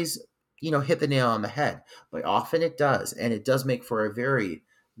always, hit the nail on the head, but often it does, and it does make for a very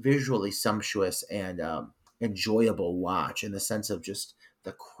visually sumptuous and enjoyable watch, in the sense of just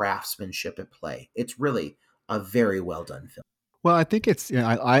the craftsmanship at play. It's really a very well done film. Well, I think it's,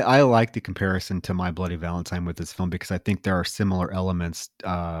 I like the comparison to My Bloody Valentine with this film because I think there are similar elements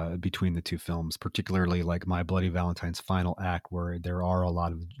between the two films, particularly like My Bloody Valentine's final act, where there are a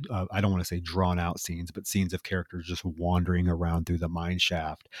lot of, I don't want to say drawn out scenes, but scenes of characters just wandering around through the mine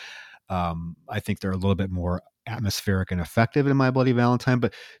shaft. I think they're a little bit more atmospheric and effective in My Bloody Valentine,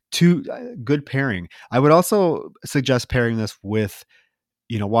 but two good pairing. I would also suggest pairing this with,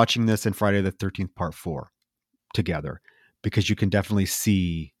 watching this in Friday the 13th Part 4 together, because you can definitely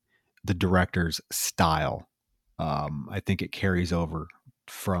see the director's style. I think it carries over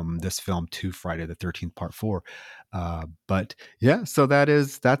from this film to Friday the 13th Part 4. But yeah, so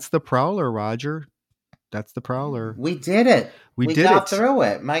that's The Prowler, Roger. That's The Prowler. We did it. We got through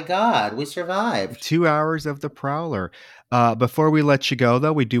it. My God, we survived. 2 hours of The Prowler. Before we let you go,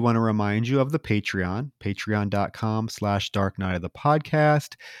 though, we do want to remind you of the Patreon, patreon.com/Dark Night of the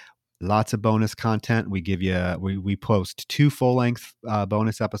Podcast. Lots of bonus content. We post 2 full-length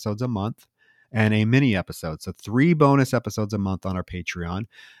bonus episodes a month and a mini episode. So 3 bonus episodes a month on our Patreon.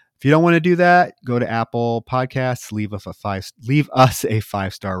 If you don't want to do that, go to Apple Podcasts, leave us a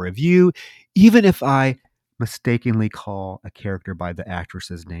 5-star review. Even if I mistakenly call a character by the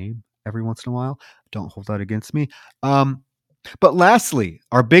actress's name every once in a while, don't hold that against me. But lastly,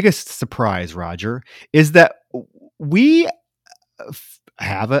 our biggest surprise, Roger, is that we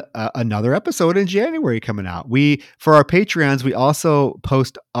have another episode in January coming out. For our Patreons, we also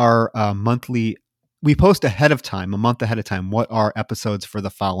post our we post ahead of time, a month ahead of time, what our episodes for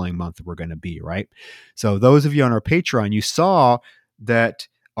the following month were going to be, right? So those of you on our Patreon, you saw that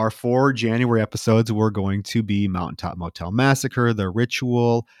our 4 January episodes were going to be Mountaintop Motel Massacre, The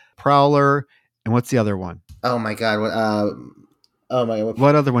Ritual, Prowler, and what's the other one? Oh my God. Oh my God.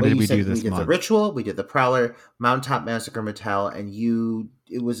 What other one did we do this month? We did The Ritual, we did The Prowler, Mountaintop Massacre Motel, and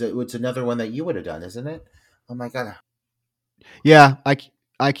it's another one that you would have done, isn't it? Oh my God. Yeah,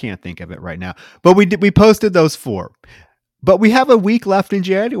 I can't think of it right now. But we posted those 4. But we have a week left in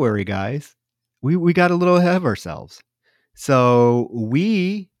January, guys. We got a little ahead of ourselves. So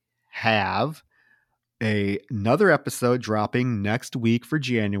we have another episode dropping next week for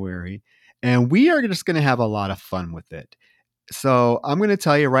January, and we are just going to have a lot of fun with it. So I'm going to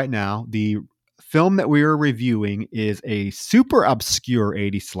tell you right now, the film that we are reviewing is a super obscure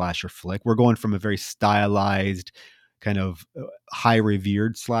 80s slasher flick. We're going from a very stylized, kind of high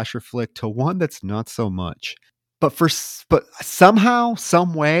revered slasher flick to one that's not so much. But somehow,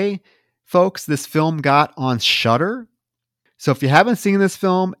 some way, folks, this film got on Shudder. So if you haven't seen this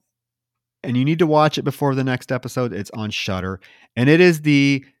film and you need to watch it before the next episode, it's on Shudder. And it is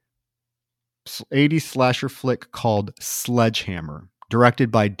the 80s slasher flick called Sledgehammer,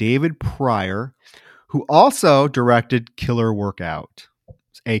 directed by David Pryor, who also directed Killer Workout,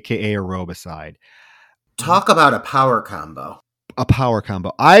 aka Aerobicide. Talk about a power combo. A power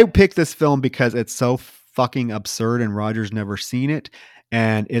combo. I picked this film because it's so fucking absurd and Roger's never seen it.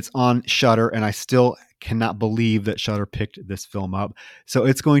 And it's on Shudder, and I still cannot believe that Shudder picked this film up. So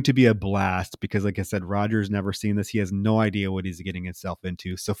it's going to be a blast because, like I said, Roger's never seen this. He has no idea what he's getting himself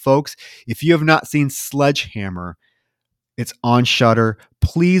into. So, folks, if you have not seen Sledgehammer, it's on Shudder.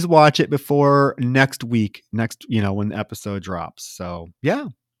 Please watch it before next week, when the episode drops. So, yeah.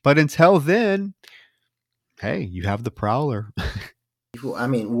 But until then, hey, you have The Prowler. I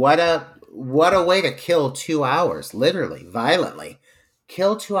mean, what a way to kill 2 hours, literally, violently.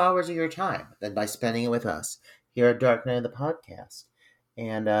 Kill 2 hours of your time than by spending it with us here at Dark Night of the Podcast.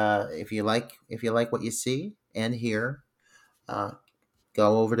 And if you like what you see and hear, go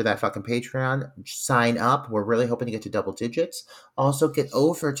over to that fucking Patreon, sign up. We're really hoping to get to double digits. Also, get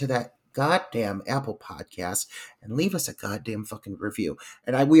over to that goddamn Apple Podcast and leave us a goddamn fucking review.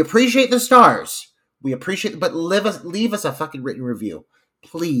 And we appreciate the stars. We appreciate, but leave us a fucking written review,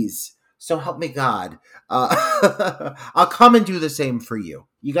 please. So help me God. I'll come and do the same for you.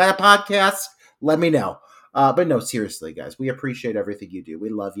 You got a podcast? Let me know. But no, seriously, guys, we appreciate everything you do. We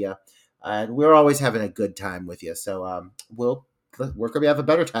love you. And we're always having a good time with you. So we're going to have a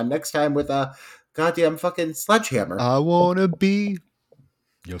better time next time with a goddamn fucking Sledgehammer. I want to be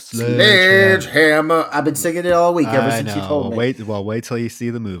your Sledgehammer. I've been singing it all week ever since you told me. Wait till you see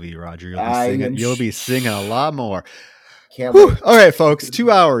the movie, Roger. You'll be singing a lot more. Can't wait. All right, folks, 2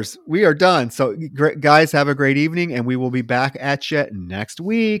 hours. We are done. So, guys, have a great evening, and we will be back at you next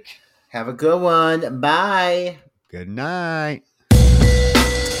week. Have a good one. Bye. Good night.